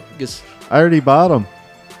and shit. Because I already bought them.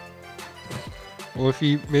 Well, if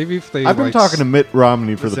they. I've been like, talking to Mitt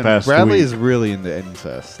Romney for the Listen, past Bradley week. is really into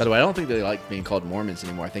incest. by the way, I don't think they like being called Mormons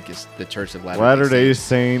anymore. I think it's the Church of Latter-day Saints.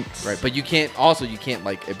 Saints. Right, but you can't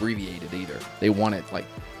like abbreviate it either. They want it like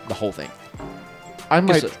the whole thing. I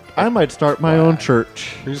might start my own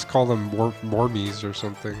church. We just call them Mormies or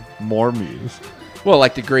something. Mormies. Well,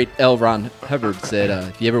 like the great L. Ron Hubbard said,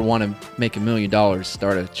 if you ever want to make $1 million,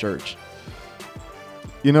 start a church.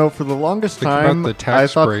 You know, for the longest Think time, about the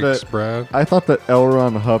tax I thought breaks, that Brad. I thought that L.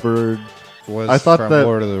 Ron Hubbard. Was I thought from that-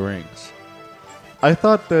 Lord of the Rings. I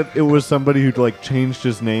thought that it was somebody who'd like changed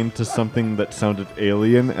his name to something that sounded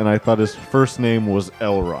alien, and I thought his first name was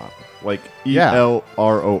Elron, like Yeah.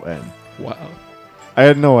 ELRON. Wow. I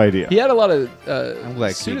had no idea. He had a lot of I'm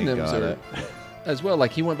glad Keegan pseudonyms got it. as well.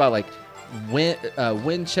 Like he went by like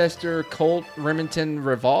Winchester Colt Remington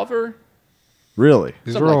Revolver. Really?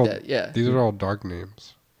 These something are like all. that, yeah. These are all dog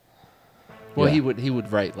names. Well, Yeah. he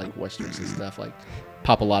would write like westerns and stuff, like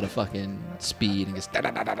pop a lot of fucking speed and just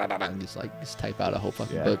and just type out a whole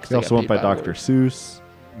fucking Yeah. book. 'cause He they also got went by paid Dr. words. Seuss.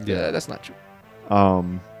 Yeah, that's not true.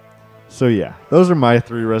 So yeah, those are my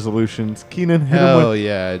 3 resolutions. Keenan, Hell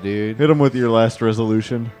yeah, dude. hit him with your last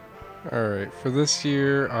resolution. All right. For this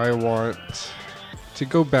year, I want to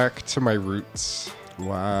go back to my roots.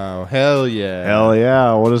 Wow. Hell yeah. Hell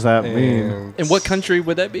yeah! What does that mean? And In what country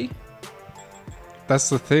would that be? That's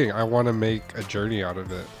the thing. I want to make a journey out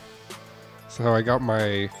of it. So I got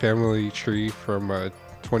my family tree from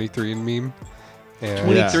 23andMe. And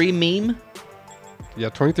 23 meme. Yeah,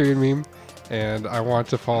 23andMe. And I want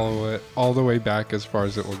to follow it all the way back as far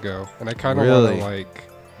as it will go. And I kind of Really? want to like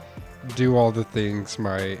do all the things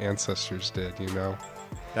my ancestors did, you know?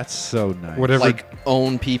 That's so nice. Whatever. Like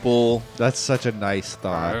own people. That's such a nice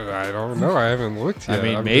thought. I don't know. I haven't looked yet. I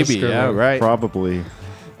mean, I'm maybe. just gonna- Yeah, right. Probably.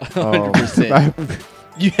 100%.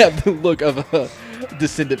 You have the look of a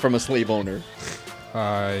descendant from a slave owner.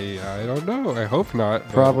 I don't know. I hope not.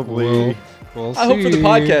 but Probably. We'll see. I hope for the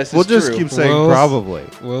podcast it's We'll just true. keep saying Well, probably.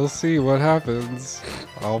 We'll see what happens.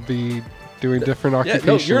 I'll be doing different Yeah,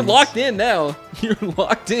 occupations. no, you're locked in now. You're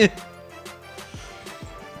locked in.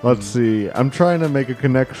 Let's see. I'm trying to make a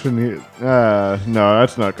connection here. No,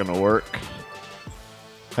 that's not gonna work.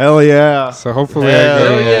 Hell yeah! So hopefully Hell I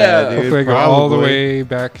go. yeah, dude, Hopefully I go all the probably. way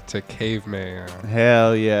back to caveman.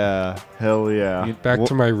 Hell yeah. Hell yeah! Back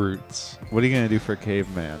to my roots. What are you going to do for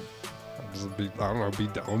caveman? Just be, I don't know, be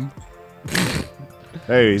dumb.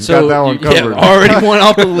 Hey, he's So got that one you- yeah, covered. already one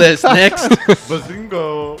off the list. Next.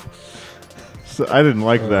 Bazingo! So, I didn't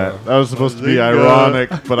like that. That was supposed to be Bazinga. ironic,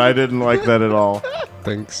 but I didn't like that at all.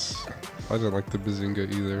 Thanks. I didn't like the bazinga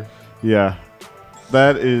either. Yeah,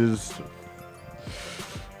 that is.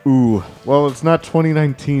 Ooh, well, it's not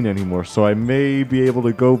 2019 anymore, so I may be able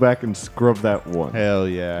to go back and scrub that one. Hell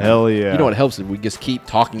yeah. Hell yeah! You know what helps is we just keep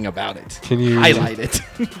talking about it. Can you Highlight it.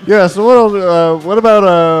 Yeah. So what else? What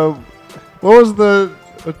about what was the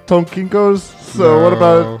Tonkinkos? So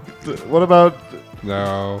No. what about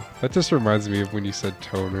No, that just reminds me of when you said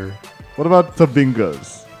toner. what about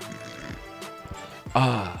Tabingas?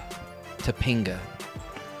 Topanga.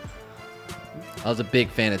 I was a big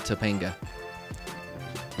fan of Topanga.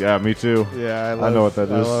 Yeah, me too. Yeah, I know what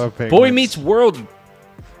that I is. love Boy penguins. Meets World.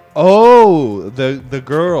 Oh, the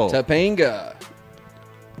girl. Topanga.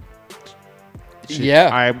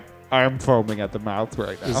 Yeah. I'm foaming at the mouth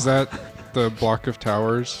right now. Is that the block of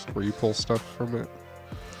towers where you pull stuff from it?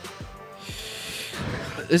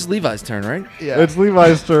 It's Levi's turn, right? Yeah. It's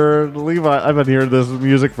Levi's turn. Levi, I've been hearing this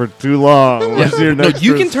music for too long. What's your No, next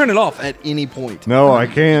you can turn it off at any point. No, I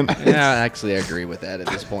can't. Yeah, actually, I agree with that at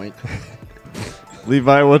this point.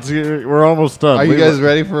 Levi, what's your? We're almost done. Are you Levi- guys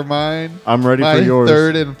ready for mine? I'm ready My for yours.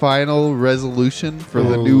 third and final resolution for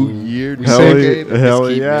the new year, new Hell, decade. hell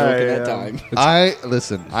Keep yeah! milking yeah. that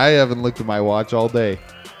time. I haven't looked at my watch all day.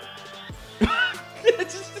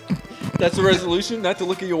 That's the resolution, not to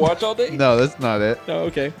look at your watch all day? No, that's not it. No,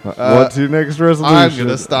 okay. What's your next resolution? I'm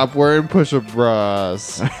gonna stop wearing push-up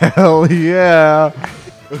bras. Hell yeah!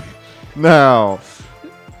 Now,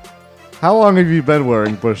 how long have you been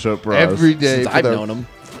wearing push-up bras? Every day. Since for I've the- known him.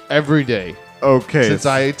 Every day Okay. since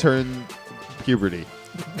I turned puberty.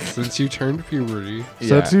 Since you turned puberty,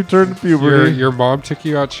 Since Yeah. you turned puberty. your mom took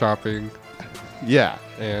you out shopping Yeah.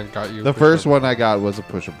 and got you. a The push-up first bra. one I got was a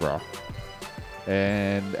push-up bra,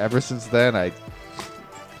 and ever since then I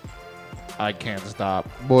can't stop.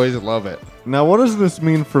 Boys love it. Now, what does this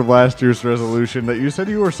mean for last year's resolution that you said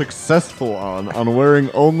you were successful on wearing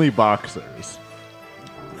only boxers?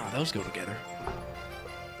 No, those go together.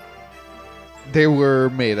 They were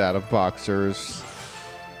made out of boxers.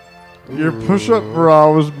 Your push-up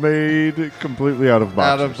bra was made completely out of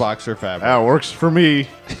boxers. Out of boxer fabric. That works for me.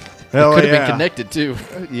 Hell Could have yeah. been connected too.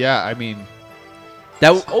 Yeah, I mean,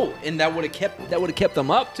 And that would have kept them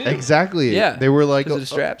up too. exactly. Yeah. They were like 'Cause of the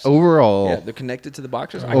straps. overall. Yeah, they're connected to the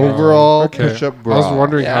boxers. I got it. Overall Okay. push-up bra. I was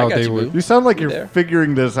wondering Yeah, I how got they you, would. boo. You sound like You're you're there.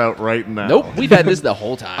 figuring this out right now. Nope, we've had this the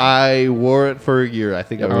whole time. I wore it for a year. I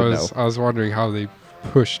think I would know. I was wondering how they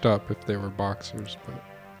pushed up if they were boxers, but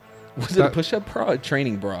Was it a push-up bra or a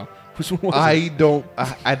training bra? Which one was I it? don't.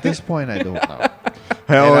 At this point, I don't know.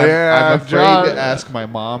 Hell And yeah. I'm afraid John. to ask my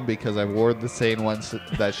mom because I wore the same ones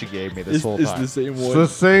that she gave me this whole time. same It's the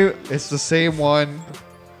same. It's the same one.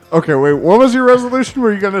 Okay, wait. What was your resolution?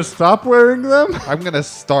 Were you going to stop wearing them? I'm gonna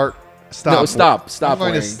stop. No, stop I'm going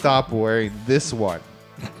wearing. to stop wearing this one.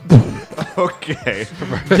 Okay.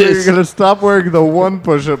 This- You're going to stop wearing the one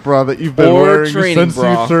push-up bra that you've been Or wearing training since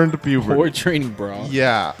bra. you turned puberty. Or training bra.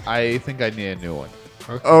 Yeah, I think I need a new one.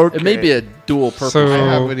 Okay. It may be a dual purpose. So-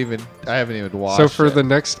 I haven't even watched. so for it. the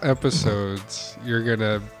next episodes, you're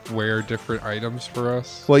gonna wear different items for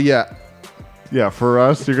us. well, yeah, Yeah, for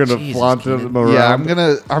us, you're going to Jesus, flaunt Keenan. them around. yeah. I'm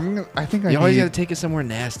gonna. I think I you always got to need. take it somewhere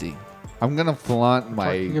nasty. I'm gonna flaunt my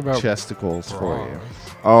Talking about chesticles for you. Bras.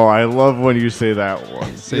 Oh, I love when you say that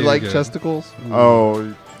one. Say You it like again. chesticles?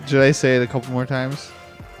 Oh, Should I say it a couple more times?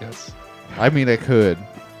 Yes. I mean, I could.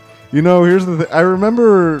 you know, here's the thing. I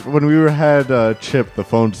remember when we had Chip, the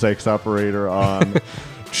phone sex operator, on.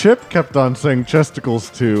 Chip kept on saying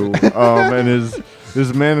chesticles too, and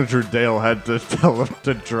his manager Dale had to tell him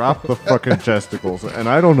to drop the fucking chesticles, and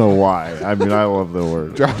I don't know why. I mean, I love the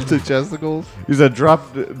word. Drop the chesticles. He said, "Drop,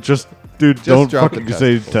 just dude, don't drop the fucking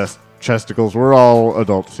say chesticles. We're all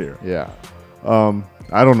adults here." Yeah,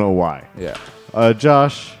 I don't know why. yeah.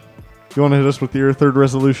 Josh, you want to hit us with your third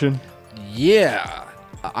resolution? Yeah,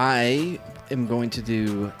 I am going to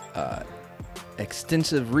do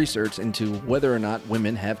extensive research into whether or not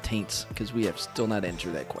women have taints because we have still not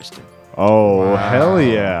answered that question. Oh, Wow. hell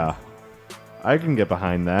yeah! I can get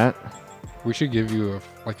behind that. We should give you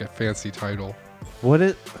a fancy title, What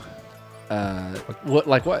it? What?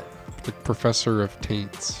 Like what? like Professor of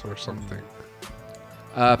Taints or something.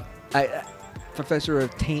 Professor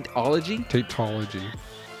of Taintology. Taintology.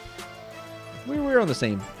 We're on the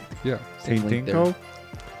same. Yeah. link there. Taintinko?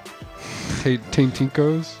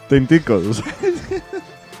 Taintinkos. Tinticos.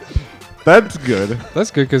 That's good.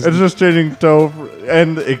 That's good because It's just changing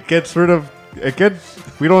and it gets rid of it.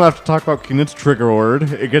 We don't have to talk about Keenan's trigger word.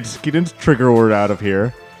 It gets Keenan's trigger word out of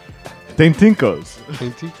here. Tinticos.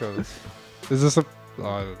 Taintinkos. Is this a? Oh,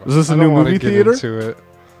 I don't know. Is this a I don't new wanna movie get theater? Into it.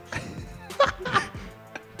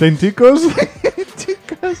 Tinticos.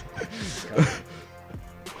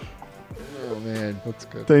 Oh man. That's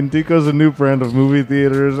good. Tinticos, a new brand of movie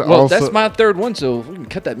theaters. Well, also, that's my third one, so we can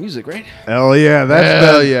cut that music, right? hell yeah.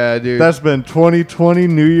 Hell yeah, dude. That's been 2020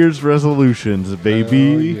 New Year's resolutions,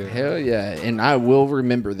 baby. Hell yeah. Hell yeah, and I will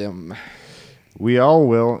remember them. We all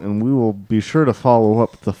will, and we will be sure to follow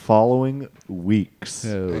up the following weeks.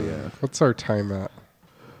 Hell yeah. What's our time at?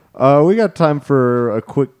 We got time for a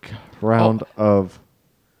quick round of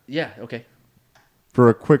Yeah. Okay.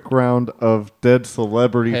 Dead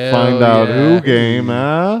Celebrity Hell Find Out yeah. Who game,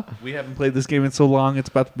 huh? We haven't played this game in so long. It's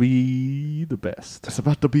about to be the best. It's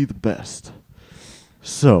about to be the best.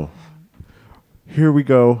 So, Here we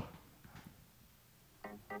go.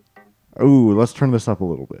 Ooh, let's turn this up a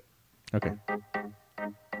little bit. Okay.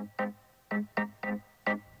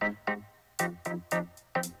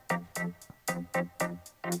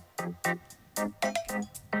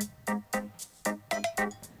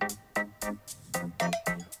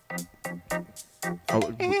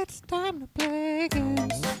 It's time to play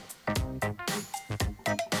games.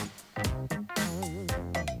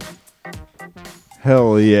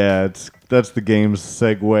 Hell yeah, that's the game's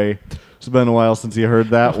segue. It's been a while since you heard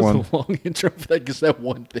that was one. a long intro for that, just that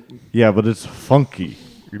one thing. Yeah, but it's funky.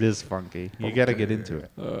 It is funky. You got to get into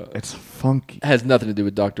it. It's funky. It has nothing to do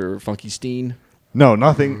with Dr. Funky Steen. No,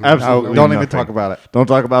 nothing. Absolutely Don't even nothing. talk about it. Don't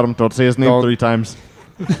talk about him. Don't say his name Don't. 3 times.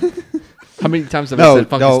 How many times have No, I said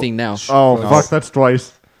Funky no. Steen now? Oh, No. fuck, that's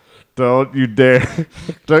twice. Don't you dare.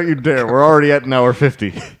 Don't you dare. We're already at an hour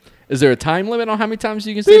 50. Is there a time limit on how many times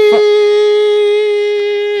you can say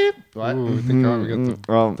What? Ooh, I think we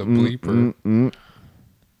got the bleeper.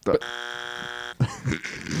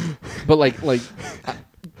 But like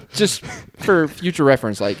just for future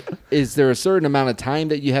reference, like, is there a certain amount of time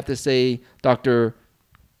that you have to say Doctor,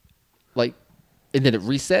 like, and then it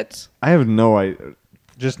resets? I have no idea.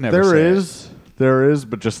 Just never say it. There is,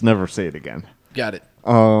 but just never say it again. Got it.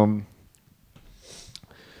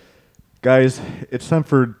 Guys, it's time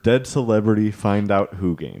for Dead Celebrity Find Out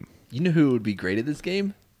Who game. You know who would be great at this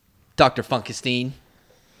game? Dr. Funkestein.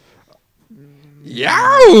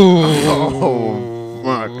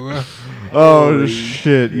 Oh,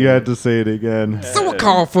 shit. You had to say it again. So a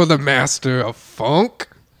call for the master of funk.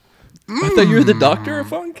 I thought you were the Doctor of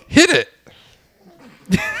Funk. Hit it.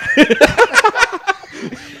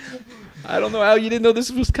 I don't know how you didn't know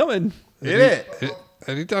this was coming. Hit it.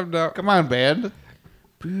 Anytime now. Come on, band.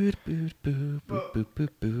 They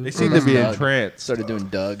They seem to be entranced. Started doing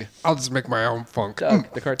Doug. I'll just make my own funk.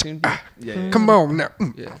 Doug, the cartoon. Come on now.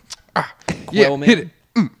 Yeah. Yeah, Quail Man. hit it.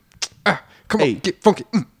 Come Hey. on, get funky.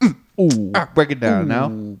 Ooh, break it down now.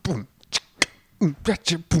 Boom.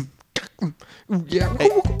 Gotcha. Boom. Ooh, yeah.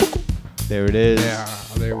 There it is. Yeah,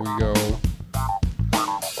 there we go.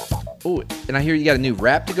 Oh, and I hear you got a new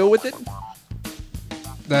rap to go with it.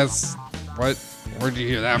 That's what? Where'd you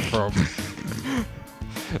hear that from?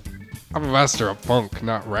 I'm a master of funk,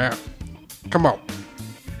 not rap. Come on.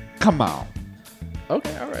 Come on.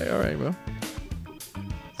 Okay, all right, bro.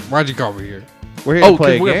 Why'd you call me here? We're here Oh, to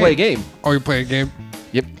play we're gonna play a game. Oh, you play a game?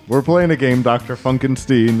 Yep. We're playing a game, Dr.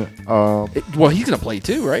 Funkenstein. Well, he's gonna play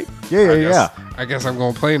too, right? Yeah. I guess I'm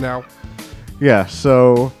gonna play now. Yeah,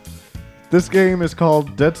 so this game is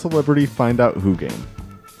called Dead Celebrity Find Out Who game.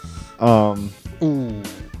 Ooh.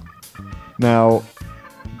 Now,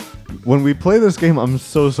 when we play this game, I'm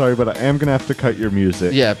so sorry, but I am going to have to cut your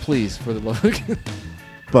music. Yeah, please, for the love.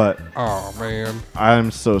 But Oh man. I'm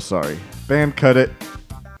so sorry. Band, cut it.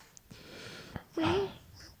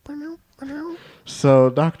 So,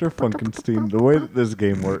 Dr. Funkenstein, the way that this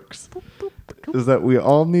game works is that we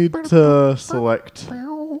all need to select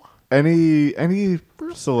any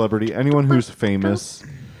celebrity, anyone who's famous,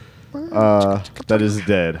 that is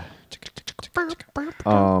dead.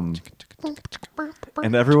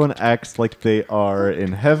 And everyone acts like they are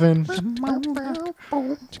in heaven,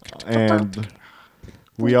 and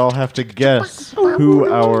we all have to guess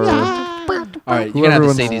who our... All right, you're gonna have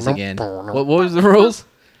to say everyone's- these again. What was the rules?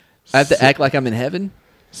 I have to act like I'm in heaven.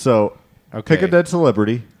 So, Okay. pick a dead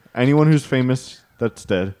celebrity, anyone who's famous that's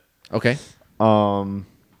dead, Okay. and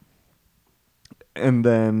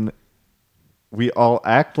then we all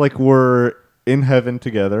act like we're in heaven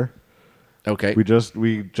together. Okay. We just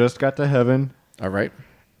got to heaven, All right.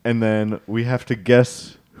 and then we have to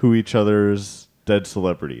guess who each other's dead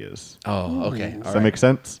celebrity is. Oh, okay. All Does that right. make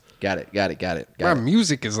sense? Got it. My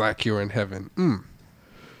music is like you're in heaven.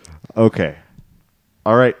 Okay.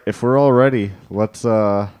 All right. If we're all ready, let's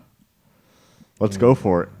go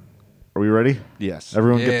for it. Are we ready? Yes.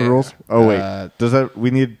 Everyone get the Yeah. rules? Oh wait. Does that we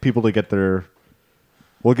need people to get their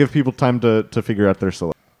we'll give people time to figure out their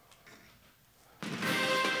select.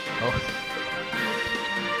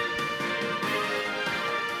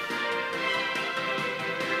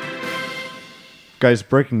 Guys,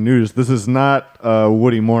 breaking news. This is not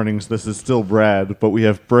Woody Mornings. This is still Brad, but we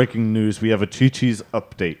have breaking news. We have a Chi-Chi's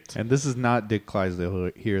update. And this is not Dick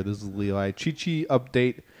Clydesdale here. This is Levi. Chi-Chi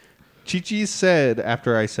update. Chi-Chi said,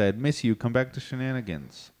 after I said, miss you, come back to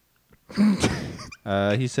shenanigans.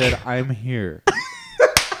 He said, I'm here.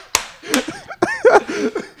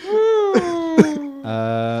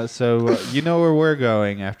 So you know where we're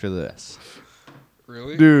going after this.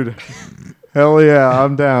 Really? Dude, hell yeah,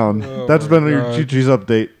 I'm down. Oh That's my been your God. Chi-Chi's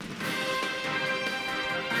update.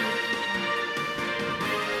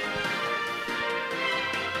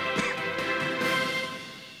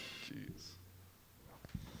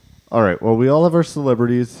 All right. Well, we all have our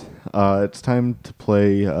celebrities. It's time to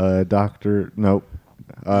play Doctor. Nope.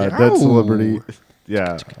 Dead Celebrity.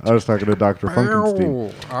 Yeah, I was talking to Dr.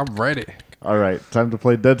 Funkenstein. Oh, I'm ready. All right, time to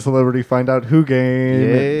play Dead Celebrity. Find out who game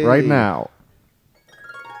Yay. right now.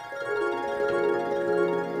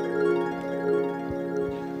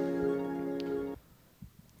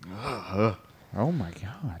 Oh my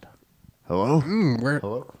god. Hello. Where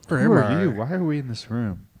Hello. Who are you? Why are we in this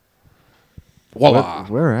room? Voila.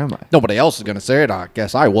 Where am I? Nobody else is going to say it. I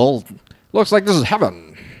guess I will. Looks like this is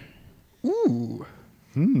heaven. Ooh.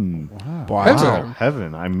 Wow. Wow,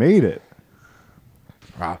 heaven! I made it.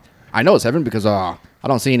 I know it's heaven because I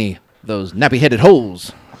don't see any of those nappy-headed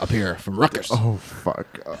hoes up here from Rutgers. Oh fuck!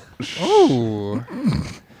 Oh.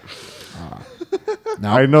 No.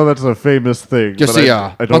 I know that's a famous thing. Just but see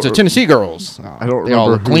I a bunch of Tennessee girls. I don't They all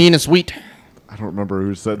remember look who- clean and sweet. I don't remember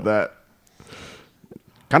who said that.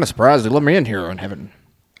 Kind of surprised they let me in here in heaven.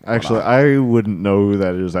 Actually, I wouldn't know who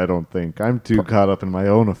that is. I don't think. I'm too caught up in my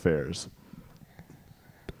own affairs.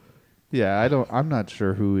 Yeah, I'm not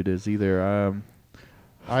sure who it is either.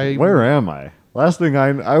 Where am I? Last thing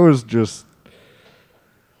I was just.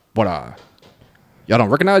 But y'all don't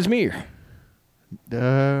recognize me.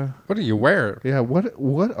 What are you wearing? Yeah,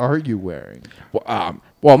 what are you wearing?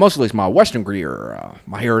 Well, mostly it's my Western gear.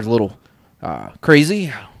 My hair is a little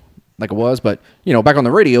crazy, like it was. But back on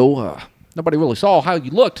the radio, nobody really saw how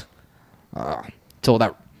you looked till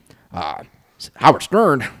that Howard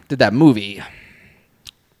Stern did that movie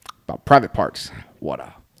about private parts. What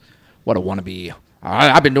a wannabe!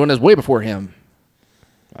 I've been doing this way before him.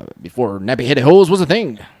 Before nappy-headed hoes was a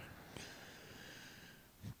thing.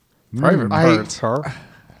 Private parts, huh?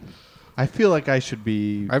 I feel like I should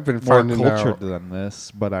be I've been more finding cultured out- than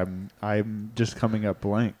this, but I'm just coming up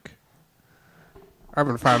blank. I've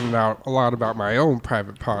been finding out a lot about my own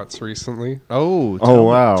private parts recently. Oh,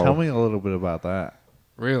 wow. Tell me a little bit about that.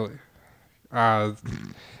 Really. I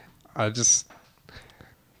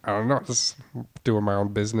don't know, just doing my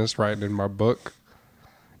own business, writing in my book.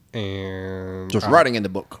 And Just writing in the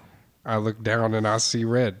book. I look down and I see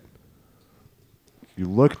red. You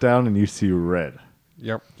look down and you see red.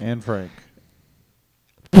 Yep. And Frank.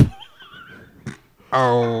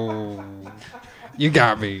 Oh, you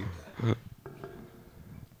got me.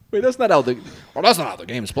 Wait, that's not how the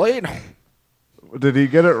game's played. Did he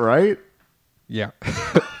get it right? Yeah.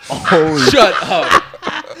 Shut up.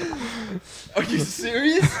 Are you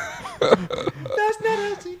serious? That's not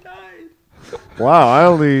how she died. Wow, I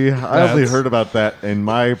only That's- heard about that in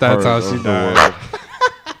my That's part how of she the died.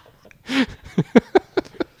 world.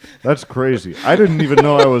 That's crazy. I didn't even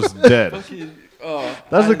know I was dead.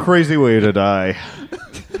 That's a crazy way to die.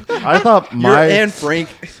 I thought Your my Anne Frank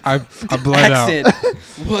I bled out.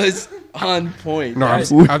 accent was on point. No,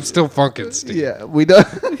 I'm still funking, Steve. Yeah, we don't.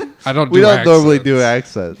 I don't do we don't accents. normally do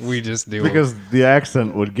accents. We just do because the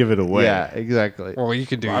accent would give it away. Yeah, exactly. Well, you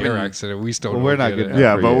can do your accent, and we still Well, don't we're not get gonna- it.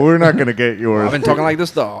 Yeah, for but you. we're not gonna get yours I've been talking like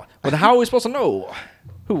this though. But how are we supposed to know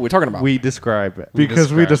who we're talking about? We describe it.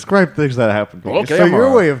 because we describe things that happen. To you. Okay, so I'm your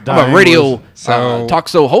a- way of dying. I'm a radio was- So- talk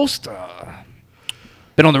show host.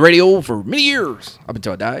 Been on the radio for many years up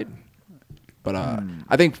until I died. But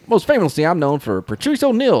I think most famously I'm known for Patrice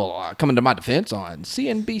O'Neill coming to my defense on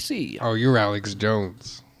CNBC. Oh, you're Alex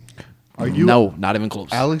Jones. Are you No, not even close.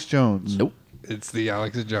 Alex Jones? Nope. It's the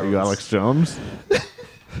Alex Are Jones. you Alex Jones?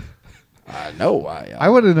 No, I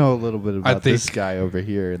want to know a little bit about think- this guy over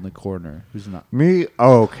here in the corner who's not. Me?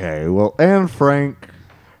 Okay. Well, Anne Frank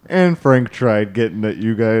tried getting at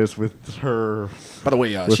you guys with her. By the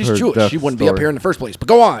way, With she's her Jewish. death She wouldn't be up story. here in the first place. But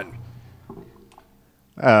go on.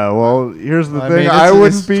 Well, here's the I thing. mean, I it's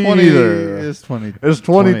wouldn't be either. It's 20. It's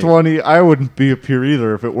 2020. I wouldn't be up here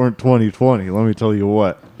either if it weren't 2020. Let me tell you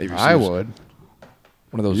what. Maybe I she's would.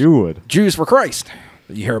 One of those You would. Jews for Christ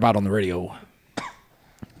that you hear about on the radio.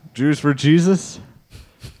 Jews for Jesus?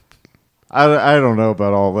 I don't know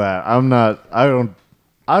about all that.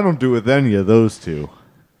 I don't do with any of those two.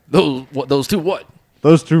 Those two what?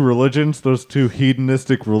 Those two religions, those two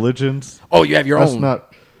hedonistic religions. Oh, you have your That's own.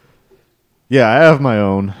 not. Yeah, I have my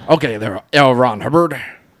own. Okay, there. L. Ron Hubbard.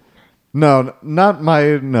 No, not my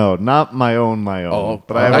own. Oh,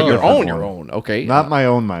 but I have not a your different own. one. Your own. Okay. Not my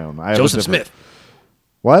own. I have a Joseph different- Smith.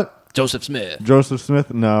 What? Joseph Smith. Joseph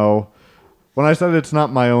Smith? No. When I said it's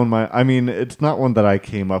not my own, I mean it's not one that I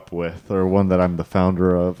came up with or one that I'm the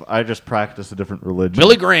founder of. I just practice a different religion.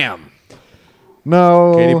 Billy Graham.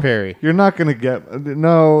 No. Katy Perry. You're not gonna get.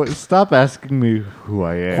 No. Stop asking me who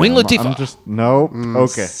I am. Queen Latifah. I'm just no.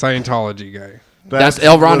 Okay. Scientology guy. That's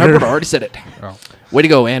L. Ron Hubbard. I already said it. Oh. Way to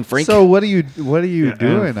go, Anne Frank. So what are you Yeah,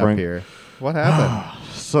 doing up Frank. here? What happened?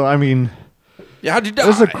 So I mean, Yeah, how'd you die?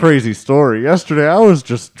 This is a crazy story. Yesterday, I was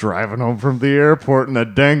just driving home from the airport, and a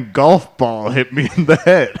dang golf ball hit me in the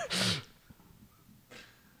head.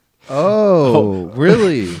 Oh,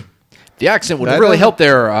 really? The accent would That really doesn't- help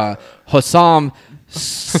there, Hossam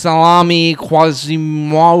Salami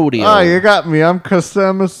Quasimodio. Ah, you got me. I'm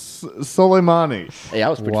Qasem Soleimani. Hey, I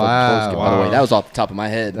was pretty Wow. fucking close, by the way. That was off the top of my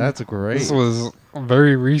head. That's great. This was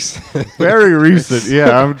very recent. Very recent.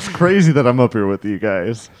 Yeah, it's crazy that I'm up here with you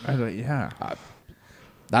guys. Yeah.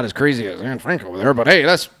 Not as crazy as Anne Frank over there, but hey,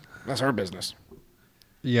 that's her business.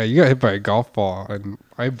 Yeah, you got hit by a golf ball, and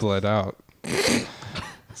I bled out.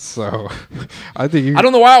 So, I think you. I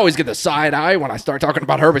don't know why I always get the side eye when I start talking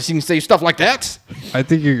about her, but she can say stuff like that. I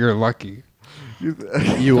think you're lucky.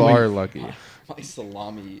 You are lucky. My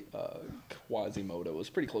salami Quasimodo was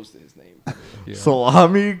pretty close to his name. Yeah.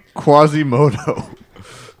 Salami Quasimodo.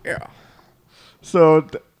 Yeah. So,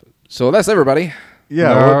 So that's everybody. yeah,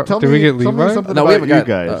 No, well, tell did me, we get tell me Levi? something No, about we haven't you got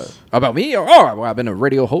guys. about me. Oh, well, I've been a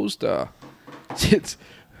radio host since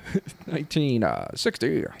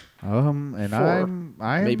 1960. And Four. I'm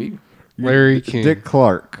Maybe. Larry King. Dick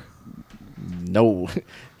Clark. No.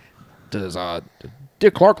 Does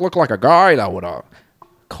Dick Clark look like a guy that would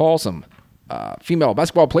call some female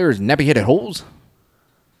basketball players nappy-headed hoes?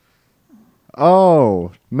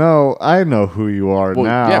 Oh, no, I know who you are Well,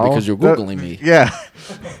 now. yeah, because you're That- Googling me. Yeah.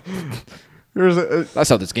 There's a, That's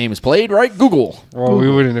how this game is played, right? Google. Well,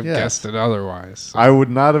 we wouldn't have Yes. guessed it otherwise. I would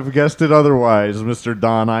not have guessed it otherwise, Mr.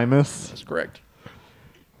 Don Imus. That's correct.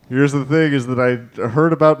 Here's the thing: is that I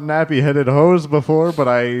heard about nappy-headed hose before, but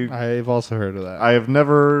I've also heard of that. I have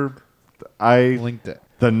never. linked it.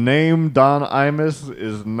 The name Don Imus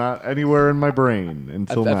is not anywhere in my brain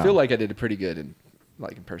until now. I feel like I did a pretty good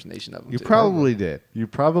impersonation of him. You too. probably did. You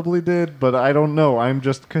probably did, but I don't know. I'm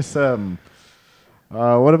just Kasem.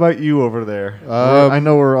 What about you over there? I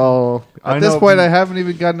know we're all. At this point, I haven't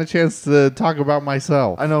even gotten a chance to talk about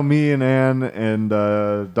myself. I know me and Ann and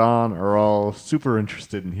Don are all super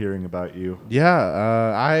interested in hearing about you. Yeah,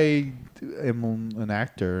 I am an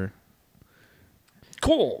actor,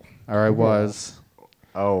 Cool. or I was.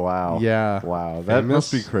 Oh wow! Yeah. Wow, that Famous?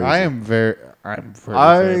 must be crazy. I'm very I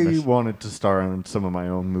famous. wanted to star in some of my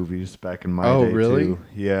own movies back in my Oh, day really? too.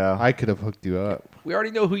 Yeah, I could have hooked you up. We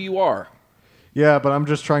already know who you are. yeah, but I'm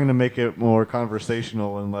just trying to make it more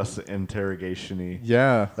conversational and less interrogation-y.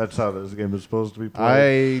 Yeah. That's how this game is supposed to be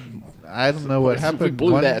played. I don't know what We happened.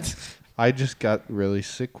 blew One- that. I just got really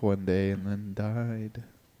sick one day and then died.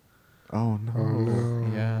 Oh no! Oh,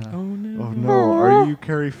 no. Yeah. Oh no! Are you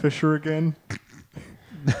Carrie Fisher again?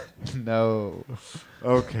 No.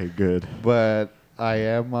 Okay, good. But I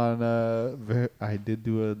am on I did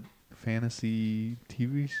do a fantasy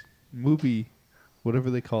TV movie,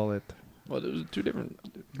 whatever they call it. Well, those are two different.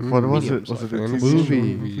 What was it? mediums, Was it a Fantasy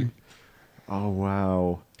TV? movie. Oh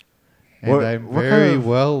wow! And What- I'm what very kind of-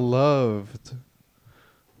 well loved.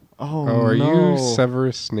 Oh, Oh, are no. you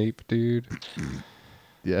Severus Snape, dude?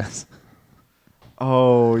 Yes.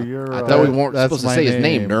 Oh, you're. I thought we weren't That's supposed to my say his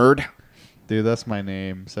name, name. nerd. Dude, that's my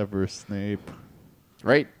name, Severus Snape.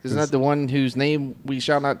 Right? Isn't that the one whose name we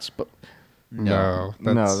shall not? No,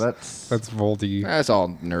 no, that's Voldy. That's all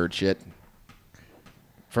nerd shit.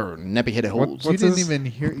 For nappy-headed What- hoes. You What's didn't his- even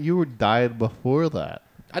hear. You were died before that.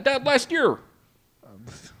 I died last year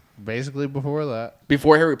Basically before that.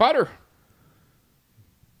 before Harry Potter.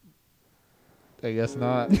 I guess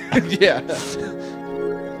not. Yeah.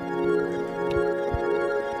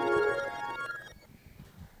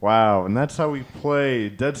 wow, and that's how we play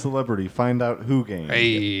Dead Celebrity Find Out Who game.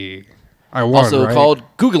 Hey, I won. Also right? called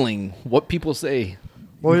Googling what people say.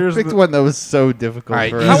 Well, here's Picked the, one that was so difficult I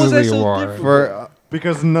for How was that easily so won. different? for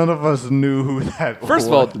because none of us knew who that was. First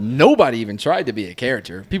of all, nobody even tried to be a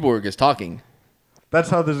character. People were just talking. that's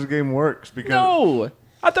how this game works. Because No,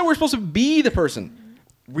 I thought we were supposed to be the person.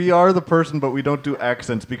 we are the person, but we don't do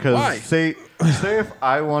accents. Because Why? say if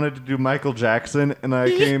I wanted to do Michael Jackson and I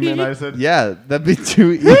came in, I said, yeah, that'd be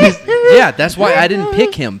too easy. Yeah, that's why I didn't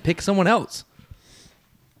pick him. Pick someone else.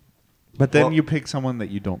 But then Well- you pick someone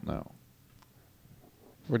that you don't know.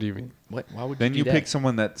 What do you mean? What? Why would Then you you do pick that?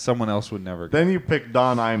 someone that someone else would never get. Then you pick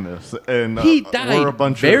Don Imus, and He we're died a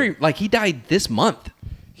bunch very of he died this month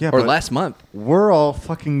yeah, or but last month. We're all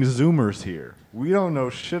fucking Zoomers here. We don't know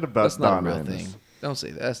shit about That's not Don a real Imus. thing. Don't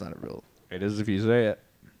say that. That's not a real. It is if you say it.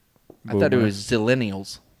 I thought it Boomer. was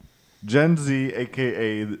zillennials. Gen Z,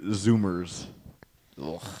 aka Zoomers.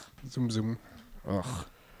 Ugh. Zoom zoom. Ugh.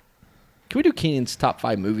 Can we do Keenan's top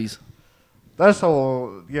 5 movies? That's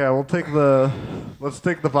how. Let's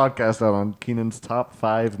take the podcast out on Keenan's top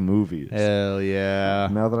 5 movies. Hell yeah.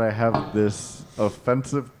 Now that I have this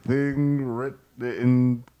offensive thing written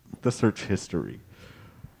in the search history.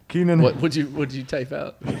 Keenan. What'd you type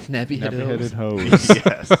out? Nappy Nappy-headed hose. hose.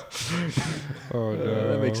 Yes. Oh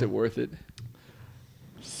no. That makes it worth it.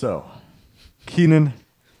 So, Keenan,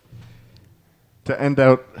 to end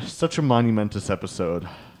out such a monumentous episode,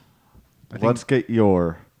 let's get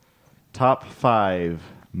your top 5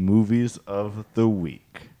 movies of the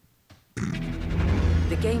week.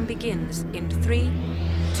 The game begins in 3, 2, 1.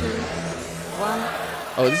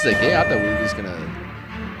 Oh, this is a game. I thought we were just gonna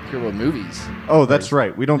hear about movies. Oh, that's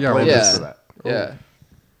right. We don't Yeah, play we're- this Yeah. for that. Yeah.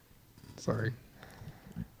 Sorry.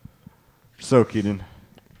 So, Keenan,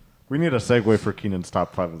 we need a segue for Keenan's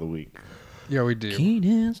top 5 of the week. Yeah, we do.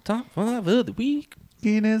 Keenan's top 5 of the week.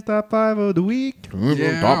 Keenan's top 5 of the week.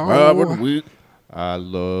 Yeah. Top 5 of the week I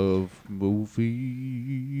love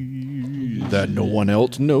movies. that no one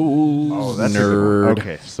else knows. Oh, that's a nerd. good one.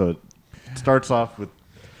 Okay, so it starts off with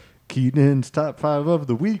Keenan's top 5 of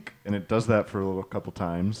the week, and it does that for a little couple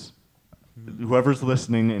times. Whoever's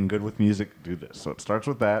listening and good with music, do this. So it starts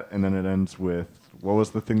with that, and then it ends with, what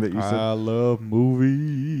was the thing that you said? I love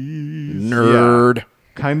movies. Nerd.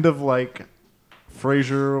 Kind of like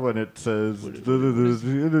Frasier when it says,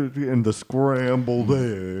 and the scrambled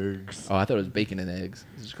eggs. Oh, I thought it was bacon and eggs.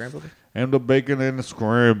 Is it scrambled? And the bacon and the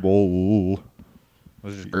scramble.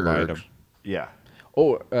 Let's just divide them. Yeah.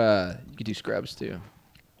 Or you could do Scrubs too.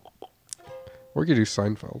 We could do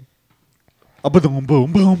Seinfeld. Boom,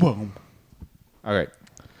 boom, boom, boom. All right.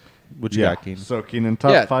 What you Yeah. got, Keenan? So, Keenan,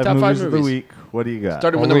 top Yeah, 5 top 5 movies of the movies. week. What do you got?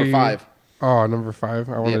 Started with Only- number 5. Oh, number 5.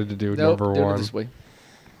 I wanted to do number do it 1. this way.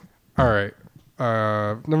 All right.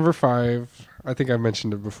 Number 5. I think I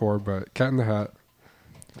mentioned it before, but Cat in the Hat.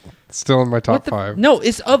 Still in my top What the- 5. No,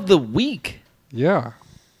 it's of the week. Yeah,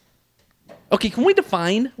 Okay, can we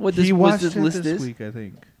define what this, He what watched this it list this is? week, I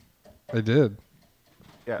think. I did.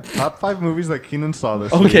 Yeah, top 5 movies that Keenan saw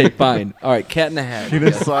this Okay, week. fine. All right, Cat in the Hat.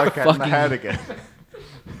 Keenan saw Cat in the Fucking- Hat again.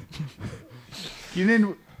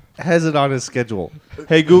 Keenan has it on his schedule.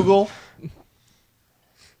 Hey, Google.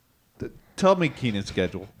 Tell me Keenan's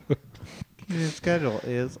schedule. Keenan's schedule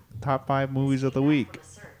is top 5 movies of the week.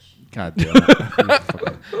 God damn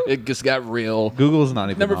it. It just got real. Google's not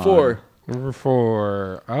even Number on. 4. Number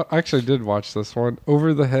 4. I actually did watch this one.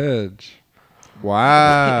 Over the Hedge.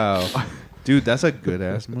 Wow. Dude, that's a good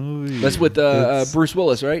ass movie. That's with It's- Bruce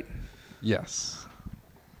Willis, right? Yes.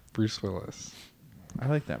 Bruce Willis. I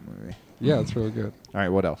like that movie. Yeah, it's really good. All right,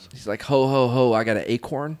 what else? He's like, ho, ho, ho, I got an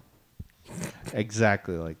acorn.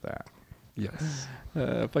 Exactly like that. Yes.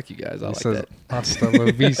 Fuck you guys. I He like says that. hasta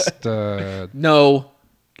la vista, No.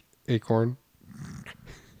 acorn.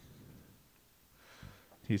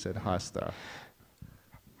 He said hasta.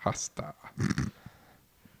 Hasta.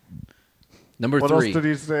 Number What 3. else did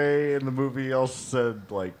he say in the movie? He also said,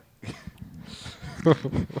 like...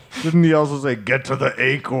 Didn't he also say, get to the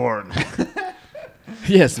acorn?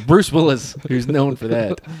 Yes, Bruce Willis, who's known for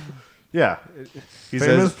that. Yeah. He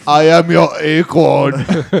Famous- says, I am your acorn.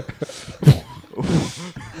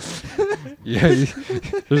 Yeah,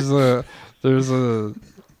 there's a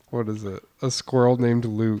what is it? A squirrel named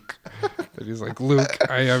Luke. And he's like, Luke,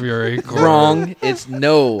 I am your acorn. Wrong. It's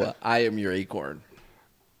no, I am your acorn.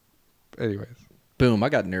 Anyways. Boom, I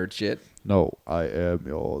got nerd shit. No, I am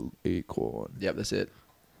your acorn. Yep, that's it.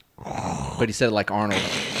 But he said it like Arnold.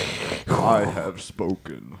 I have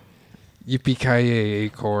spoken. Yippee-ki-yay,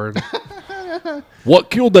 acorn. What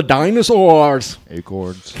killed the dinosaurs?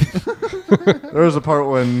 Acorns. There was a part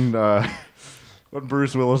when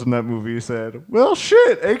Bruce Willis in that movie said, well,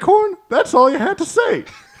 shit, acorn, that's all you had to say.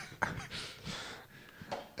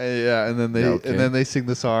 Yeah, and then Okay. and then they sing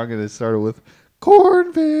the song, and it started with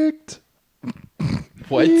Cornvict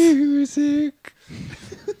What? music.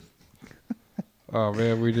 Oh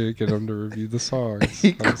man, we didn't get him to review the songs.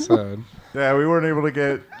 I'm sad. Yeah, we weren't able to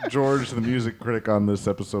get George, the music critic, on this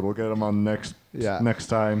episode. We'll get him on next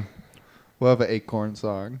time. We'll have an acorn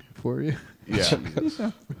song for you.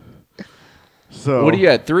 Yeah. So What are you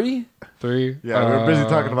at? 3? 3. Yeah, we were busy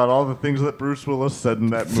talking about all the things that Bruce Willis said in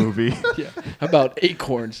that movie. Yeah. How about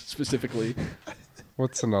acorns specifically?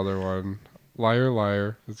 What's another one? Liar,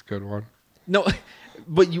 Liar is a good one. No,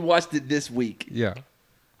 but you watched it this week. Yeah.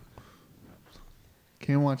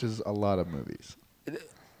 Ken watches a lot of movies.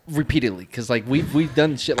 Repeatedly, because like we've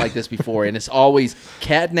done shit like this before, and it's always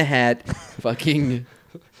Cat in a Hat, fucking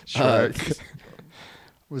Shrek.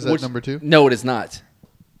 Was that which- number 2? No, it is not.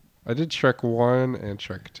 I did Shrek 1 and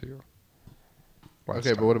Shrek 2. Last Okay,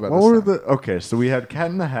 time. but what about What this were time? the? Okay, so we had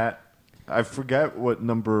Cat in the Hat. I forget what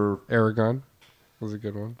number. Aragon was a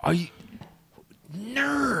good one. Are you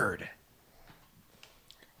nerd?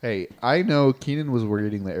 Hey, I know Keenan was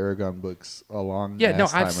reading the Aragon books a long Yeah, no,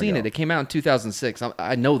 time I've seen ago. it. It came out in 2006.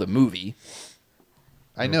 I know the movie.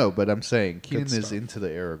 I know, but I'm saying Keenan is stuff. into the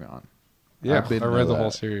Aragon. Yeah, I didn't I read know the whole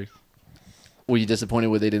that. series. Were you disappointed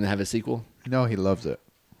when they didn't have a sequel? No, he loves it.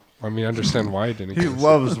 I mean, I understand why I didn't. He get it.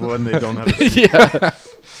 loves when they don't have. A Yeah.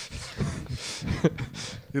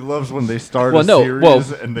 He loves when they start Well, a no, series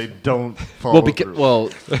well- and they don't follow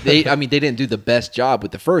through. they didn't do the best job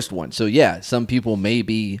with the first one. So yeah, some people may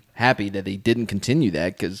be happy that they didn't continue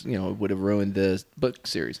that because it would have ruined the book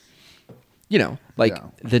series. Like Yeah.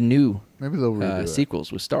 the new Maybe they'll redo it.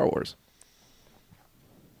 sequels with Star Wars.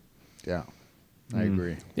 Yeah, I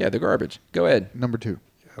agree. Yeah, they're garbage. Go ahead. Number 2.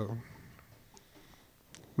 Yeah.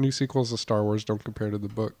 New sequels to Star Wars don't compare to the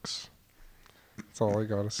books. That's all I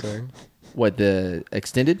gotta say. What, the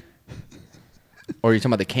extended? Or are you talking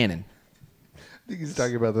about the canon? I think he's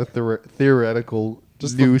talking about the theoretical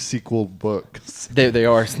Just new sequel books. They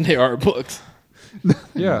are books.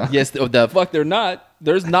 Yeah. Yes, the fuck they're not.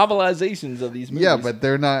 There's novelizations of these movies. Yeah, but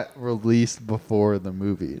they're not released before the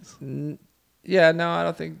movies. Yeah, no, I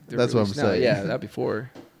don't think they're That's what I'm released. No, saying. yeah, not before.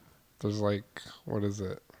 There's like, what is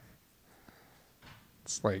it?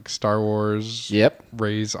 It's like Star Wars. Yep.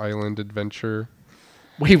 Ray's Island Adventure.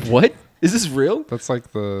 Wait, what? Is this real? That's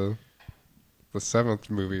like the 7th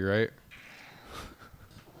movie, right?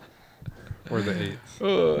 Or the 8th. It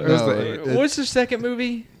was the 8th. What's your second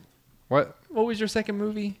movie? What? What was your second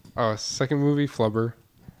movie? Oh, second movie, Flubber,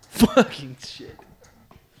 Fucking shit.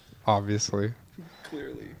 obviously.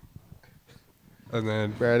 Clearly. And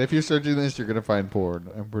then Brad, if you're searching this, you're gonna find porn.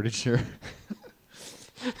 I'm pretty sure.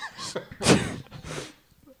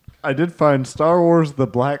 I did find Star Wars: The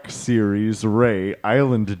Black Series, Rey,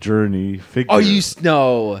 Island Journey figure. Oh,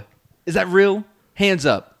 no. Is that real? Hands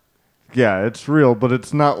up. Yeah, it's real, but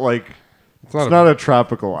it's not like it's not, it's not a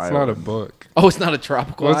tropical it's island. not a book. Oh, it's not a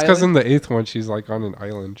tropical Well, it's because in island? the 8th one, she's like on an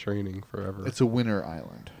island training forever. It's a winter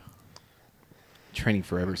island. Training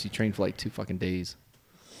forever. She trained for like 2 fucking days.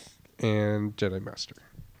 And Jedi Master.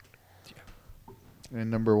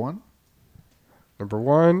 And number 1? Number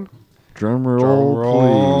 1. Drum Drum roll,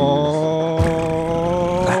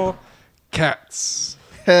 roll. Cats.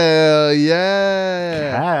 Hell please.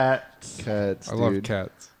 yeah! Cats. Cats, I love dude.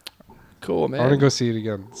 Cats. Cool, I man. want to go see it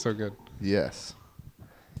again. It's so good. Yes.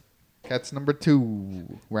 Cats number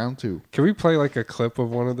 2. Round 2. Can we play like a clip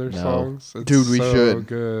of one of their No. songs? It's Dude, we so should.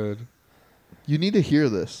 good. You need to hear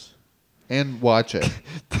this and watch it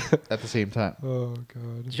at the same time. Oh,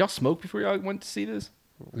 God. Did y'all smoke before y'all went to see this?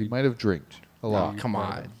 We might have drinked a Oh, lot. come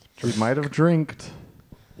on. We might have drinked.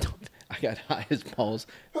 I got high as balls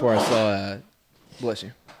before I saw, bless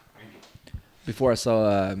you. Before I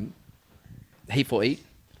saw Hateful Eight.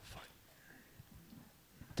 Fuck.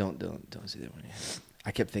 Don't see that one.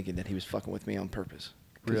 I kept thinking that he was fucking with me on purpose.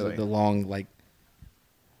 'Cause of Really? the long, like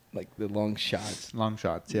the long shots. Long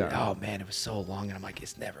shots, yeah. Oh man, it was so long, and I'm like,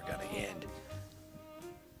 it's never gonna end.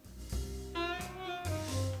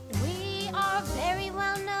 We are very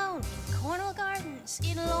well known in Cornwall Gardens,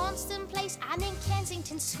 in Launceston Place, and in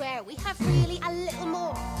Kensington Square. We have really a little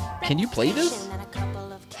more. Can you play this? reputation than a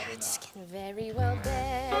couple of cats can very well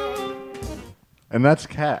bear. And that's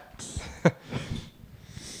Cats.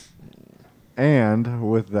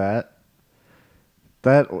 And with that,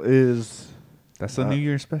 that is That's the New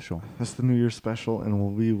Year's special. that's the New Year's special,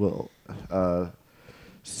 and we will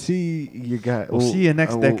see you guys. We'll see you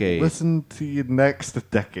next we'll decade. Listen to you next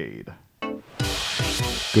decade.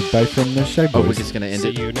 Goodbye from the Shy Oh, we're Boys. just gonna end See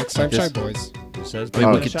it. you next time, like Shy this? Boys. Maybe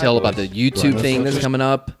Oh. we could tell about the YouTube Right. thing that's coming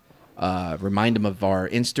up. Remind them of our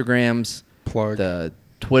Instagrams, Plug. the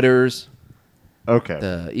Twitters, Okay.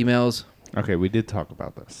 the emails. Okay, we did talk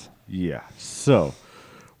about this. Yeah. So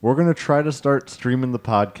we're gonna try to start streaming the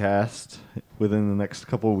podcast within the next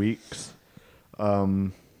couple weeks.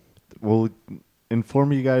 We'll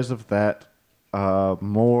inform you guys of that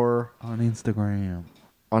more On Instagram.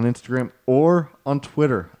 on Instagram or on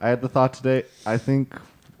Twitter. I had the thought today. I think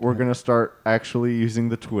we're gonna start actually using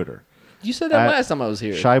the Twitter. You said that At last time I was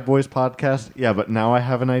here. Shy Boys Podcast. Yeah, but now I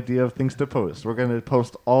have an idea of things to post. We're gonna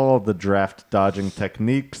post all the draft dodging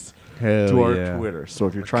techniques Hell to our yeah. Twitter. So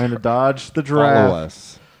if you're trying to dodge the draft, Follow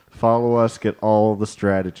us. follow us, get all the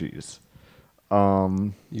strategies.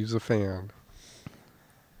 Use a fan.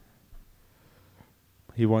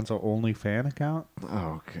 He wants an OnlyFan account?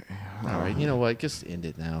 Okay. All right, you know what? Just end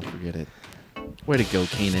it now. Forget it. Way to go,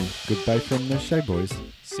 Keenan. Goodbye from the Shy Boys.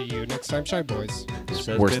 See you next time, Shy Boys. It's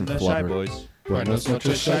Says worse been than the Shy Flubber. Boys. Buenos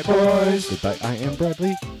noches, Shy Boys. Goodbye, I am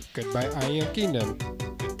Bradley. Goodbye, I am Keenan.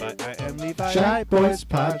 Goodbye, I am Levi. Shy Boys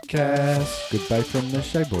Podcast. Goodbye from the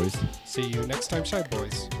Shy Boys. See you next time, Shy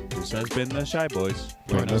Boys. This has been the Shy Boys.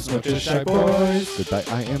 Buenas noches, Shy Boys. Goodbye,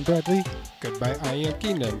 I am Bradley. Goodbye, I am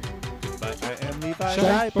Keenan. Bye, I am Levi.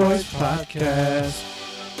 Shy Boys Podcast.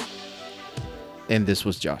 And this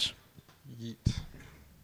was Josh.